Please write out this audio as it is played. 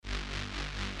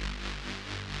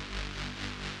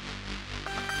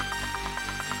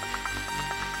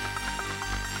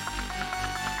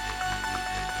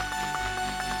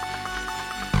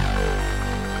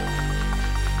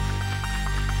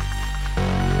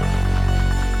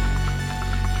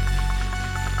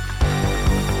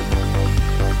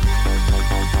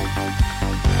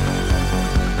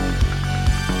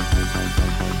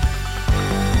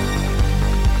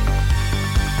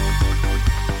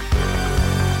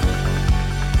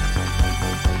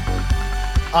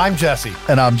I'm Jesse.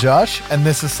 And I'm Josh. And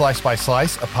this is Slice by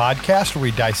Slice, a podcast where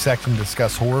we dissect and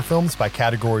discuss horror films by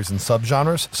categories and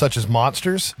subgenres, such as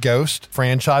monsters, ghosts,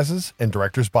 franchises, and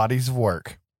directors' bodies of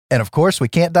work. And of course, we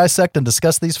can't dissect and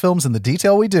discuss these films in the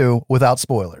detail we do without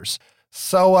spoilers.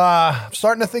 So, I'm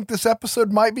starting to think this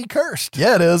episode might be cursed.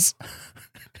 Yeah, it is.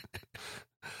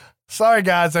 Sorry,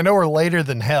 guys. I know we're later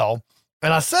than hell.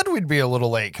 And I said we'd be a little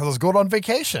late because I was going on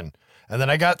vacation. And then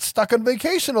I got stuck on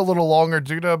vacation a little longer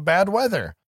due to bad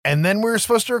weather. And then we were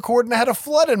supposed to record and I had a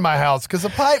flood in my house because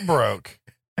a pipe broke.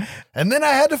 And then I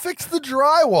had to fix the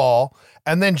drywall.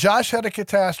 And then Josh had a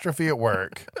catastrophe at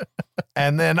work.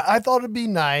 And then I thought it'd be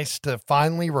nice to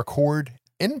finally record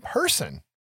in person.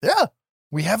 Yeah.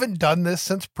 We haven't done this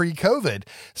since pre-COVID.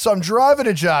 So I'm driving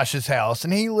to Josh's house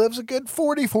and he lives a good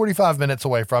 45 minutes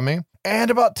away from me. And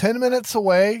about 10 minutes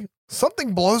away,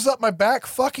 something blows up my back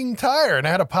fucking tire. And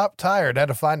I had a pop tire and I had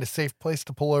to find a safe place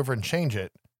to pull over and change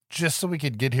it just so we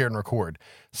could get here and record.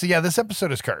 So yeah, this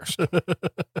episode is cursed.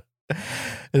 It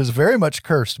is very much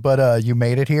cursed, but you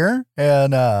made it here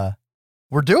and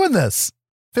we're doing this.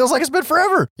 Feels like it's been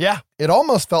forever. Yeah, it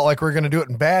almost felt like we were going to do it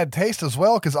in bad taste as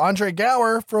well because Andre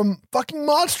Gower from fucking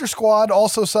Monster Squad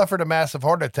also suffered a massive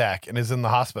heart attack and is in the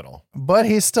hospital. But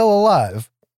he's still alive.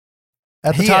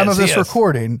 At the time of this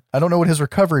recording, I don't know what his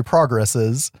recovery progress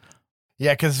is.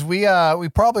 Yeah, because we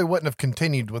probably wouldn't have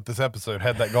continued with this episode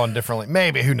had that gone differently.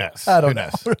 Maybe, who knows? I don't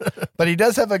know. But he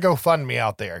does have a GoFundMe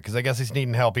out there because I guess he's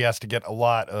needing help. He has to get a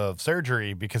lot of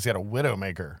surgery because he had a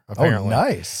widowmaker, apparently. Oh,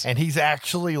 nice. And he's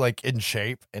actually like in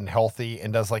shape and healthy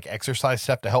and does like exercise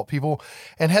stuff to help people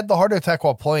and had the heart attack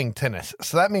while playing tennis.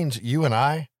 So that means you and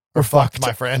I are fucked,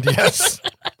 my friend. Yes.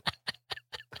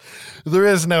 There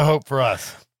is no hope for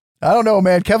us. I don't know,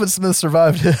 man. Kevin Smith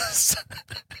survived his.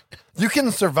 You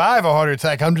can survive a heart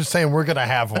attack. I'm just saying we're going to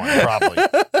have one, probably.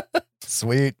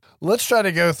 Sweet. Let's try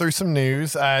to go through some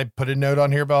news. I put a note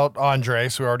on here about Andre,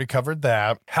 so we already covered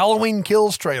that. Halloween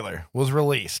Kills trailer was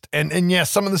released. And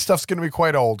yes, some of the stuff's going to be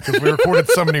quite old because we recorded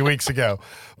so many weeks ago.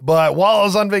 But while I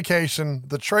was on vacation,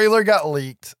 the trailer got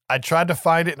leaked. I tried to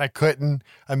find it and I couldn't.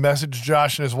 I messaged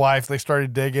Josh and his wife. They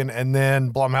started digging, and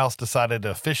then Blumhouse decided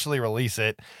to officially release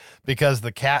it because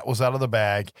the cat was out of the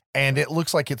bag, and it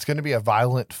looks like it's going to be a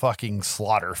violent fucking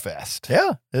slaughter fest.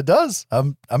 Yeah, it does.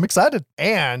 I'm excited.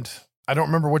 And I don't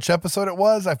remember which episode it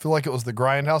was. I feel like it was the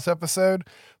Grindhouse episode,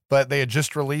 but they had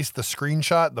just released the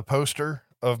screenshot, the poster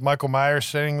of Michael Myers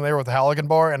sitting there with the Halligan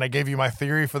bar, and I gave you my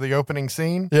theory for the opening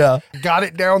scene. Yeah. Got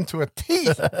it down to a T.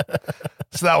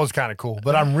 So that was kind of cool.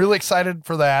 But I'm really excited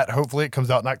for that. Hopefully it comes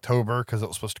out in October because it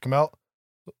was supposed to come out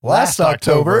last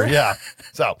October. Yeah.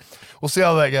 So we'll see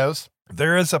how that goes.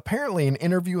 There is apparently an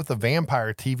Interview with a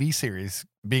Vampire TV series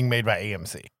being made by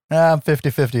AMC. I'm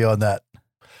 50-50 on that.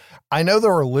 I know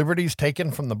there were liberties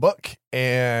taken from the book,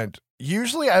 and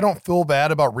usually I don't feel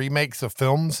bad about remakes of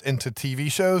films into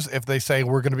TV shows if they say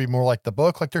we're going to be more like the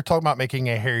book. Like they're talking about making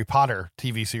a Harry Potter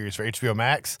TV series for HBO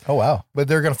Max. Oh, wow. But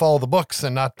they're going to follow the books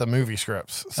and not the movie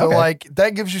scripts. So Okay. like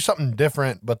that gives you something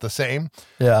different, but the same.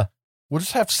 Yeah. We'll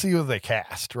just have to see who they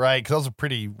cast, right? Because that was a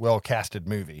pretty well casted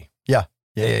movie. Yeah.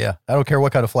 I don't care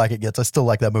what kind of flack it gets. I still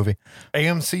like that movie.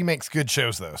 AMC makes good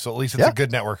shows, though, so at least it's a good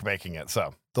network making it.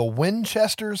 So, the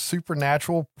Winchester's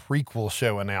Supernatural prequel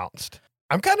show announced.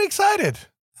 I'm kind of excited.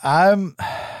 I'm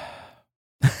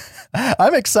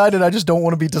excited. I just don't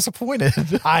want to be disappointed.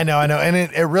 I know. And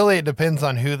it really depends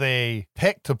on who they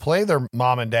pick to play their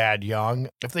mom and dad young.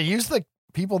 If they use the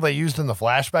people they used in the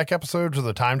flashback episodes or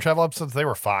the time travel episodes, they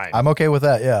were fine. I'm okay with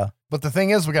that, yeah. But the thing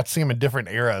is, we got to see them in different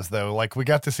eras, though. Like, we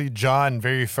got to see John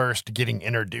very first getting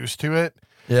introduced to it.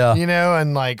 Yeah. You know,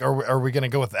 and like, are we going to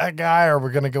go with that guy or are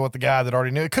we going to go with the guy that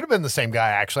already knew? It could have been the same guy,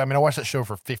 actually. I mean, I watched that show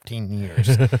for 15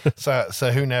 years.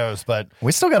 so who knows? But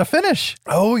we still got to finish.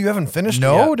 Oh, you haven't finished it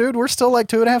No, yet? dude, we're still like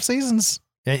 2.5 seasons.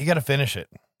 Yeah, you got to finish it.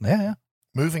 Yeah.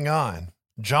 Moving on.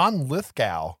 John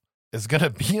Lithgow is going to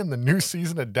be in the new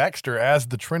season of Dexter as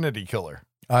the Trinity Killer.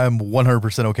 I'm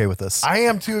 100% okay with this. I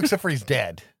am too, except for he's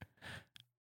dead.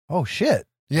 Oh, shit.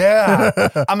 Yeah.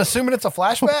 I'm assuming it's a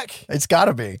flashback. It's got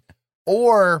to be.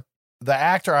 Or the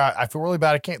actor, I feel really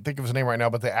bad. I can't think of his name right now,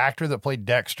 but the actor that played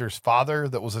Dexter's father,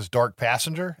 that was his dark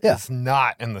passenger, is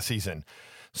not in the season.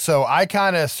 So I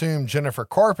kind of assumed Jennifer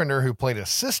Carpenter, who played his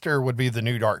sister, would be the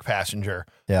new dark passenger.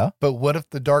 Yeah. But what if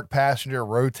the dark passenger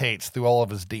rotates through all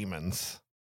of his demons?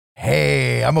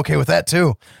 Hey, I'm okay with that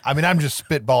too. I mean, I'm just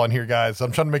spitballing here, guys.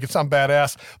 I'm trying to make it sound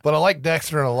badass, but I like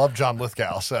Dexter and I love John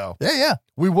Lithgow. So yeah.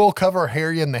 We will cover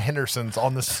Harry and the Hendersons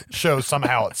on this show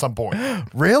somehow at some point.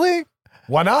 Really?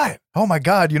 Why not? Oh my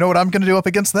God. You know what I'm going to do up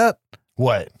against that?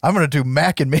 What? I'm going to do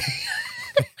Mac and Me.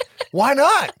 Why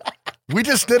not? We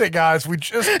just did it, guys. We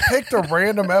just picked a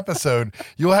random episode.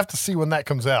 You'll have to see when that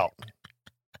comes out.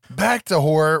 Back to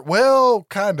horror. Well,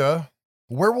 kinda.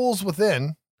 Werewolves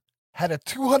Within had a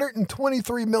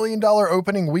 $223 million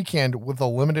opening weekend with a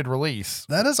limited release.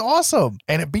 That is awesome.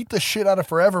 And it beat the shit out of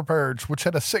Forever Purge, which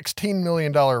had a $16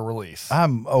 million release.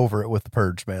 I'm over it with the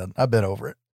Purge, man. I've been over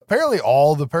it. Apparently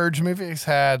all the Purge movies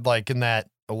had like in that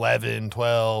 11,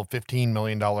 12, $15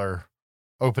 million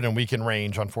opening weekend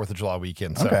range on 4th of July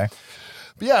weekend. So. Okay.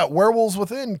 But yeah, Werewolves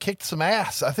Within kicked some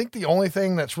ass. I think the only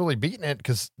thing that's really beating it,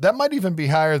 because that might even be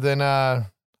higher than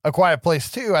A Quiet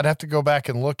Place 2. I'd have to go back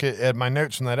and look at my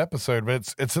notes from that episode,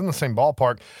 but it's in the same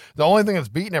ballpark. The only thing that's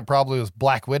beating it probably was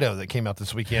Black Widow that came out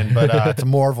this weekend, but it's a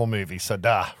Marvel movie, so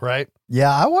right?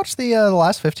 Yeah, I watched the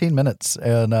last 15 minutes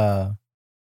and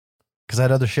because I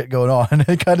had other shit going on.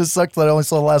 It kind of sucked that I only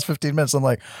saw the last 15 minutes. I'm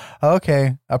like,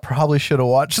 okay, I probably should have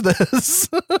watched this.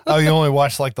 Oh, you only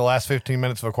watched like the last 15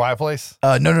 minutes of A Quiet Place?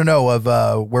 No, of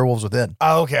Werewolves Within.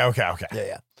 Oh, okay.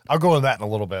 Yeah. I'll go into that in a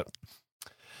little bit.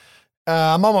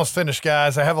 I'm almost finished,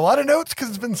 guys. I have a lot of notes because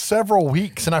it's been several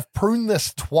weeks, and I've pruned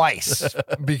this twice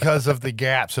because of the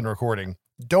gaps in recording.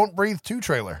 Don't Breathe 2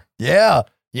 trailer. Yeah,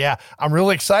 I'm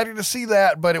really excited to see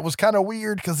that, but it was kind of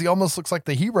weird because he almost looks like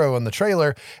the hero in the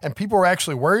trailer, and people were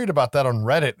actually worried about that on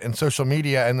Reddit and social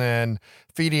media, and then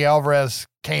Fede Alvarez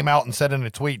came out and said in a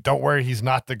tweet, don't worry, he's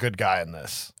not the good guy in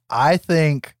this. I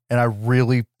think, and I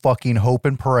really fucking hope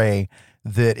and pray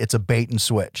that it's a bait and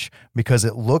switch, because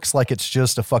it looks like it's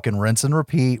just a fucking rinse and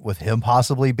repeat with him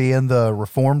possibly being the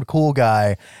reformed cool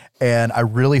guy. And I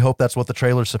really hope that's what the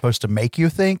trailer's supposed to make you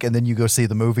think. And then you go see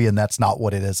the movie and that's not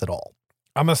what it is at all.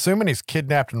 I'm assuming he's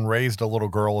kidnapped and raised a little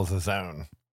girl as his own.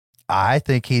 I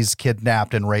think he's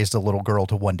kidnapped and raised a little girl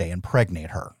to one day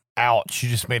impregnate her. Ouch. You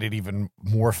just made it even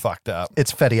more fucked up.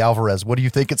 It's Fede Alvarez. What do you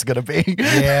think it's going to be?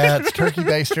 Yeah, it's Turkey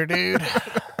Baster, dude.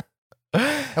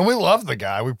 And we love the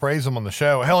guy. We praise him on the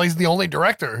show. Hell, he's the only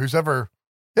director who's ever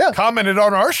commented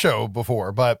on our show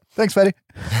before. But thanks, Fede.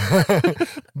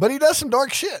 But he does some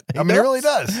dark shit. He really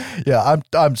does. Yeah,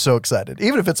 I'm so excited.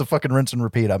 Even if it's a fucking rinse and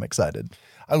repeat, I'm excited.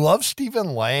 I love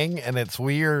Stephen Lang, and it's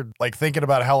weird, like thinking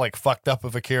about how like fucked up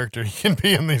of a character he can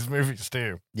be in these movies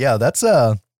too. Yeah, that's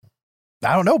I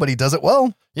don't know, but he does it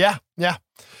well. Yeah.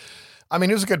 I mean,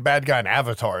 he was a good bad guy in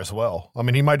Avatar as well. I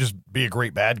mean, he might just be a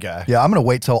great bad guy. Yeah, I'm going to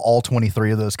wait till all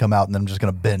 23 of those come out, and then I'm just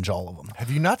going to binge all of them.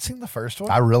 Have you not seen the first one?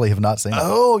 I really have not seen it.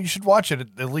 Oh, you should watch it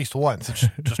at least once. It's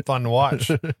just fun to watch.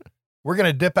 We're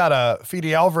going to dip out of Fede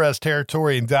Alvarez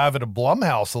territory and dive into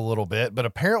Blumhouse a little bit, but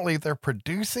apparently they're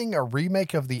producing a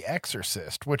remake of The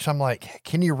Exorcist, which I'm like,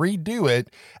 can you redo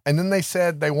it? And then they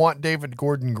said they want David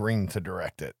Gordon Green to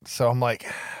direct it. So I'm like,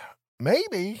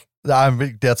 maybe.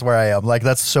 That's where I am. Like,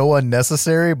 that's so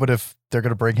unnecessary, but if they're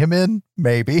going to bring him in,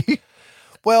 maybe.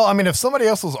 Well, I mean, if somebody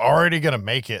else was already going to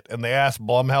make it and they asked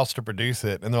Blumhouse to produce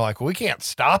it and they're like, well, we can't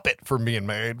stop it from being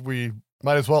made. We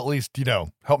might as well at least,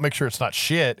 help make sure it's not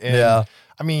shit. And yeah.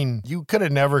 I mean, you could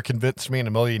have never convinced me in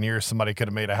a million years somebody could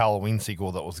have made a Halloween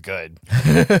sequel that was good.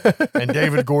 And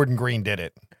David Gordon Green did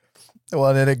it. Well,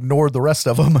 and then ignored the rest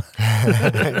of them.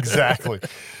 Exactly.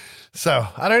 So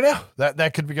I don't know.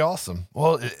 That could be awesome.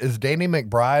 Well, is Danny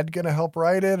McBride going to help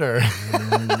write it or?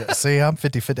 See, I'm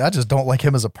 50-50. I just don't like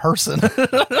him as a person.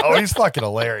 Oh, he's fucking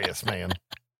hilarious, man.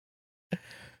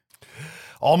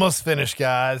 Almost finished,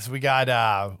 guys. We got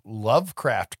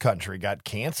Lovecraft Country got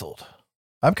canceled.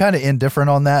 I'm kind of indifferent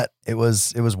on that. It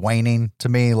was waning to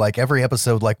me. Like every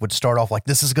episode would start off like,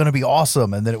 this is going to be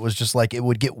awesome. And then it was just like, it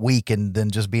would get weak and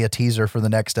then just be a teaser for the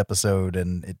next episode.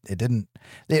 And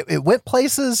it went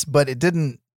places, but it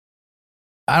didn't,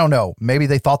 I don't know. Maybe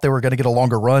they thought they were going to get a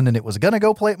longer run and it was going to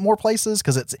go more places.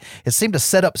 Cause it seemed to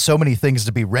set up so many things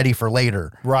to be ready for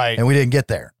later. Right. And we didn't get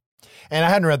there. And I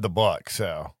hadn't read the book.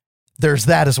 So there's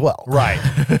that as well. Right.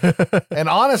 And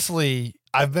honestly,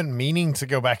 I've been meaning to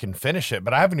go back and finish it,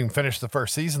 but I haven't even finished the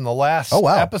first season. The last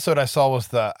episode I saw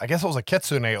was I guess it was a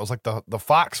kitsune. It was like the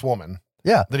fox woman.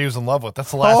 Yeah. That he was in love with.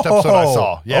 That's the last episode I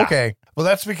saw. Yeah. Okay. Well,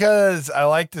 that's because I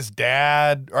liked his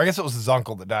dad, or I guess it was his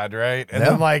uncle that died, right? And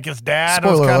then like his dad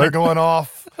was kind of going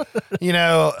off,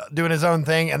 doing his own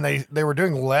thing. And they were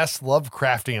doing less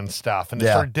Lovecraftian stuff and it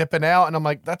started dipping out. And I'm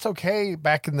like, that's okay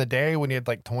back in the day when you had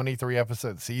like 23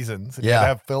 episode seasons and you'd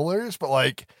have fillers, but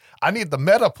like, I need the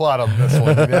meta plot on this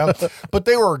one, But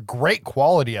they were great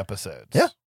quality episodes. Yeah.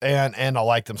 And I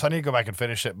liked them. So I need to go back and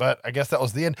finish it. But I guess that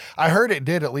was the end. I heard it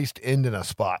did at least end in a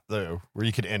spot, though, where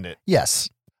you could end it.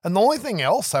 Yes. And the only thing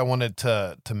else I wanted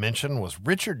to mention was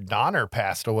Richard Donner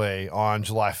passed away on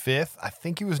July 5th. I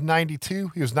think he was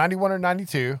 92. He was 91 or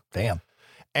 92. Damn.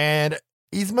 And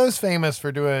He's most famous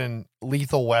for doing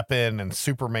Lethal Weapon and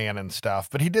Superman and stuff,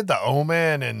 but he did The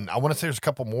Omen, and I want to say there's a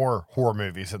couple more horror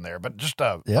movies in there, but just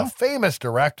a famous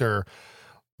director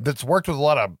that's worked with a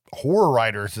lot of horror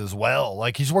writers as well.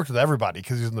 Like, he's worked with everybody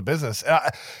because he's in the business.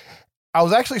 I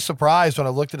was actually surprised when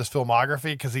I looked at his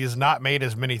filmography because he has not made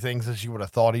as many things as you would have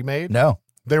thought he made. No.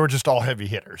 They were just all heavy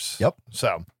hitters. Yep.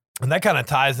 So, and that kind of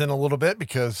ties in a little bit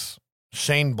because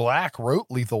Shane Black wrote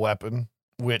Lethal Weapon,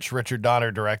 which Richard Donner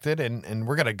directed, and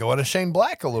we're going to go into Shane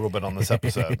Black a little bit on this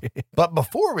episode. But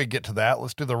before we get to that,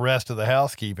 let's do the rest of the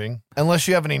housekeeping. Unless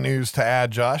you have any news to add,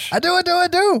 Josh. I do.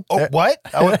 Oh, what?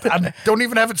 I don't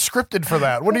even have it scripted for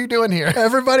that. What are you doing here?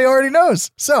 Everybody already knows.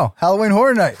 So, Halloween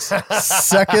Horror Nights,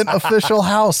 second official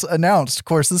house announced. Of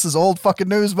course, this is old fucking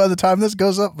news by the time this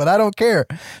goes up, but I don't care.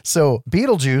 So,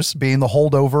 Beetlejuice being the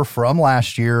holdover from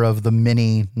last year of the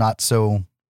mini, not so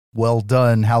well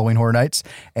done Halloween Horror Nights,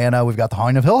 and we've got the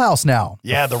Haunting of Hill House now.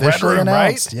 Yeah, the Red Room,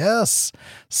 right? Yes.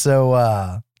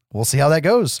 So we'll see how that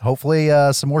goes. Hopefully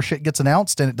some more shit gets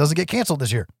announced and it doesn't get canceled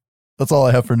this year. That's all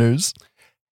I have for news.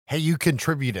 Hey, you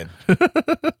contributed.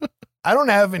 I don't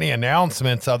have any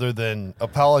announcements other than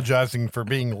apologizing for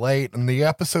being late, and the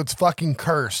episode's fucking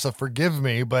cursed, so forgive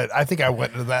me, but I think I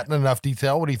went into that in enough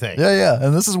detail. What do you think? Yeah,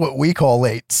 and this is what we call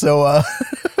late, so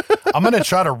I'm going to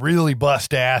try to really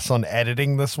bust ass on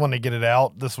editing this one to get it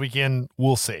out this weekend.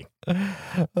 We'll see.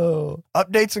 Oh.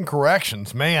 Updates and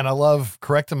corrections. Man, I love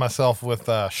correcting myself with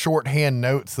shorthand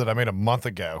notes that I made a month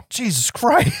ago. Jesus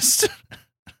Christ.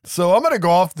 So I'm going to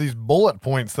go off these bullet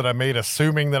points that I made,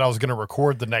 assuming that I was going to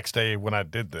record the next day when I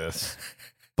did this.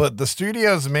 But the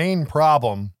studio's main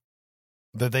problem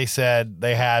that they said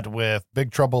they had with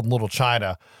Big Trouble in Little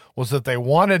China was that they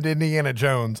wanted Indiana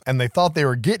Jones and they thought they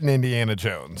were getting Indiana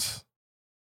Jones.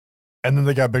 And then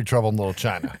they got Big Trouble in Little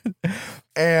China.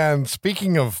 And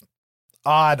speaking of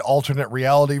odd alternate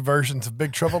reality versions of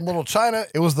Big Trouble in Little China,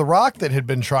 it was The Rock that had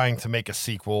been trying to make a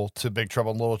sequel to Big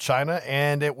Trouble in Little China,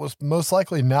 and it was most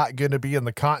likely not going to be in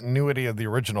the continuity of the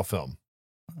original film.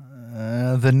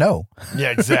 Then no.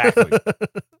 Yeah, exactly.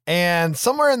 And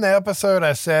somewhere in the episode,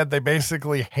 I said they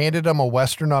basically handed him a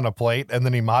Western on a plate, and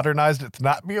then he modernized it to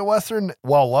not be a Western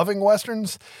while loving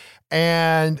Westerns.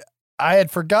 And I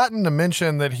had forgotten to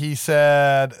mention that he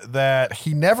said that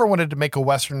he never wanted to make a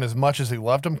Western as much as he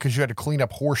loved them because you had to clean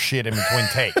up horse shit in between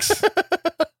takes.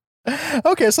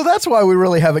 Okay, so that's why we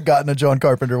really haven't gotten a John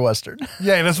Carpenter Western.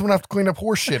 Yeah, he doesn't want to have to clean up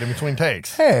horse shit in between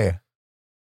takes. Hey,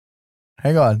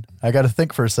 hang on. I got to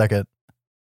think for a second.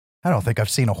 I don't think I've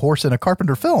seen a horse in a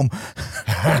Carpenter film.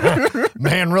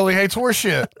 Man really hates horse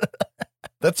shit.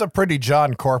 That's a pretty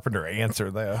John Carpenter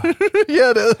answer, though.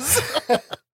 Yeah, it is.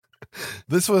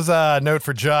 This was a note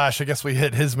for Josh. I guess we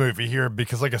hit his movie here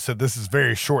because, like I said, this is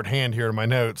very shorthand here in my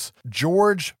notes.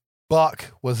 George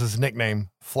Buck was his nickname.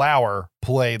 Flower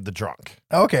played the drunk.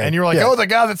 Okay. And you're like, oh, the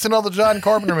guy that's in all the John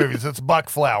Carpenter movies. It's Buck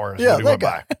Flower. Yeah, that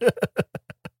guy.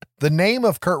 The name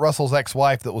of Kurt Russell's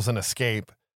ex-wife that was in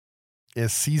Escape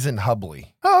is Season Hubley.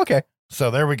 Oh, okay. So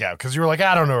there we go. Because you were like,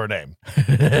 I don't know her name.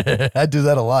 I do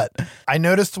that a lot. I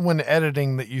noticed when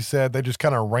editing that you said they just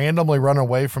kind of randomly run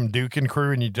away from Duke and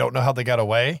crew and you don't know how they got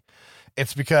away.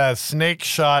 It's because Snake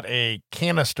shot a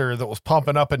canister that was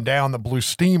pumping up and down that blew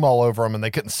steam all over them and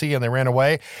they couldn't see and they ran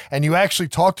away. And you actually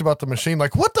talked about the machine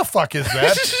like, what the fuck is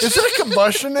that? Is it a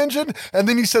combustion engine? And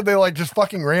then you said they like just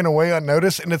fucking ran away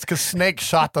unnoticed. And it's because Snake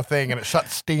shot the thing and it shot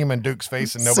steam in Duke's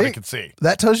face and nobody could see.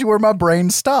 That tells you where my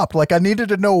brain stopped. Like I needed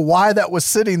to know why that was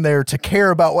sitting there to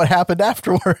care about what happened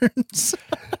afterwards.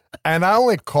 And I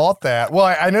only caught that. Well,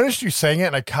 I noticed you saying it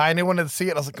and I kind of wanted to see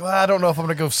it. I was like, well, I don't know if I'm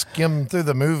going to go skim through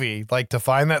the movie like to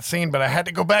find that scene, but I had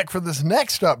to go back for this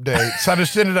next update. So I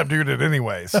just ended up doing it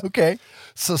anyways. Okay.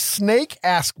 So Snake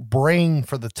asked Brain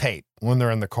for the tape when they're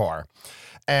in the car.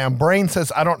 And Brain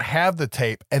says, I don't have the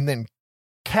tape. And then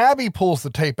Cabby pulls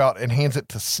the tape out and hands it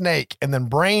to Snake. And then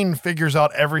Brain figures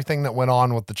out everything that went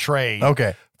on with the trade.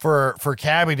 Okay. For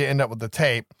Cabby to end up with the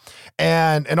tape.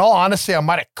 And in all honesty, I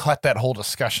might have cut that whole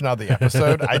discussion out of the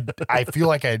episode. I feel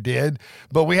like I did,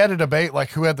 but we had a debate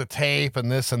like who had the tape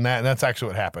and this and that. And that's actually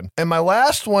what happened. And my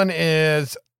last one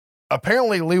is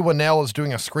apparently Lee Winnell is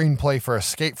doing a screenplay for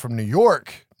Escape from New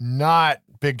York, not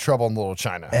Big Trouble in Little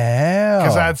China.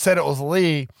 Because I had said it was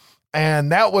Lee.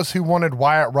 And that was who wanted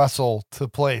Wyatt Russell to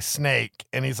play Snake.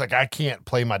 And he's like, I can't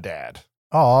play my dad.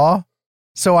 Aw.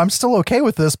 So I'm still okay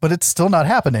with this, but it's still not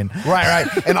happening. Right.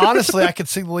 And honestly, I could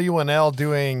see Lee Winnell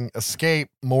doing Escape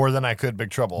more than I could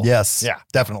Big Trouble. Yes. Yeah.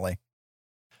 Definitely.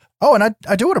 Oh, and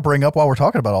I do want to bring up while we're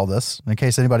talking about all this, in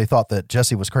case anybody thought that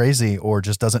Jesse was crazy or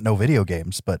just doesn't know video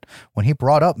games, but when he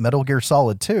brought up Metal Gear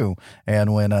Solid 2,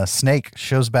 and when Snake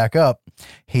shows back up,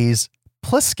 he's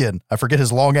Pliskin. I forget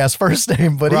his long ass first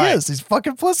name, but Right. he is. He's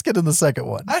fucking Pliskin in the second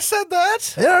one. I said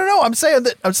that. No. I'm saying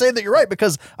that you're right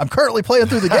because I'm currently playing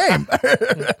through the game.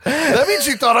 That means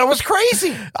you thought I was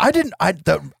crazy. I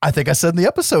think I said in the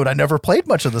episode I never played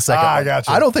much of the second one. I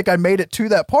gotcha. I don't think I made it to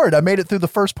that part. I made it through the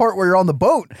first part where you're on the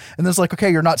boat and it's like,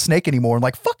 okay, you're not Snake anymore. I'm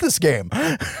like, fuck this game.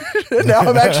 Now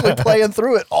I'm actually playing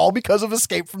through it all because of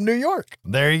Escape from New York.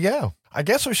 There you go. I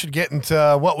guess we should get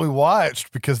into what we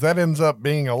watched because that ends up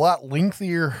being a lot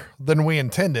lengthier than we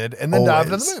intended and then dive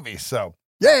into the movie.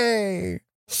 Yay.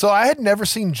 So I had never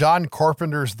seen John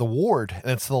Carpenter's The Ward,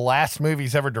 and it's the last movie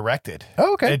he's ever directed.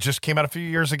 Oh, okay. It just came out a few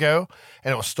years ago,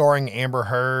 and it was starring Amber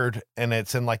Heard, and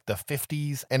it's in like the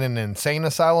 50s in an insane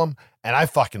asylum, and I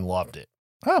fucking loved it.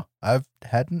 Oh, I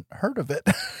hadn't heard of it.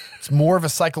 It's more of a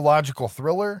psychological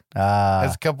thriller. Has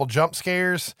Ah, a couple jump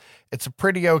scares. It's a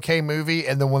pretty okay movie,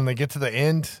 and then when they get to the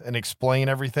end and explain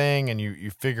everything, and you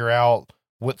figure out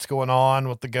what's going on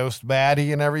with the ghost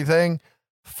baddie and everything,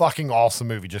 fucking awesome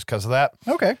movie just because of that.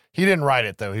 okay. He didn't write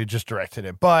it, though. He just directed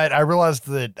it. But I realized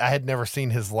that I had never seen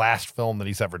his last film that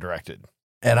he's ever directed.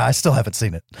 And I still haven't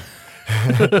seen it.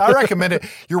 I recommend it.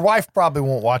 Your wife probably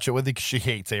won't watch it with you because she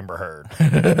hates Amber Heard.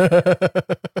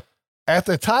 At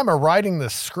the time of writing the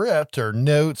script or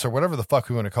notes or whatever the fuck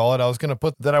we want to call it, I was going to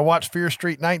put that I watched Fear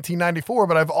Street 1994,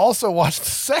 but I've also watched the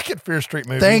second Fear Street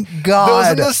movie. Thank That God. was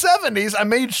in the 70s. I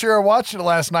made sure I watched it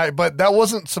last night, but that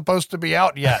wasn't supposed to be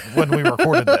out yet when we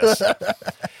recorded this.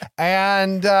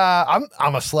 And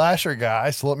I'm a slasher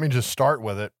guy, so let me just start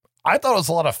with it. I thought it was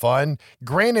a lot of fun.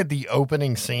 Granted, the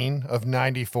opening scene of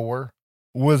 94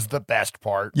 was the best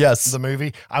part Yes. of the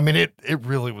movie. I mean, it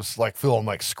really was like feeling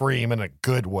like Scream in a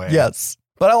good way. Yes.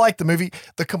 But I like the movie.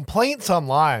 The complaints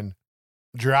online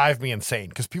drive me insane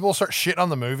because people start shitting on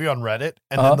the movie on Reddit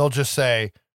and then they'll just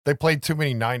say they played too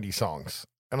many 90s songs.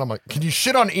 And I'm like, can you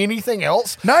shit on anything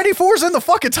else? 94's in the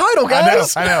fucking title,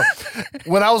 guys. I know.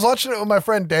 When I was watching it with my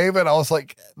friend David, I was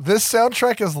like, this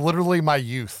soundtrack is literally my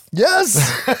youth. Yes.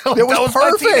 Like, It was that was my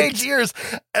perfect. teenage years.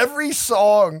 Every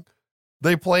song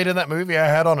they played in that movie, I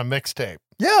had on a mixtape.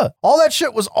 Yeah, all that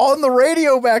shit was on the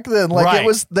radio back then. Like Right. it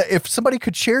was if somebody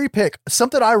could cherry pick,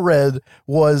 something I read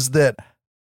was that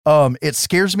it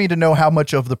scares me to know how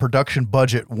much of the production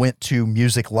budget went to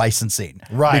music licensing.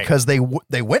 Right. Because they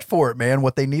went for it, man,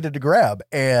 what they needed to grab.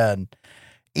 And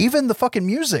even the fucking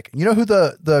music. You know who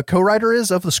the co-writer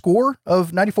is of the score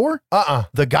of 94?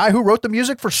 The guy who wrote the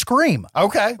music for Scream.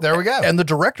 Okay, there we go. And the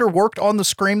director worked on the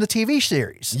Scream the TV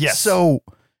series. Yes. So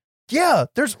yeah,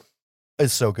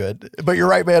 it's so good. But you're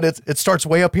right, man. It starts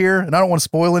way up here, and I don't want to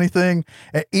spoil anything.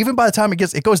 Even by the time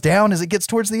it goes down as it gets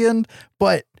towards the end,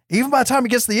 but even by the time it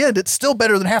gets to the end, it's still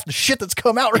better than half the shit that's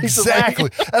come out recently. Exactly.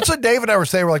 That's what Dave and I were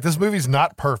saying. We're like, this movie's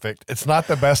not perfect. It's not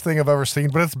the best thing I've ever seen,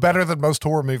 but it's better than most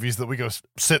horror movies that we go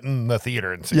sit in the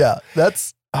theater and see. Yeah,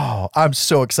 I'm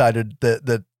so excited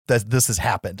that this has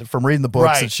happened from reading the books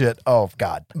Right. and shit. Oh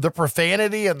God. The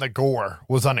profanity and the gore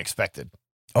was unexpected.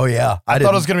 Oh yeah. I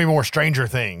thought it was going to be more Stranger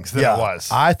Things than it was.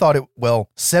 I thought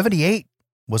 78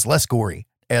 was less gory,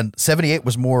 and 78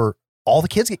 was more all the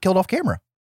kids get killed off camera.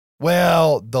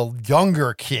 Well, the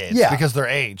younger kids, Yeah. because their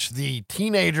age, the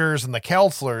teenagers and the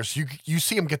counselors, you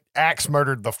see them get axe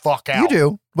murdered the fuck out. You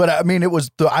do, but I mean,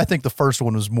 I think the first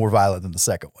one was more violent than the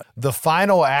second one. The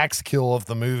final axe kill of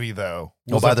the movie, though,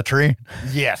 was By the tree.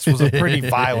 yes, was a pretty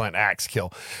violent axe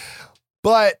kill.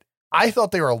 But I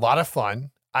thought they were a lot of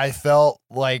fun. I felt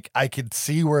like I could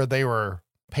see where they were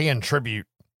paying tribute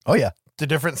Oh yeah. to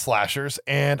different slashers,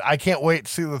 and I can't wait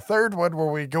to see the third one where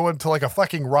we go into like a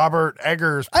fucking Robert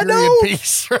Eggers I period know.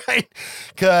 piece, right?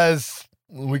 Because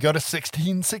we go to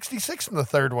 1666 in the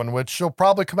third one, which will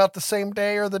probably come out the same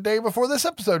day or the day before this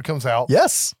episode comes out.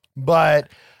 Yes. But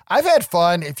I've had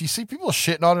fun. If you see people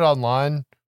shitting on it online,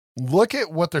 look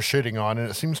at what they're shitting on, and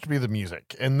it seems to be the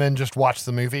music, and then just watch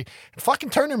the movie and fucking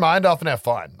turn your mind off and have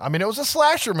fun. I mean, it was a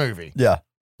slasher movie Yeah.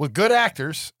 with good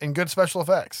actors and good special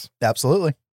effects.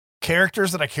 Absolutely.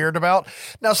 Characters that I cared about.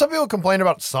 Now, some people complain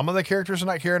about some of the characters and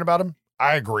not caring about them.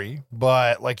 I agree,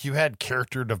 but like you had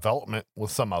character development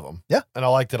with some of them. Yeah. And I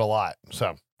liked it a lot.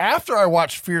 So after I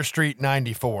watched Fear Street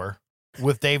 94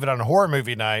 with David on a horror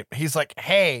movie night, he's like,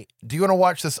 hey, do you want to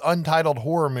watch this untitled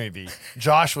horror movie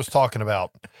Josh was talking about?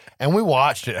 And we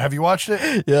watched it. Have you watched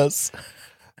it? Yes.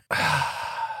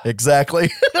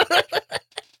 Exactly.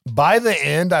 By the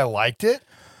end, I liked it,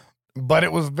 but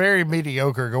it was very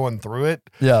mediocre going through it.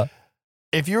 Yeah.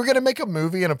 If you were going to make a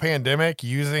movie in a pandemic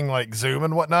using like Zoom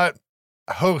and whatnot,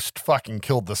 Host fucking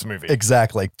killed this movie.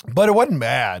 Exactly. But it wasn't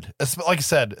bad. Like I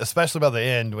said, especially by the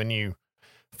end when you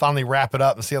finally wrap it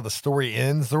up and see how the story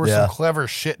ends. There was Yeah. some clever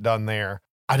shit done there.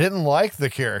 I didn't like the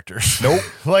characters. Nope.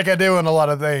 Like I do in a lot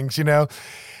of things, you know?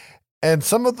 And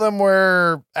some of them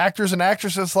were actors and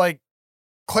actresses like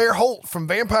Claire Holt from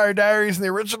Vampire Diaries and the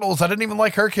originals. I didn't even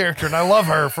like her character, and I love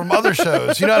her from other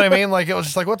shows. You know what I mean? Like, it was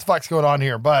just like, what the fuck's going on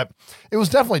here? But it was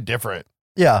definitely different.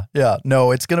 Yeah.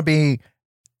 No, it's going to be,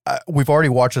 we've already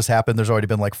watched this happen. There's already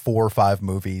been like 4 or 5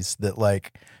 movies that,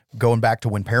 like, going back to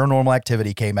when Paranormal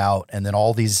Activity came out, and then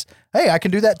all these, hey, I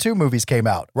can do that too movies came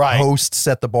out. Right. Host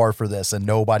set the bar for this, and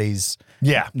nobody's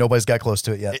got close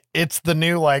to it yet. It's the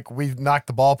new, like, we've knocked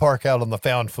the ballpark out on the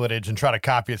found footage and try to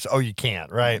copy it. So, you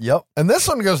can't, right? Yep. And this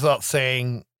one goes without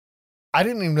saying, I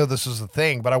didn't even know this was a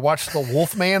thing, but I watched the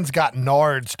Wolfman's Got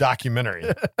Nards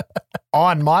documentary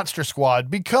on Monster Squad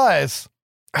because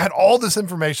I had all this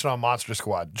information on Monster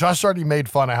Squad. Josh already made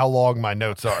fun of how long my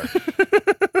notes are.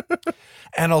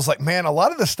 And I was like, man, a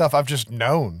lot of this stuff I've just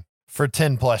known for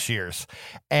 10 plus years.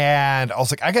 And I was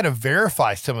like, I got to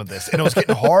verify some of this. And it was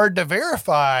getting hard to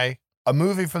verify a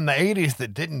movie from the 80s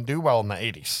that didn't do well in the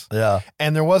 80s. Yeah.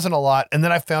 And there wasn't a lot. And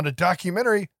then I found a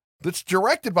documentary that's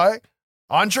directed by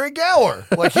Andre Gower.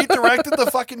 Like, he directed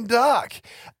the fucking doc.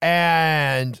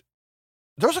 And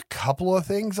there's a couple of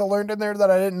things I learned in there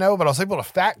that I didn't know, but I was able to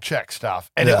fact check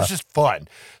stuff, and it was just fun.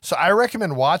 So I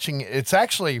recommend watching it. It's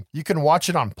actually, you can watch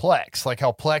it on Plex, like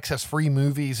how Plex has free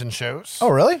movies and shows. Oh,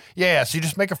 really? Yeah. So you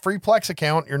just make a free Plex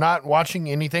account. You're not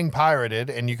watching anything pirated,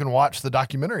 and you can watch the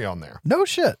documentary on there. No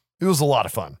shit. It was a lot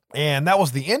of fun. And that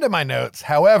was the end of my notes.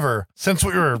 However, since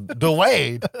we were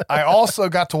delayed, I also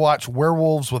got to watch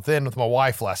Werewolves Within with my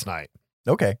wife last night.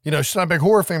 Okay. You know, she's not a big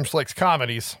horror fan. She likes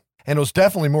comedies. And it was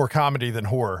definitely more comedy than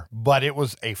horror, but it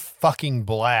was a fucking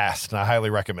blast, and I highly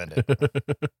recommend it.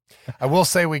 I will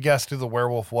say we guessed who the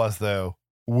werewolf was, though,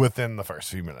 within the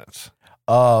first few minutes.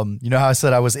 You know how I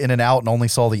said I was in and out and only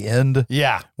saw the end?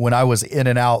 Yeah. When I was in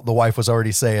and out, the wife was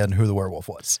already saying who the werewolf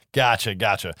was. Gotcha.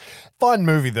 Fun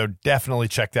movie, though. Definitely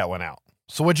check that one out.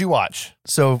 So what'd you watch?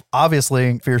 So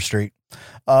obviously Fear Street.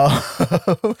 Because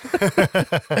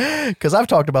I've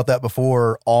talked about that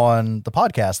before on the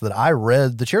podcast that I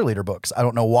read the cheerleader books. I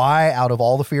don't know why out of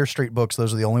all the Fear Street books,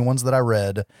 those are the only ones that I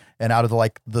read. And out of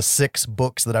the 6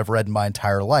 books that I've read in my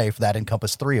entire life, that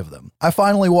encompassed 3 of them. I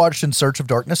finally watched In Search of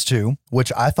Darkness 2,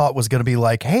 which I thought was going to be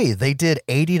like, hey, they did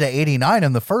 80 to 89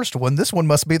 in the first one. This one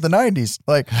must be the 90s.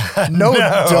 Like, no,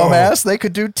 dumbass. They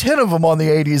could do 10 of them on the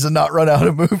 80s and not run out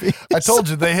of movies. I told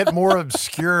you they hit more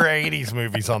obscure 80s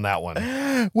movies on that one.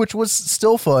 Which was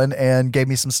still fun and gave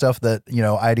me some stuff that, you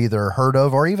know, I'd either heard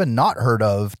of or even not heard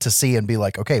of to see and be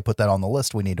like, okay, put that on the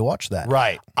list. We need to watch that.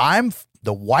 Right.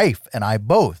 The wife and I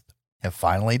both have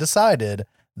finally decided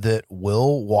that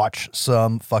we'll watch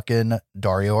some fucking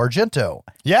Dario Argento.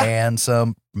 Yeah. And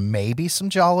maybe some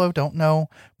Giallo, don't know.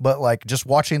 But like just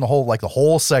watching the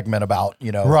whole segment about,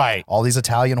 you know, right, all these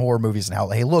Italian horror movies and how,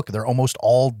 hey, look, they're almost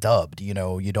all dubbed. You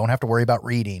know, you don't have to worry about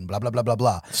reading, blah, blah, blah, blah,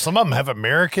 blah. Some of them have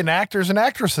American actors and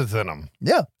actresses in them.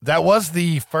 Yeah. That was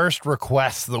the first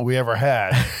request that we ever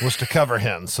had, was to cover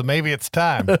him. So maybe it's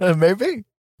time. Maybe.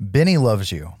 Benny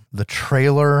Loves You. The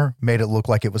trailer made it look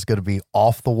like it was going to be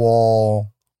off the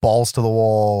wall, balls to the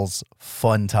walls,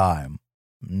 fun time.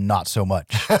 Not so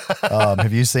much.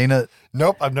 Have you seen it?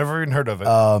 Nope, I've never even heard of it.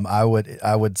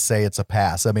 I would say it's a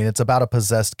pass. I mean, it's about a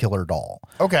possessed killer doll.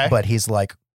 Okay. But he's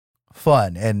like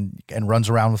fun and runs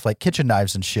around with like kitchen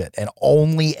knives and shit and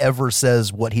only ever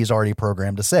says what he's already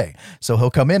programmed to say. So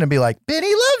he'll come in and be like,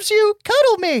 Benny loves you,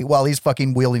 cuddle me, while he's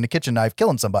fucking wielding a kitchen knife,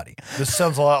 killing somebody. This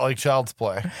sounds a lot like Child's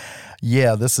Play.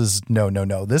 Yeah, this is no.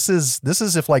 This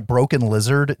is if like Broken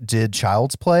Lizard did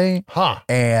Child's Play. Huh.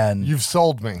 And you've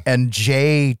sold me. And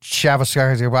Jay Chavez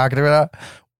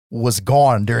was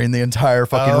gone during the entire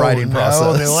fucking writing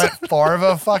process. They let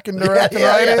Farva fucking direct and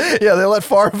write it? Yeah, they let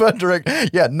Farva direct.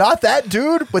 Yeah, not that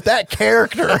dude, but that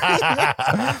character.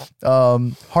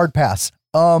 Hard pass.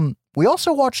 We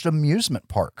also watched Amusement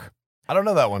Park. I don't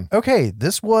know that one. Okay,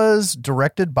 this was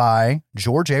directed by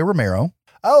George A. Romero.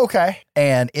 Oh, okay.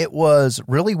 And it was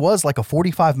like a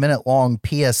 45-minute long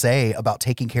PSA about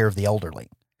taking care of the elderly.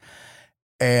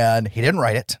 And he didn't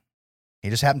write it. He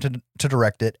just happened to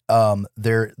direct it.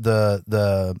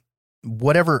 The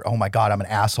whatever. Oh my God, I'm an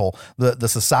asshole. The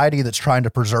society that's trying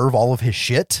to preserve all of his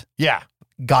shit. Yeah.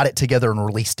 Got it together and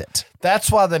released it.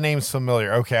 That's why the name's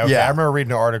familiar. Okay. Yeah. I remember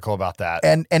reading an article about that.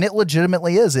 And it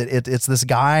legitimately is. It's this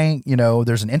guy, you know,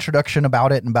 there's an introduction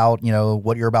about it and about, you know,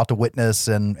 what you're about to witness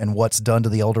and what's done to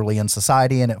the elderly in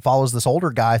society. And it follows this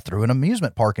older guy through an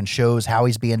amusement park and shows how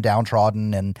he's being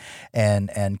downtrodden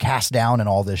and cast down and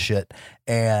all this shit.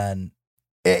 And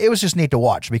it was just neat to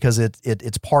watch because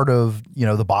it's part of,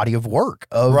 the body of work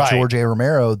of Right. George A.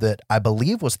 Romero that I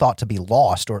believe was thought to be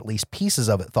lost, or at least pieces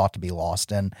of it thought to be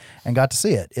lost, and got to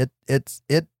see it.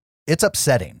 It's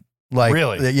upsetting. Like,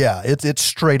 Really? yeah, it's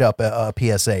straight up a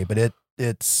PSA, but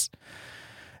it's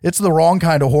the wrong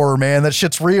kind of horror, man. That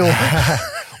shit's real.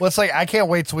 Well, it's like I can't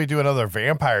wait till we do another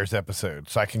vampires episode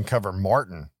so I can cover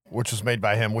Martin, which was made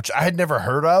by him, which I had never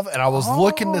heard of. And I was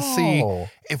looking to see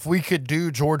if we could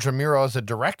do George Romero as a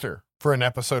director for an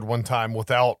episode one time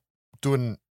without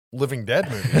doing Living Dead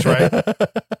movies, right?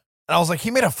 And I was like,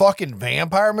 he made a fucking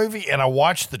vampire movie, and I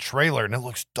watched the trailer, and it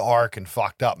looks dark and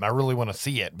fucked up, and I really want to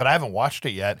see it, but I haven't watched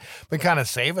it yet. Been kind of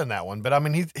saving that one. But I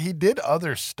mean, he did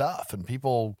other stuff, and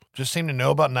people just seem to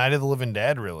know about Night of the Living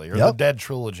Dead, really, or the Dead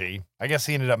trilogy. I guess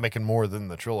he ended up making more than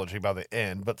the trilogy by the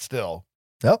end, but still.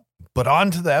 Yep. But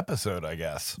on to the episode, I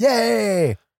guess.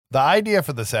 Yay! The idea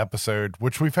for this episode,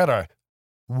 which we've had a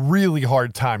really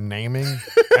hard time naming,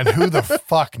 and who the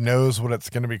fuck knows what it's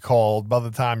going to be called by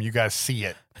the time you guys see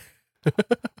it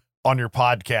on your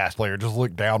podcast player. Just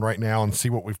look down right now and see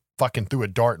what we fucking threw a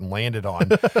dart and landed on.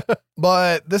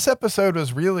 But this episode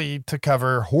was really to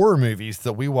cover horror movies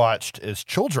that we watched as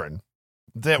children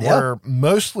that were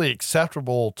mostly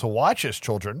acceptable to watch as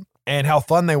children, and how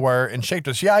fun they were and shaped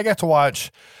us. Yeah, I got to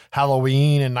watch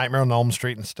Halloween and Nightmare on Elm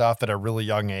Street and stuff at a really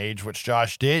young age, which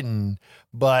Josh didn't,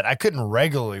 but I couldn't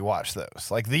regularly watch those.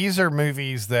 Like, these are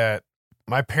movies that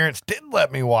my parents did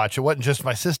let me watch. It wasn't just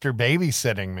my sister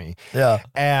babysitting me. Yeah.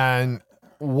 And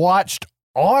watched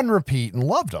on repeat and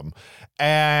loved them.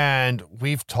 And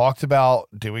we've talked about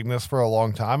doing this for a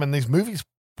long time, and these movies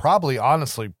probably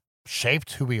honestly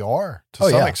shaped who we are to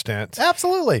some extent.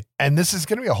 Absolutely. And this is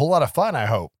going to be a whole lot of fun, I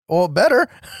hope. Well, better.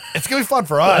 It's going to be fun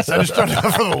for us. I just don't know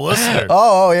for the listener.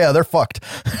 Oh, yeah, they're fucked.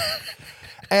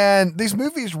 And these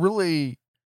movies really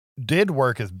did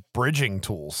work as bridging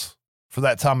tools for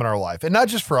that time in our life. And not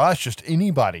just for us, just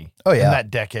anybody in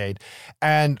that decade.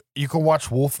 And you can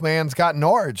watch Wolfman's Got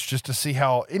Nards just to see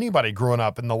how anybody growing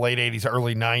up in the late 80s,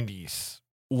 early 90s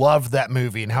loved that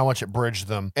movie and how much it bridged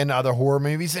them in other horror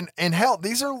movies. And hell,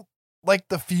 these are like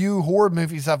the few horror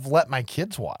movies I've let my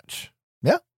kids watch.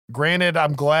 Yeah. Granted,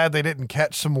 I'm glad they didn't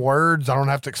catch some words. I don't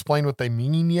have to explain what they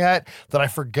mean yet that I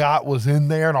forgot was in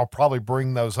there, and I'll probably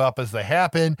bring those up as they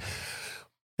happen.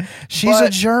 She's a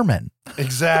German.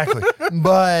 Exactly.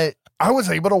 But I was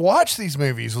able to watch these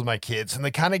movies with my kids, and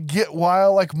they kind of get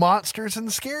wild like monsters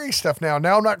and scary stuff now.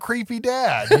 Now I'm not creepy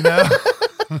dad, you know?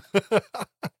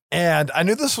 And I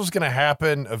knew this was going to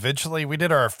happen eventually. We did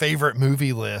our favorite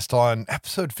movie list on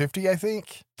episode 50, I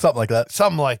think. Something like that.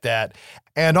 Something like that.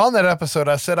 And on that episode,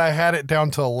 I said I had it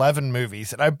down to 11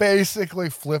 movies, and I basically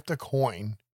flipped a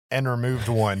coin and removed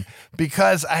one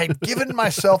because I had given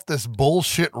myself this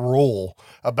bullshit rule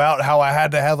about how I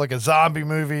had to have like a zombie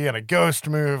movie and a ghost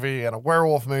movie and a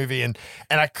werewolf movie, and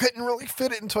I couldn't really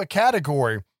fit it into a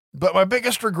category. But my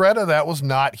biggest regret of that was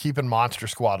not keeping Monster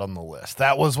Squad on the list.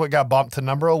 That was what got bumped to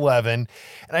number 11.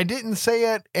 And I didn't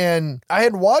say it. And I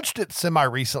had watched it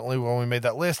semi-recently when we made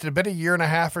that list. It had been a year and a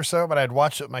half or so, but I had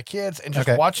watched it with my kids. And just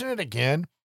watching it again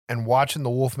and watching the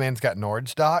Wolfman's Got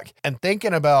Nards doc and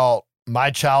thinking about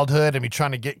my childhood and me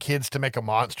trying to get kids to make a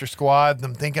Monster Squad,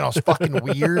 them thinking I was fucking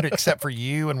weird except for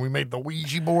you, and we made the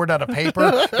Ouija board out of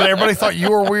paper, but everybody thought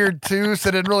you were weird too, so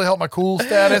it didn't really help my cool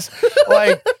status.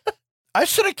 Like, I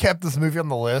should have kept this movie on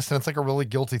the list, and it's like a really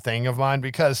guilty thing of mine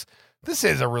because this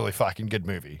is a really fucking good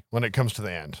movie when it comes to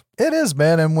the end. It is,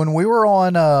 man. And when we were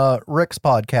on Rick's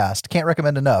podcast, can't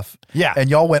recommend enough. Yeah. And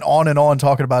y'all went on and on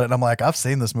talking about it. And I'm like, I've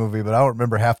seen this movie, but I don't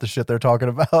remember half the shit they're talking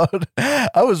about.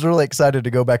 I was really excited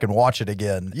to go back and watch it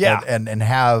again. Yeah. And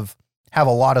have a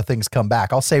lot of things come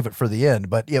back. I'll save it for the end,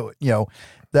 but you know,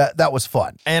 that was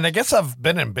fun. And I guess I've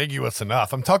been ambiguous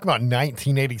enough. I'm talking about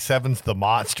 1987's The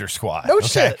Monster Squad. No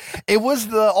shit. It was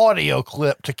the audio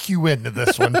clip to cue into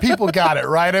this one. People got it,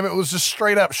 right? I mean, it was just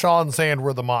straight up Sean saying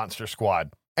we're the Monster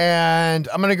Squad. And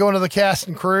I'm going to go into the cast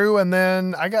and crew, and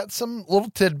then I got some little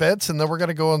tidbits, and then we're going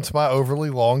to go into my overly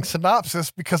long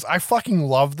synopsis because I fucking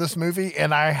love this movie,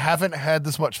 and I haven't had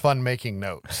this much fun making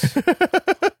notes.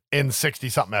 In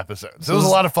 60-something episodes. It was a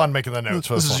lot of fun making the notes.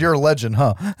 This is your legend,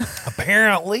 huh?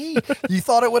 Apparently. You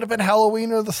thought it would have been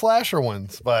Halloween or the slasher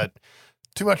ones, but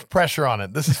too much pressure on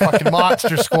it. This is fucking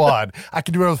Monster Squad. I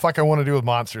can do whatever the fuck I want to do with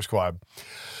Monster Squad.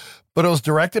 But it was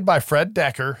directed by Fred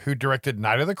Decker, who directed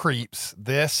Night of the Creeps,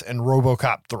 this, and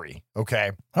RoboCop 3.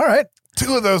 Okay? All right.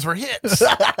 2 of those were hits.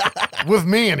 With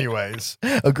me, anyways.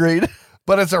 Agreed.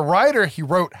 But as a writer, he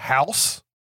wrote House,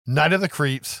 Night of the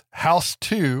Creeps, House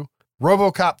 2,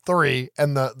 RoboCop 3,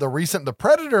 and the recent The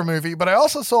Predator movie, but I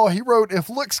also saw he wrote If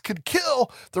Looks Could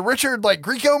Kill, the Richard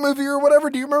Grieco movie or whatever.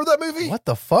 Do you remember that movie? What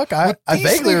the fuck? I These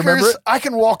vaguely remember sneakers, it. I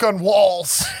can walk on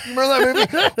walls. You remember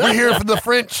that movie? We're here for the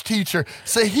French teacher.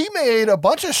 So he made a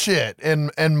bunch of shit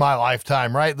in my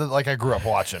lifetime, right? That I grew up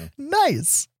watching.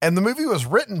 Nice. And the movie was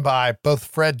written by both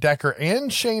Fred Decker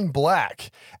and Shane Black.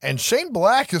 And Shane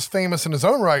Black is famous in his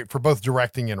own right for both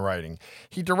directing and writing.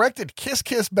 He directed Kiss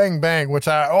Kiss Bang Bang, which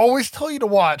I always tell you to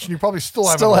watch, and you probably still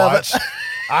haven't watched.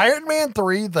 Iron Man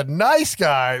 3, The Nice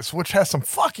Guys, which has some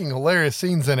fucking hilarious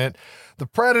scenes in it. The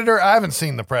Predator, I haven't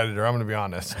seen The Predator, I'm going to be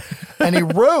honest. And he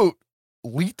wrote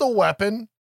Lethal Weapon,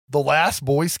 The Last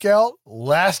Boy Scout,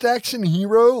 Last Action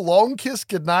Hero, Long Kiss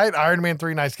Goodnight, Iron Man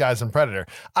 3, Nice Guys, and Predator.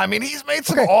 I mean, he's made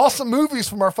some awesome movies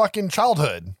from our fucking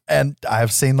childhood. And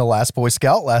I've seen The Last Boy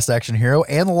Scout, Last Action Hero,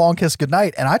 and The Long Kiss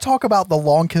Goodnight. And I talk about The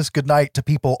Long Kiss Goodnight to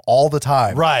people all the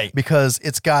time. Right. Because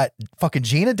it's got fucking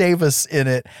Gina Davis in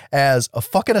it as a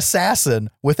fucking assassin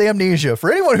with amnesia. For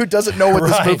anyone who doesn't know what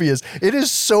this movie is, it is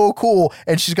so cool.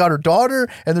 And she's got her daughter,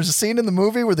 and there's a scene in the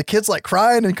movie where the kid's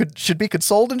crying and should be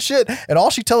consoled and shit. And all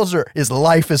she tells her is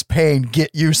life is pain,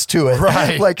 get used to it.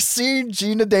 Right. Seeing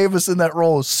Gina Davis in that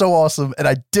role is so awesome. And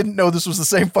I didn't know this was the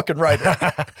same fucking writer.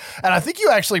 And I think you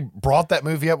actually brought that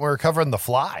movie up when we were covering The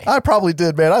Fly. I probably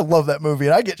did, man. I love that movie,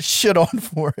 and I get shit on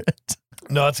for it.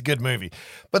 No, it's a good movie.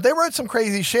 But they wrote some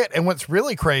crazy shit, and what's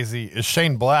really crazy is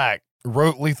Shane Black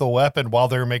wrote Lethal Weapon while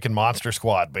they were making Monster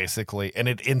Squad, basically, and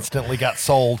it instantly got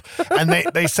sold. And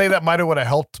they say that might have would have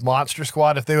helped Monster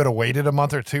Squad if they would have waited a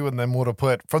month or two and then would have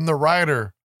put from the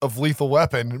writer of Lethal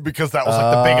Weapon, because that was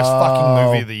the biggest fucking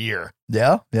movie of the year.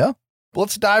 Yeah, yeah.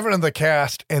 Let's dive into the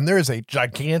cast, and there is a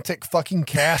gigantic fucking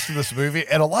cast of this movie,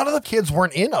 and a lot of the kids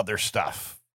weren't in other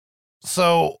stuff.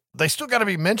 So they still got to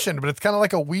be mentioned, but it's kind of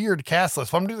like a weird cast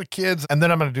list. So I'm going to do the kids, and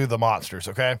then I'm going to do the monsters,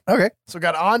 okay? Okay. So we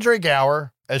got Andre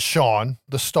Gower as Sean,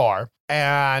 the star,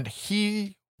 and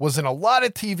he was in a lot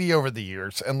of TV over the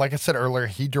years. And like I said earlier,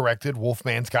 he directed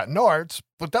Wolfman's Got Nards,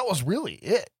 but that was really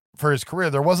it for his career.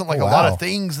 There wasn't a lot of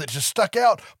things that just stuck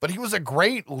out, but he was a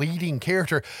great leading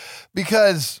character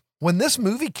because when this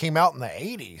movie came out in the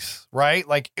 80s, right?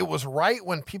 It was right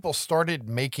when people started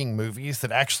making movies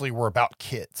that actually were about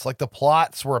kids. The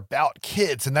plots were about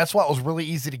kids, and that's why it was really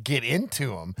easy to get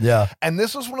into them. Yeah. And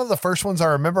this was one of the first ones I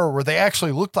remember where they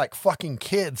actually looked like fucking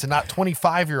kids and not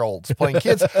 25-year-olds playing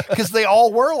kids, because they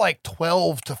all were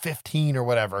 12 to 15 or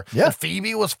whatever. Yeah. And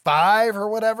Phoebe was 5 or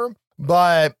whatever.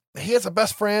 But he has a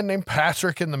best friend named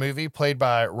Patrick in the movie, played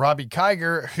by Robbie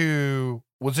Kiger, who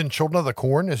was in Children of the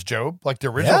Corn as Job, the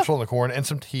original Children of the Corn, and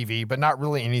some TV, but not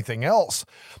really anything else.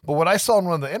 But what I saw in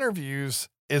one of the interviews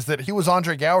is that he was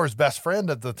Andre Gower's best friend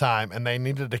at the time, and they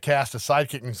needed to cast a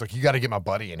sidekick, and he's like, you got to get my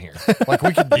buddy in here.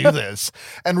 We can do this.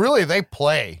 And really, they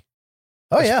play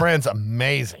his friends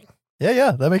amazing.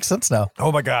 Yeah, that makes sense now.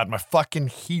 Oh my God, my fucking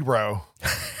hero.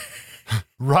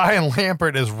 Ryan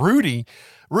Lampert is Rudy.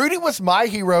 Rudy was my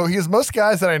hero. He was most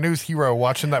guys that I knew's hero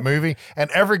watching that movie, and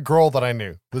every girl that I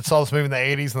knew that saw this movie in the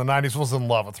 80s and the 90s was in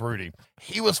love with Rudy.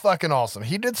 He was fucking awesome.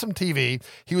 He did some TV.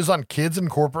 He was on Kids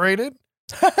Incorporated.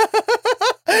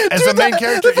 As a main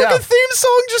character, the fucking theme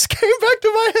song just came back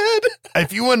to my head.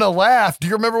 If you want to laugh, do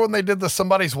you remember when they did the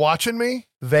Somebody's Watching Me?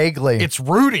 Vaguely. It's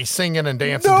Rudy singing and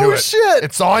dancing to it. No shit.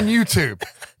 It's on YouTube.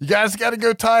 You guys got to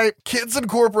go type Kids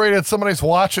Incorporated, Somebody's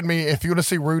Watching Me if you want to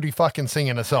see Rudy fucking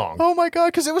singing a song. Oh my God,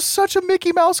 because it was such a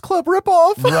Mickey Mouse Club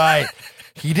ripoff. Right.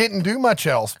 He didn't do much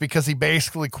else because he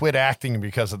basically quit acting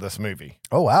because of this movie.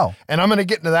 Oh, wow. And I'm going to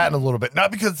get into that in a little bit.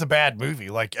 Not because it's a bad movie.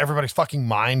 Everybody's fucking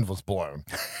mind was blown.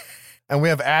 And we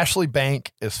have Ashley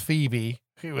Bank as Phoebe,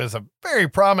 who is a very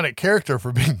prominent character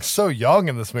for being so young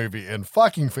in this movie and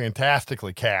fucking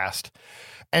fantastically cast.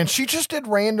 And she just did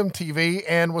random TV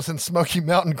and was in Smoky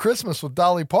Mountain Christmas with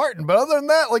Dolly Parton. But other than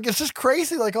that, it's just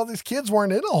crazy. All these kids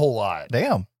weren't in a whole lot.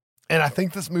 Damn. And I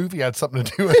think this movie had something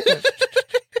to do with it.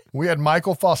 We had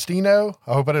Michael Faustino,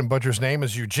 I hope I didn't butcher his name,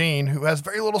 as Eugene, who has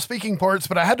very little speaking parts,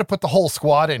 but I had to put the whole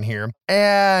squad in here.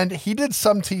 And he did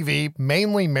some TV,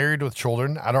 mainly Married with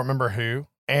Children. I don't remember who.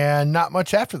 And not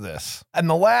much after this. And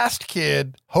the last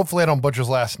kid, hopefully I don't butcher his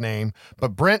last name,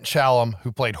 but Brent Challam,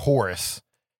 who played Horace,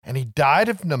 and he died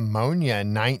of pneumonia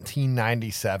in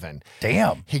 1997.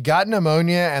 Damn. He got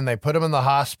pneumonia and they put him in the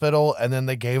hospital, and then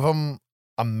they gave him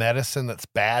a medicine that's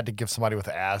bad to give somebody with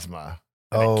asthma.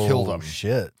 And it killed him.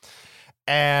 Shit.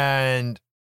 And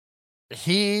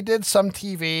he did some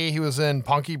TV. He was in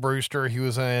Punky Brewster. He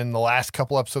was in the last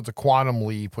couple episodes of Quantum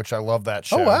Leap, which I love that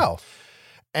show. Oh, wow.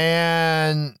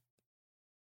 And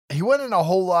he wasn't in a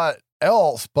whole lot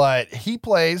else, but he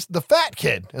plays the fat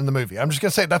kid in the movie. I'm just going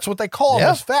to say that's what they call him,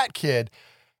 this fat kid.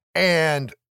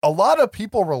 And a lot of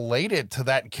people related to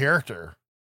that character.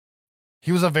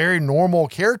 He was a very normal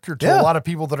character to a lot of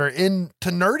people that are into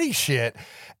nerdy shit.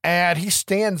 And he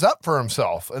stands up for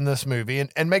himself in this movie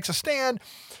and makes a stand.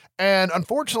 And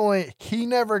unfortunately, he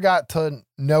never got to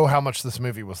know how much this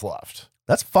movie was loved.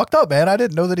 That's fucked up, man. I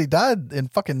didn't know that he died in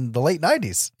fucking the late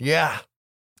 90s. Yeah.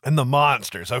 And the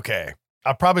monsters. Okay.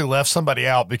 I probably left somebody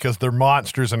out because they're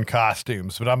monsters in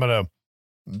costumes, but I'm going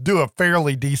to do a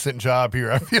fairly decent job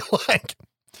here. I feel like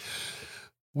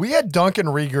we had Duncan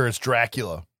Rieger as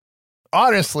Dracula.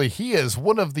 Honestly, he is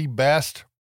one of the best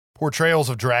portrayals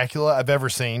of Dracula I've ever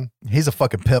seen. He's a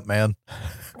fucking pimp, man.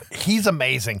 He's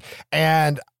amazing.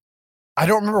 And I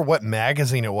don't remember what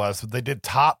magazine it was, but they did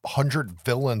top 100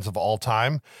 villains of all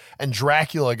time. And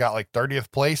Dracula got like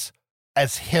 30th place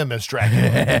as him as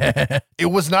Dracula. It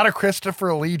was not a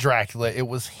Christopher Lee Dracula. It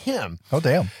was him. Oh,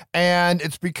 damn. And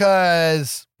it's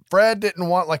because Fred didn't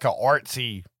want like a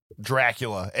artsy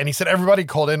Dracula. And he said everybody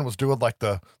called in was doing like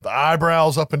the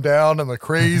eyebrows up and down and the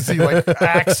crazy like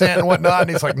accent and whatnot. And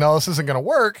he's like, no, this isn't going to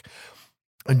work.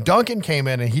 And Duncan came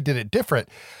in and he did it different.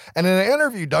 And in an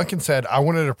interview, Duncan said, I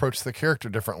wanted to approach the character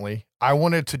differently. I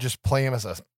wanted to just play him as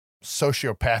a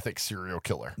sociopathic serial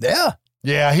killer. Yeah.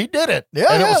 Yeah, he did it. Yeah.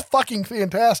 And it was fucking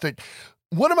fantastic.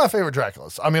 One of my favorite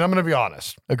Draculas. I mean, I'm going to be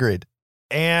honest. Agreed.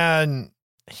 And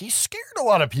he scared a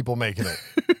lot of people making it.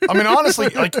 I mean, honestly,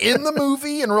 like in the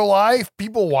movie, in real life,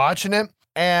 people watching it.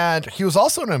 And he was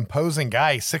also an imposing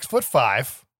guy,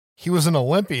 6'5". He was an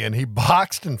Olympian. He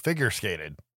boxed and figure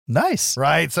skated. Nice.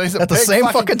 Right. So he's at the same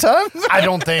fucking time? I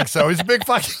don't think so. He's a big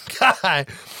fucking guy.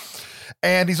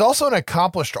 And he's also an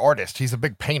accomplished artist. He's a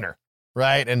big painter.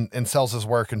 Right. And sells his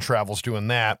work and travels doing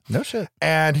that. No shit.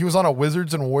 And he was on a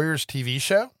Wizards and Warriors TV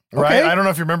show. Right. I don't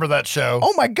know if you remember that show.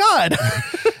 Oh my God.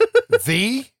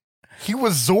 He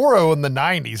was Zorro in the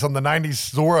 90s on the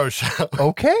 90s Zorro show.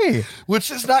 Okay. Which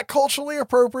is not culturally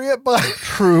appropriate, but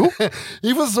true.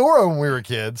 He was Zorro when we were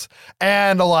kids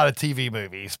and a lot of TV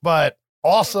movies, but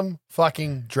awesome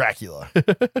fucking Dracula.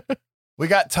 We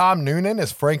got Tom Noonan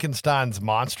as Frankenstein's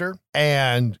monster,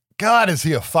 and God, is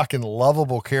he a fucking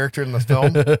lovable character in the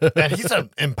film. And he's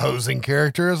an imposing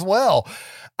character as well.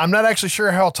 I'm not actually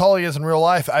sure how tall he is in real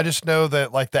life. I just know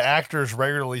that like the actors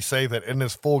regularly say that in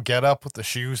his full getup with the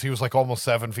shoes, he was like almost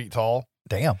 7 feet tall.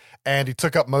 Damn. And he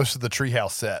took up most of the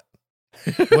treehouse set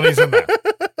when he's in there.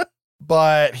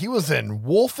 But he was in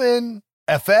Wolfen,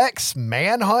 FX,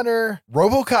 Manhunter,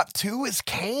 RoboCop 2 is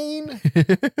Kane,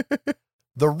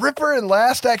 The Ripper and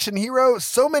Last Action Hero,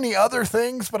 so many other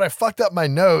things, but I fucked up my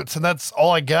notes and that's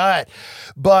all I got.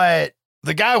 But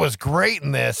the guy was great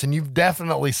in this, and you've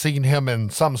definitely seen him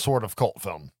in some sort of cult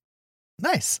film.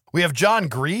 Nice. We have John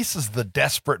Grease as the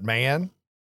Desperate Man.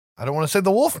 I don't want to say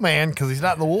the Wolf Man because he's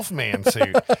not in the Wolf Man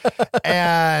suit.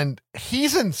 And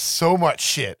he's in so much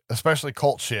shit, especially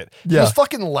cult shit. Yeah. He was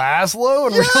fucking Laszlo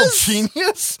in Real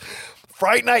Genius.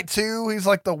 Fright Night 2, he's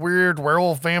like the weird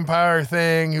werewolf vampire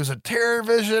thing. He was in Terror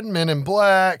Vision, Men in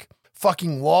Black.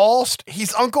 Fucking Lost.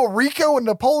 He's Uncle Rico and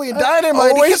Napoleon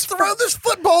Dynamite. He gets throw this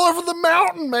football over the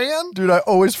mountain, man. Dude, I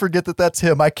always forget that that's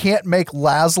him. I can't make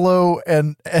Laszlo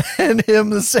and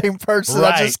him the same person.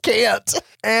 Right. I just can't.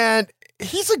 And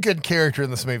he's a good character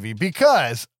in this movie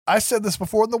because I said this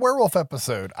before in the werewolf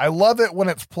episode. I love it when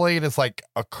it's played as like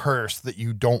a curse that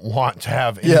you don't want to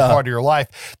have in part of your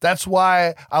life. That's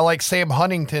why I like Sam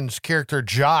Huntington's character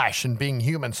Josh and Being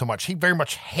Human so much. He very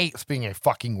much hates being a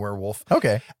fucking werewolf.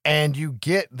 Okay. And you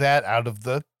get that out of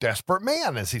the Desperate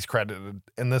Man as he's credited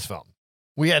in this film.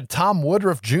 We had Tom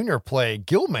Woodruff Jr. play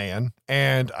Gilman,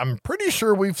 and I'm pretty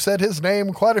sure we've said his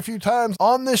name quite a few times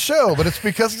on this show, but it's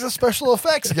because he's a special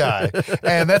effects guy,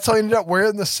 and that's how he ended up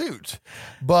wearing the suit.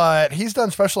 But he's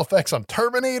done special effects on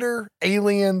Terminator,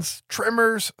 Aliens,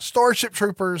 Tremors, Starship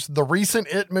Troopers, the recent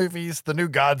It movies, the new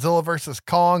Godzilla vs.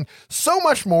 Kong, so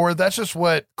much more. That's just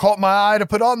what caught my eye to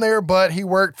put on there, but he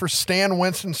worked for Stan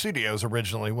Winston Studios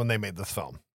originally when they made this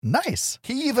film. Nice.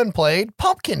 He even played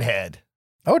Pumpkinhead.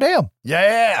 Oh, damn.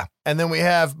 Yeah. And then we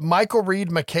have Michael Reed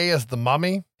McKay as the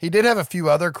Mummy. He did have a few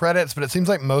other credits, but it seems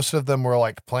like most of them were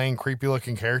like playing creepy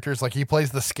looking characters. Like he plays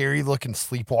the scary looking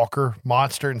sleepwalker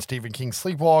monster in Stephen King's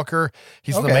Sleepwalker.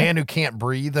 He's the man who can't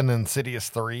breathe in Insidious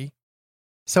 3.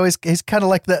 So he's kind of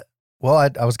like the, well,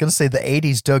 I was going to say the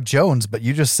 80s Doug Jones, but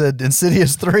you just said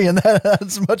Insidious 3 and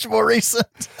that's much more recent.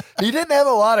 He didn't have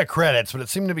a lot of credits, but it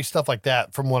seemed to be stuff like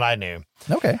that from what I knew.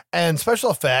 Okay. And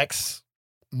special effects.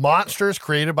 monsters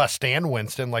created by Stan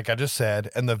Winston, like I just said,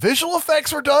 and the visual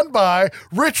effects were done by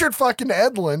Richard fucking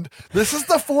Edlund. This is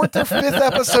the 4th or 5th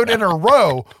episode in a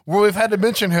row where we've had to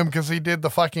mention him because he did the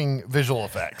fucking visual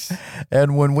effects.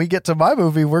 And when we get to my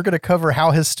movie, we're going to cover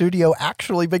how his studio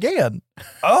actually began.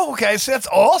 Oh, okay. So that's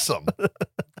awesome.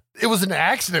 It was an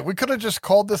accident. We could have just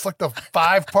called this like the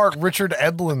 5-part Richard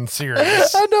Edlund series.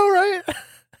 I know, right?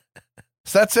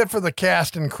 So that's it for the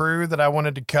cast and crew that I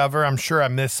wanted to cover. I'm sure I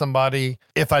missed somebody.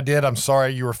 If I did, I'm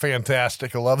sorry. You were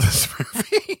fantastic. I love this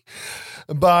movie.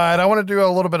 But I want to do a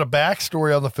little bit of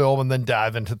backstory on the film and then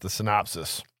dive into the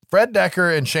synopsis. Fred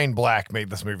Dekker and Shane Black made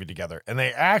this movie together, and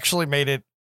they actually made it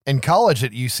in college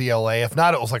at UCLA. If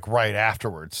not, it was like right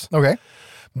afterwards. Okay.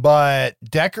 But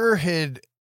Dekker had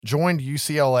joined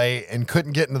UCLA and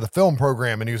couldn't get into the film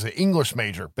program, and he was an English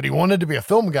major, but he wanted to be a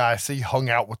film guy, so he hung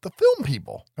out with the film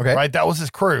people. Okay. Right? That was his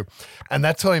crew. And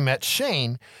that's how he met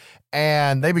Shane,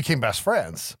 and they became best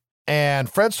friends. And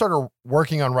Fred started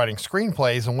working on writing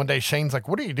screenplays, and one day Shane's like,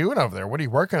 "What are you doing over there? What are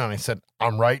you working on?" He said,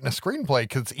 "I'm writing a screenplay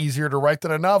because it's easier to write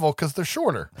than a novel because they're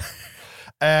shorter."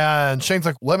 And Shane's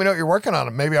like, "Let me know what you're working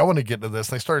on. Maybe I want to get into this."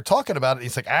 And they started talking about it.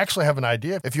 He's like, "I actually have an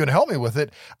idea. If you want to help me with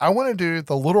it, I want to do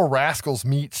The Little Rascals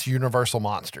meets Universal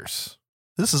Monsters."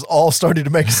 This is all starting to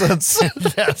make sense.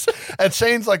 Yes. And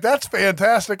Shane's like, "That's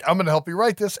fantastic. I'm going to help you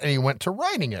write this." And he went to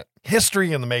writing it.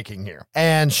 History in the making here.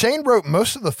 And Shane wrote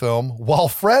most of the film while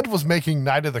Fred was making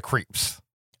Night of the Creeps.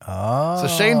 Oh. So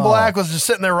Shane Black was just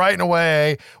sitting there writing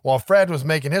away while Fred was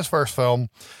making his first film.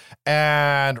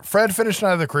 And Fred finished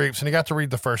Night of the Creeps, and he got to read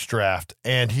the first draft,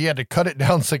 and he had to cut it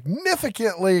down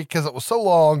significantly because it was so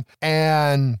long,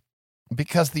 and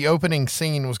because the opening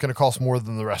scene was going to cost more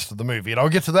than the rest of the movie. And I'll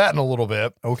get to that in a little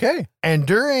bit. Okay. And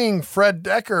during Fred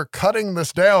Dekker cutting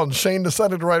this down, Shane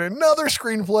decided to write another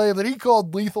screenplay that he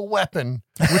called Lethal Weapon,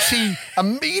 which he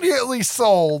immediately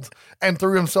sold and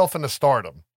threw himself into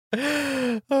stardom.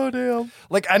 Oh, damn.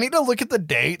 Like, I need to look at the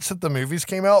dates that the movies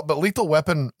came out, but Lethal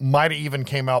Weapon might have even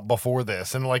came out before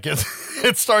this. And like,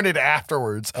 it started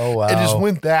afterwards. Oh, wow. It just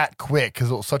went that quick because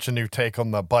it was such a new take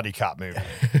on the buddy cop movie.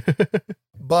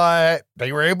 But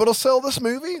they were able to sell this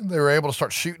movie. They were able to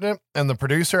start shooting it. And the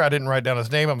producer, I didn't write down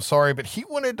his name, I'm sorry, but he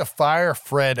wanted to fire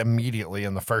Fred immediately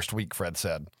in the first week, Fred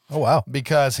said. Oh, wow.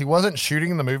 Because he wasn't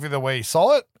shooting the movie the way he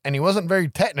saw it, and he wasn't very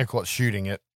technical at shooting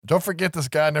it. Don't forget this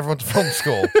guy never went to film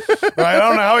school, right? I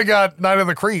don't know how he got Night of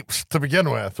the Creeps to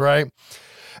begin with, right?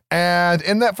 And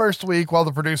in that first week, while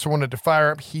the producer wanted to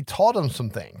fire him, he taught him some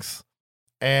things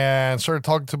and started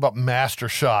talking to him about master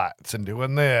shots and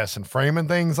doing this and framing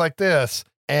things like this.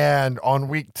 And on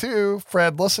week 2,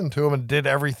 Fred listened to him and did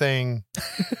everything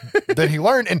that he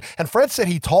learned. And Fred said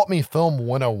he taught me film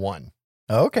 101.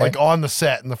 Okay. Like on the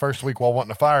set in the first week while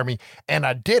wanting to fire me. And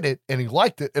I did it, and he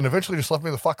liked it, and eventually just left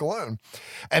me the fuck alone.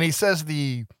 And he says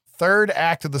the third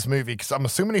act of this movie, because I'm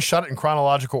assuming he shot it in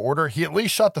chronological order, he at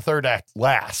least shot the third act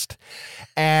last.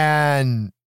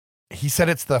 And he said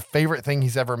it's the favorite thing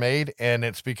he's ever made, and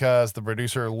it's because the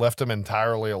producer left him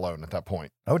entirely alone at that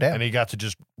point. Oh, damn. And he got to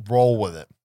just roll with it.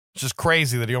 It's just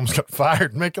crazy that he almost got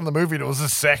fired making the movie. It was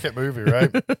his second movie,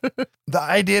 right? The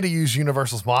idea to use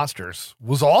Universal's monsters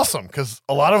was awesome because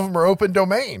a lot of them are open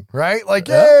domain, right? Like,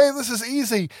 yay, this is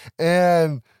easy.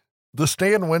 And the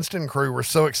Stan Winston crew were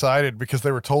so excited because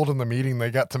they were told in the meeting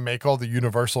they got to make all the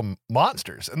Universal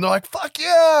monsters. And they're like, fuck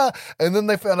yeah. And then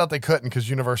they found out they couldn't because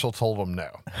Universal told them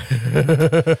no.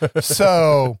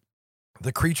 So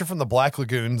the creature from the Black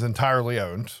Lagoon's entirely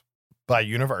owned by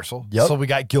Universal. Yep. So we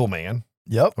got Gillman.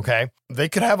 Yep. Okay. They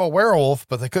could have a werewolf,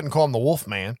 but they couldn't call him the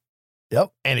Wolfman. Yep.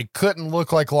 And he couldn't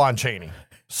look like Lon Chaney.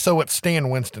 So it's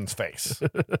Stan Winston's face.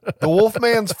 The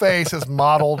Wolfman's face is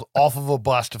modeled off of a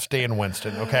bust of Stan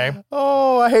Winston. Okay.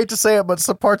 Oh, I hate to say it, but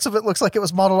some parts of it looks like it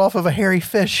was modeled off of a hairy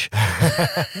fish. No,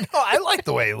 I like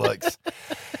the way he looks.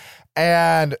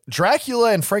 And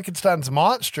Dracula and Frankenstein's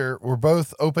monster were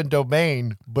both open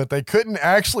domain, but they couldn't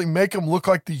actually make them look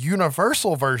like the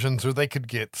Universal versions or they could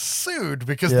get sued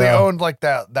because they owned like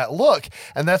that look.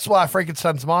 And that's why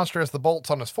Frankenstein's monster has the bolts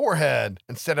on his forehead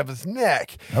instead of his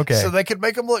neck. Okay. So they could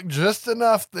make him look just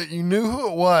enough that you knew who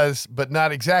it was, but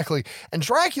not exactly. And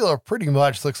Dracula pretty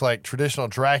much looks like traditional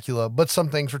Dracula, but some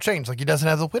things were changed. Like he doesn't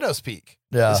have the widow's peak.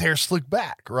 Yeah. His hair's slicked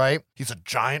back, right? He's a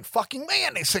giant fucking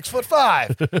man. He's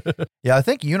 6'5". Yeah, I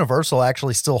think Universal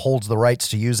actually still holds the rights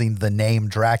to using the name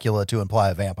Dracula to imply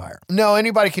a vampire. No,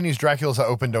 anybody can use Dracula as an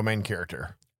open domain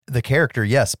character. The character,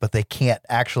 yes, but they can't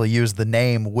actually use the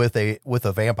name with a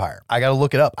vampire. I got to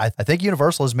look it up. I think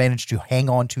Universal has managed to hang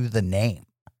on to the name.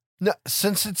 No,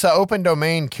 since it's an open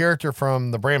domain character from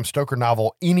the Bram Stoker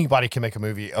novel, anybody can make a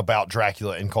movie about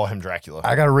Dracula and call him Dracula.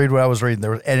 I got to read what I was reading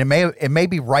there, and it may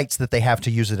be rights that they have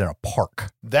to use it in a park.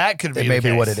 That could be. It may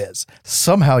be what it is.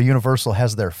 Somehow Universal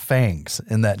has their fangs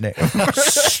in that name.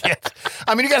 Shit.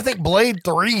 I mean, you got to think Blade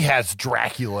 3 has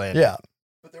Dracula in it. Yeah.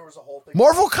 But there was a whole thing.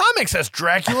 Marvel Comics has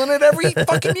Dracula in it every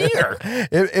fucking year.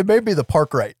 It may be the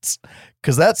park rights.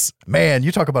 Because that's, man,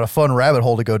 you talk about a fun rabbit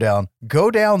hole to go down.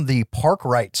 Go down the park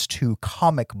rights to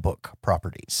comic book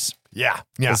properties. Yeah.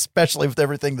 Yeah. Especially with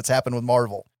everything that's happened with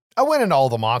Marvel. I went into all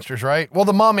the monsters, right? Well,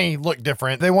 the mummy looked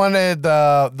different. They wanted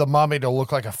the mummy to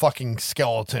look like a fucking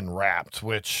skeleton wrapped,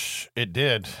 which it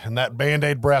did. And that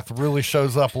Band-Aid breath really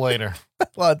shows up later.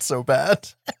 Well, that's so bad.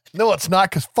 No, it's not,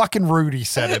 because fucking Rudy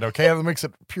said it, okay? That makes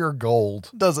it pure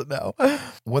gold. Does it now?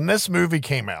 When this movie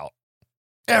came out,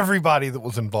 everybody that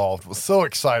was involved was so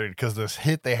excited because this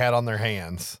hit they had on their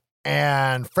hands.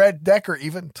 And Fred Decker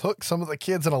even took some of the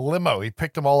kids in a limo. He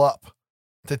picked them all up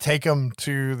to take them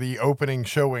to the opening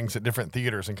showings at different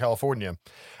theaters in California.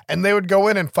 And they would go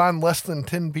in and find less than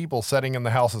 10 people sitting in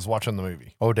the houses watching the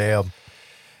movie. Oh, damn.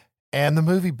 And the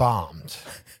movie bombed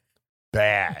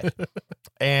bad.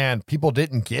 And people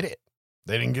didn't get it.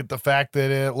 They didn't get the fact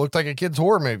that it looked like a kid's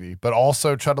horror movie, but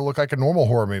also tried to look like a normal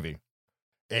horror movie.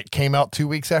 It came out 2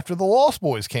 weeks after The Lost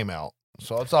Boys came out.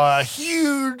 So it's a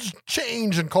huge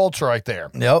change in culture right there.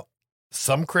 Yep.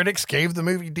 Some critics gave the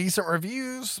movie decent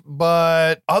reviews,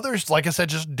 but others, like I said,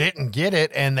 just didn't get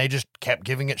it, and they just kept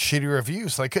giving it shitty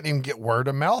reviews. So they couldn't even get word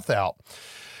of mouth out.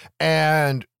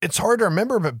 And it's hard to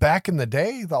remember, but back in the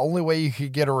day, the only way you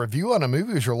could get a review on a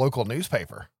movie was your local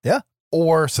newspaper. Yeah.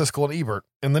 Or Siskel and Ebert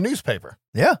in the newspaper.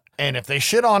 Yeah. And if they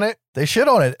shit on it, they shit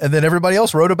on it. And then everybody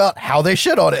else wrote about how they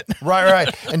shit on it.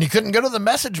 Right. And you couldn't go to the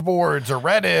message boards or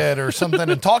Reddit or something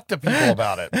and talk to people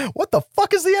about it. What the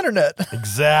fuck is the internet?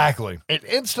 Exactly. It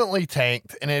instantly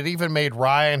tanked, and it even made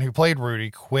Ryan, who played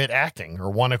Rudy, quit acting or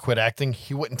want to quit acting.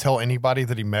 He wouldn't tell anybody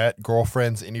that he met,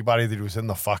 girlfriends, anybody that he was in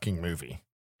the fucking movie,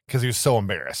 because he was so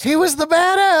embarrassed. He was the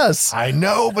badass. I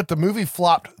know, but the movie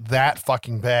flopped that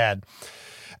fucking bad.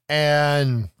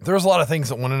 And there was a lot of things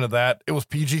that went into that. It was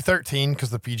PG-13 because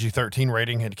the PG-13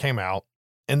 rating had came out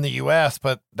in the US,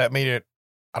 but that made it,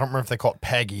 I don't remember if they call it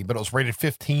PEGI, but it was rated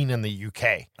 15 in the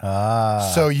UK.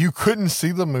 So you couldn't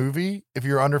see the movie if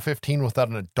you're under 15 without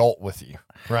an adult with you,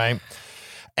 right?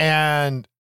 And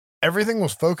everything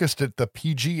was focused at the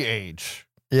PG age.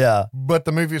 Yeah. But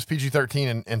the movie was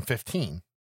PG-13 and 15,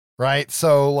 right?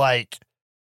 So, like,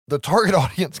 the target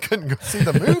audience couldn't go see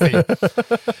the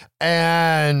movie.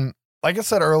 And like I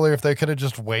said earlier, if they could have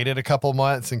just waited a couple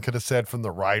months and could have said from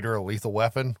the writer a Lethal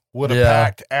Weapon, would have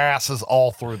packed asses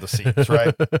all through the seats,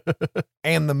 right?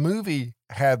 And the movie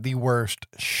had the worst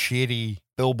shitty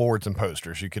billboards and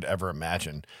posters you could ever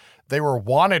imagine. They were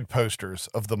wanted posters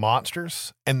of the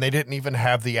monsters, and they didn't even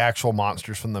have the actual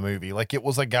monsters from the movie. Like, it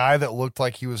was a guy that looked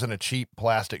like he was in a cheap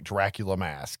plastic Dracula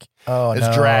mask. Oh,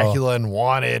 It's Dracula and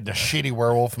wanted a shitty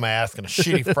werewolf mask and a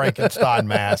shitty Frankenstein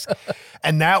mask.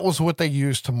 And that was what they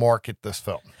used to market this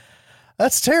film.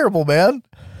 That's terrible, man.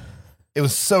 It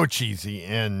was so cheesy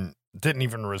and didn't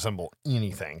even resemble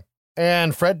anything.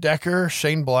 And Fred Decker,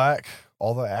 Shane Black,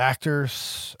 all the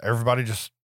actors, everybody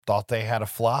just thought they had a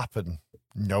flop, and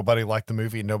nobody liked the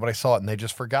movie, nobody saw it, and they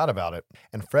just forgot about it.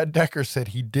 And Fred Decker said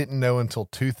he didn't know until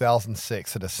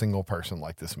 2006 that a single person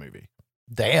liked this movie.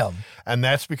 Damn. And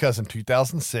that's because in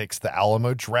 2006, the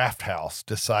Alamo Drafthouse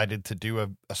decided to do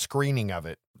a screening of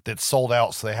it that sold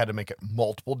out, so they had to make it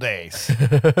multiple days.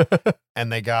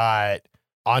 And they got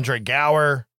Andre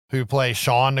Gower, who plays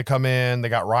Sean, to come in. They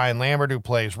got Ryan Lambert, who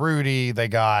plays Rudy. They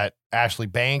got Ashley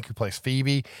Bank, who plays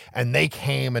Phoebe. And they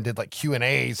came and did like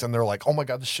Q&As, and they're like, oh my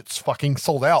God, this shit's fucking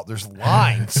sold out. There's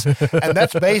lines. And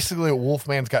that's basically what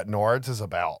Wolfman's Got Nards is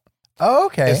about. Oh,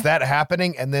 okay. Is that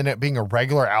happening? And then it being a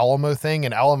regular Alamo thing,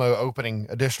 and Alamo opening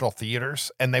additional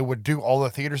theaters, and they would do all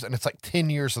the theaters, and it's like 10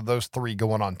 years of those three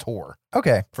going on tour.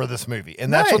 Okay. For this movie.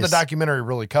 And that's what the documentary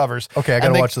really covers. Okay, I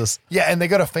gotta watch this. Yeah, and they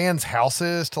go to fans'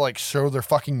 houses to like show their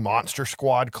fucking Monster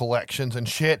Squad collections and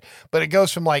shit. But it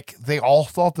goes from like, they all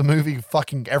thought the movie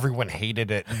fucking everyone hated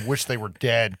it and wished they were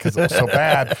dead because it was so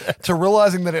bad, to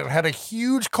realizing that it had a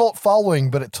huge cult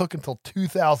following, but it took until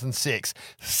 2006,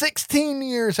 16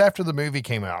 years after the movie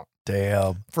came out.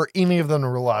 Damn. For any of them to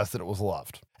realize that it was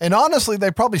loved. And honestly,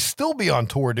 they'd probably still be on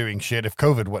tour doing shit if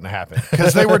COVID wouldn't happen,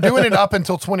 because they were doing it up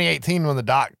until 2018 when the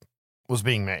doc was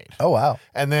being made. Oh, wow.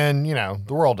 And then, you know,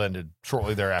 the world ended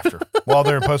shortly thereafter while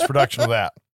they're in post-production of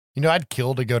that. You know, I'd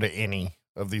kill to go to any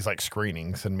of these like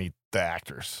screenings and meet the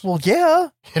actors. Well, yeah.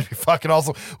 It'd be fucking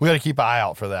awesome. We got to keep an eye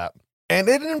out for that. And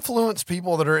it influenced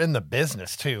people that are in the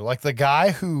business too. Like the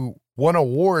guy who won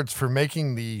awards for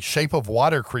making the Shape of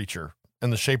Water creature in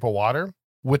The Shape of Water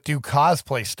would do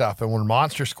cosplay stuff. And when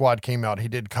Monster Squad came out, he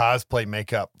did cosplay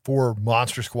makeup for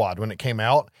Monster Squad when it came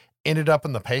out, ended up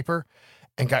in the paper,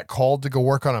 and got called to go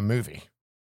work on a movie.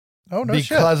 Oh, no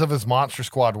because shit. of his Monster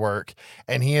Squad work,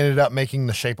 and he ended up making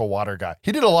the Shape of Water guy.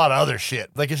 He did a lot of other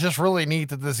shit. Like, it's just really neat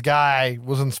that this guy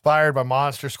was inspired by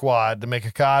Monster Squad to make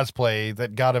a cosplay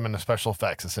that got him into special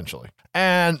effects, essentially.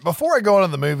 And before I go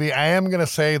into the movie, I am going to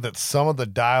say that some of the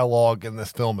dialogue in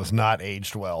this film is not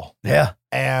aged well. Yeah.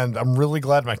 And I'm really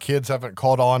glad my kids haven't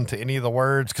caught on to any of the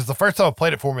words, because the first time I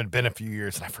played it for them had been a few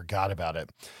years, and I forgot about it.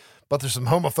 But there's some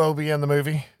homophobia in the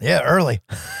movie. Yeah, early.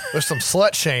 There's some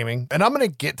slut shaming, and I'm going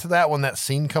to get to that when that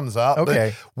scene comes up.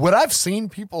 Okay. But what I've seen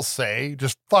people say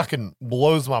just fucking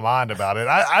blows my mind about it.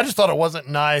 I just thought it wasn't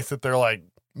nice that they're like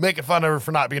making fun of her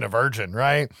for not being a virgin,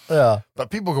 right? Yeah. But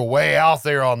people go way out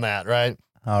there on that, right?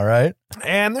 All right.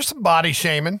 And there's some body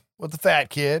shaming with the fat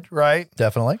kid, right?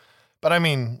 Definitely. But I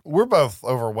mean, we're both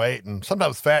overweight, and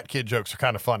sometimes fat kid jokes are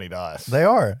kind of funny to us. They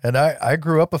are. And I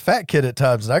grew up a fat kid at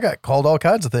times, and I got called all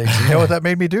kinds of things. You know what that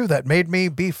made me do? That made me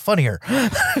be funnier.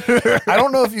 I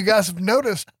don't know if you guys have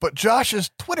noticed, but Josh's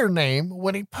Twitter name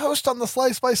when he posts on the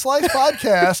Slice by Slice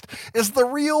podcast is the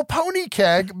real Pony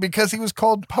Keg, because he was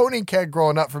called Pony Keg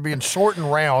growing up for being short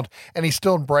and round, and he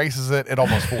still embraces it at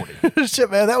almost 40.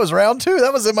 Shit, man, that was round 2.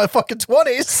 That was in my fucking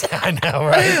 20s. I know,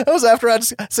 right? That was after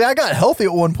I got healthy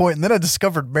at one point, and then I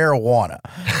discovered marijuana,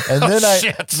 and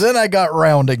then I got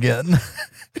round again.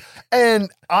 And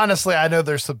honestly, I know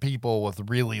there's some people with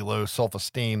really low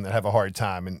self-esteem that have a hard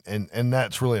time, and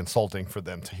that's really insulting for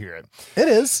them to hear it. It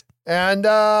is. And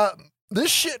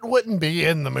this shit wouldn't be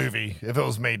in the movie if it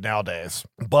was made nowadays.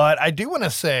 But I do want to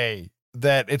say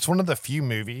that it's one of the few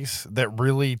movies that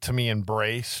really, to me,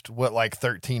 embraced what like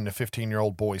 13 to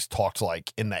 15-year-old boys talked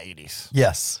like in the 80s.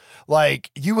 Yes. Like,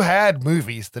 you had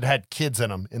movies that had kids in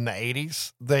them in the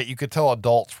 80s that you could tell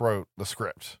adults wrote the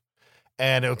script.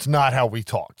 And it's not how we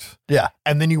talked. Yeah.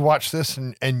 And then you watch this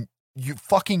and you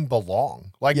fucking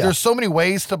belong. Like, Yeah. there's so many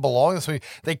ways to belong. So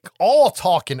they all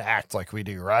talk and act like we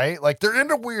do, right? Like, they're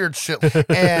into weird shit.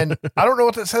 And I don't know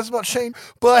what that says about Shane,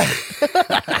 but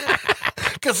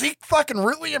because he fucking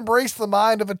really embraced the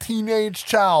mind of a teenage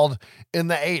child in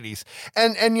the 80s.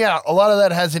 And yeah, a lot of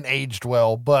that hasn't aged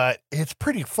well, but it's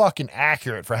pretty fucking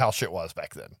accurate for how shit was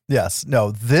back then. Yes.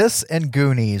 No, this and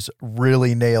Goonies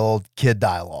really nailed kid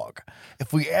dialogue.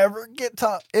 If we ever get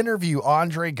to interview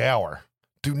Andre Gower,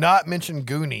 do not mention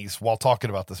Goonies while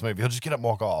talking about this movie. He'll just get up and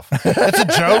walk off. It's a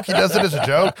joke. He does it as a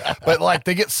joke. But like,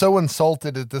 they get so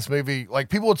insulted at this movie. Like,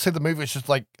 people would say the movie is just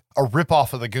like a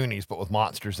ripoff of the Goonies, but with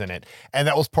monsters in it. And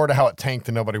that was part of how it tanked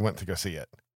and nobody went to go see it.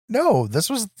 No, this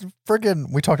was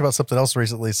friggin', we talked about something else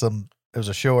recently. It was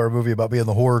a show or a movie about being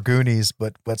the horror Goonies,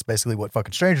 but that's basically what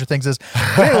fucking Stranger Things is.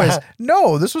 But anyways,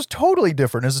 no, this was totally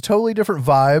different. It was a totally different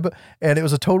vibe, and it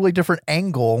was a totally different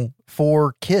angle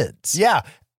for kids. Yeah.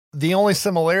 The only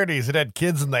similarity is it had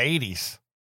kids in the 80s.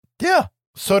 Yeah.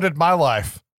 So did my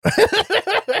life.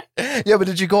 Yeah, but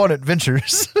did you go on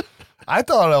adventures? I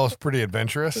thought that was pretty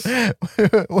adventurous.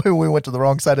 We went to the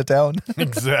wrong side of town.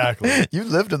 Exactly. You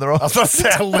lived in the wrong I was about to say,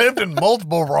 I lived in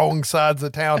multiple wrong sides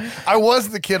of town. I was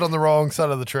the kid on the wrong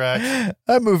side of the track.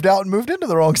 I moved out and moved into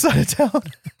the wrong side of town.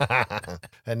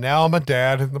 And now I'm a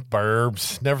dad in the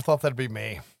burbs. Never thought that'd be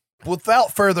me.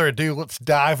 Without further ado, let's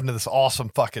dive into this awesome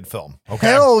fucking film. Okay.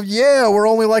 Hell yeah, we're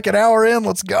only like an hour in.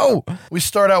 Let's go. We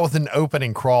start out with an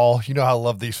opening crawl. You know how I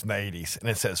love these from the 80s. And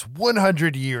it says,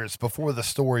 100 years before the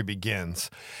story begins,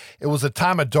 it was a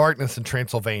time of darkness in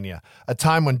Transylvania, a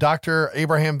time when Dr.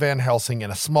 Abraham Van Helsing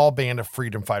and a small band of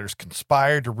freedom fighters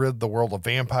conspired to rid the world of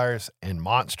vampires and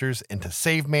monsters and to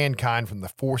save mankind from the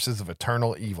forces of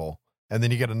eternal evil. And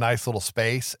then you get a nice little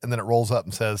space, and then it rolls up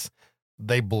and says,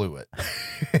 they blew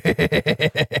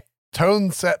it.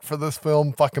 Tone set for this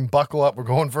film. Fucking buckle up. We're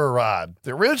going for a ride.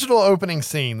 The original opening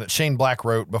scene that Shane Black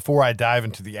wrote, before I dive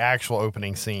into the actual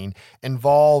opening scene,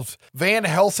 involved Van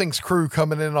Helsing's crew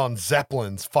coming in on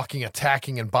Zeppelins, fucking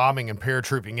attacking and bombing and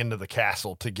paratrooping into the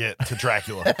castle to get to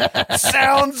Dracula.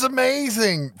 Sounds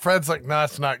amazing. Fred's like, nah,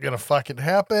 it's not going to fucking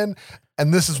happen.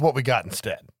 And this is what we got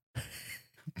instead.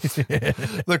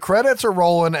 The credits are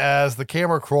rolling as the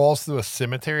camera crawls through a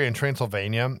cemetery in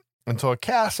Transylvania into a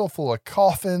castle full of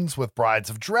coffins with brides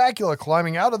of Dracula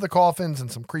climbing out of the coffins and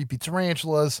some creepy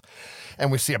tarantulas.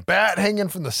 And we see a bat hanging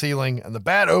from the ceiling, and the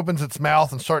bat opens its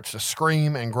mouth and starts to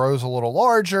scream and grows a little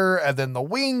larger. And then the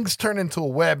wings turn into a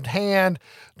webbed hand,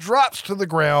 drops to the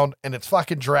ground, and it's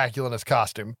fucking Dracula in his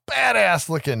costume. Badass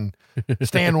looking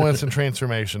Stan Winston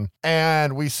transformation.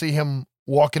 And we see him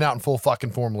walking out in full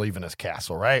fucking form, leaving his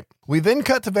castle, right? We then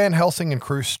cut to Van Helsing and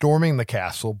crew storming the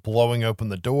castle, blowing open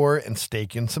the door and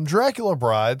staking some Dracula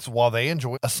brides while they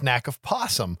enjoy a snack of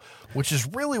possum, which is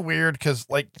really weird because,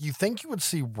 like, you think you would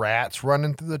see rats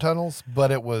running through the tunnels,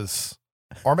 but it was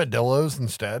armadillos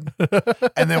instead.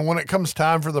 And then when it comes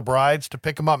time for the brides to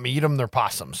pick them up and eat them, they're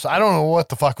possums. I don't know what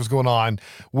the fuck was going on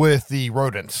with the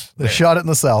rodents. They shot it in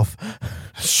the south.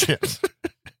 Shit.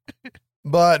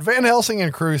 But Van Helsing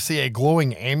and crew see a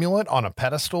glowing amulet on a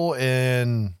pedestal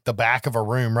in the back of a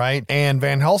room, right? And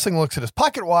Van Helsing looks at his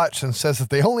pocket watch and says that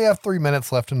they only have 3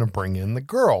 minutes left to bring in the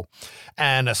girl.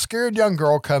 And a scared young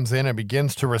girl comes in and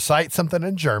begins to recite something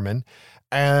in German.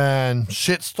 And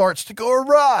shit starts to go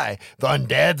awry. The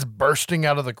undead's bursting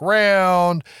out of the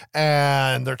ground,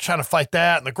 and they're trying to fight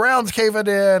that, and the ground's caving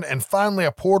in, and finally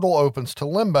a portal opens to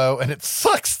Limbo, and it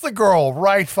sucks the girl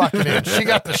right fucking in. She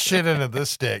got the shit into this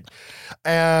stick.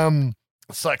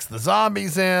 Sucks the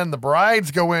zombies in. The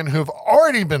brides go in who've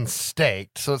already been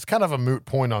staked, so it's kind of a moot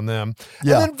point on them.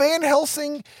 Yeah. And then Van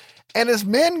Helsing and his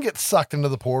men get sucked into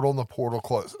the portal, and the portal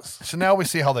closes. So now we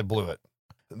see how they blew it.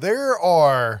 There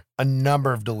are a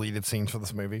number of deleted scenes for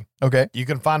this movie. Okay. You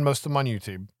can find most of them on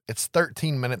YouTube. It's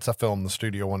 13 minutes of film the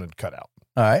studio wanted to cut out.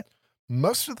 All right.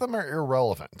 Most of them are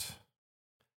irrelevant.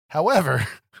 However,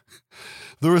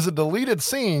 there was a deleted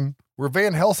scene where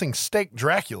Van Helsing staked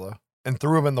Dracula and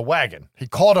threw him in the wagon. He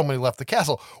called him when he left the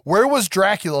castle. Where was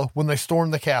Dracula when they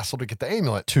stormed the castle to get the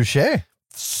amulet? Touché.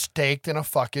 Staked in a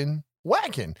fucking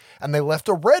wagon, and they left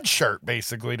a red shirt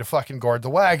basically to fucking guard the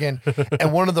wagon.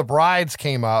 And one of the brides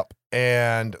came up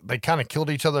and they kind of killed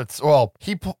each other. Well,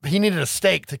 he needed a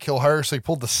stake to kill her, so he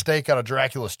pulled the stake out of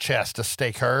Dracula's chest to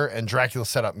stake her, and Dracula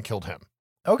set up and killed him.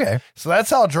 Okay. So that's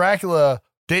how Dracula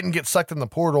didn't get sucked in the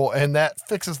portal, and that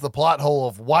fixes the plot hole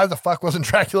of why the fuck wasn't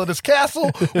Dracula at his castle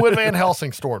when Van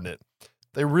Helsing stormed it.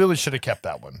 They really should have kept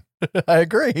that one. I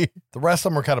agree. The rest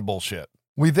of them are kind of bullshit.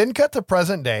 We then cut to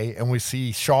present day, and we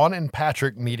see Sean and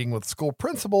Patrick meeting with school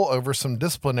principal over some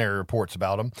disciplinary reports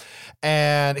about him.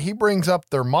 And he brings up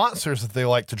their monsters that they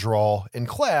like to draw in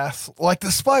class, like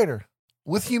the spider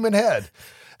with human head.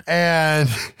 And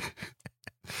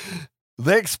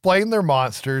they explain their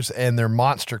monsters and their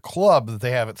monster club that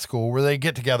they have at school, where they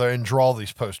get together and draw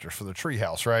these posters for the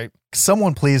treehouse, right?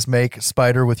 Someone please make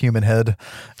spider with human head.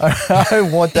 I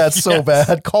want that so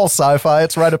bad. Call Sci-Fi.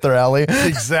 It's right up their alley.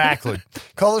 Exactly.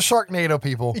 Call the Sharknado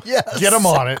people. Yes. Get them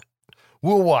on it.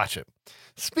 We'll watch it.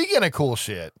 Speaking of cool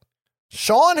shit,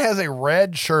 Sean has a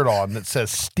red shirt on that says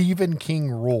Stephen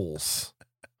King Rules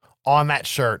on that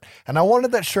shirt. And I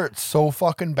wanted that shirt so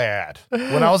fucking bad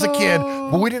when I was a kid,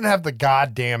 but we didn't have the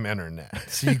goddamn internet,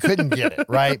 so you couldn't get it,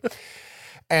 right?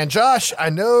 And Josh,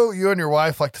 I know you and your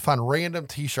wife like to find random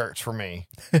t-shirts for me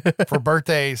for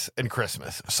birthdays and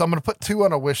Christmas. So I'm going to put 2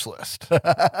 on a wish list.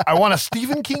 I want a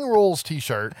Stephen King Rules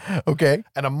t-shirt. Okay.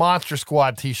 And a Monster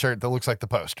Squad t-shirt that looks like the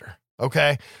poster.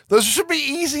 Okay. Those should be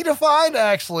easy to find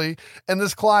actually in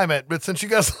this climate. But since you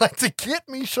guys like to get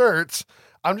me shirts,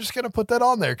 I'm just going to put that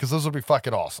on there because those will be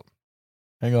fucking awesome.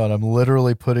 Hang on. I'm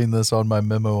literally putting this on my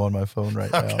memo on my phone right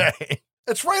now. Okay.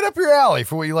 It's right up your alley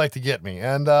for what you like to get me.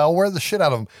 And I'll wear the shit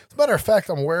out of them. As a matter of fact,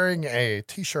 I'm wearing a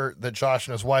t-shirt that Josh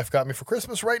and his wife got me for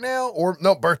Christmas right now. Or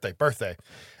no, birthday.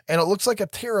 And it looks like a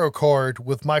tarot card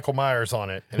with Michael Myers on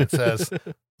it. And it says,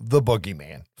 The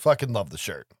Boogeyman. Fucking love the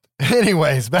shirt.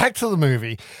 Anyways, back to the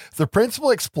movie. The principal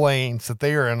explains that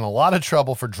they are in a lot of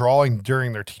trouble for drawing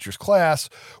during their teacher's class,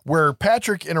 where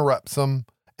Patrick interrupts them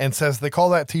and says they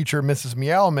call that teacher Mrs.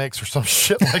 Meow Mix or some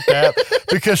shit like that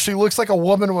because she looks like a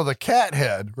woman with a cat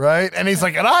head, right? And he's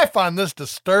like, and I find this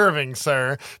disturbing,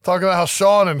 sir. Talking about how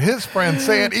Sean and his friends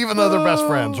say it, even though they're best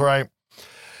friends, right?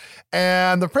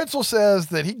 And the principal says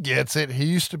that he gets it. He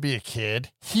used to be a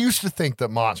kid. He used to think that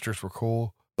monsters were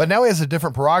cool. But now he has a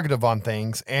different prerogative on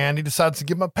things, and he decides to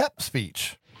give him a pep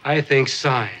speech. I think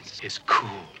science is cool.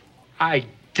 I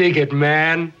dig it,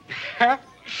 man.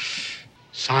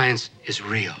 Science is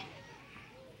real.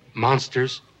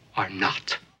 Monsters are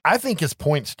not. I think his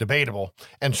point's debatable,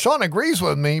 and Sean agrees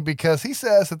with me because he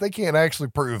says that they can't actually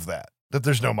prove that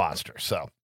there's no monster, so.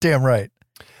 Damn right.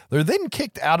 They're then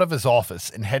kicked out of his office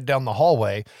and head down the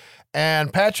hallway,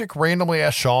 and Patrick randomly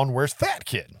asks Sean, where's Fat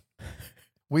Kid?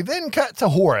 We then cut to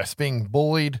Horace being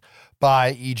bullied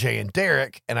by EJ and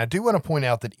Derek, and I do want to point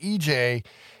out that EJ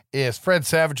is Fred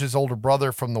Savage's older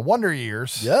brother from the Wonder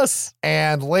Years. Yes.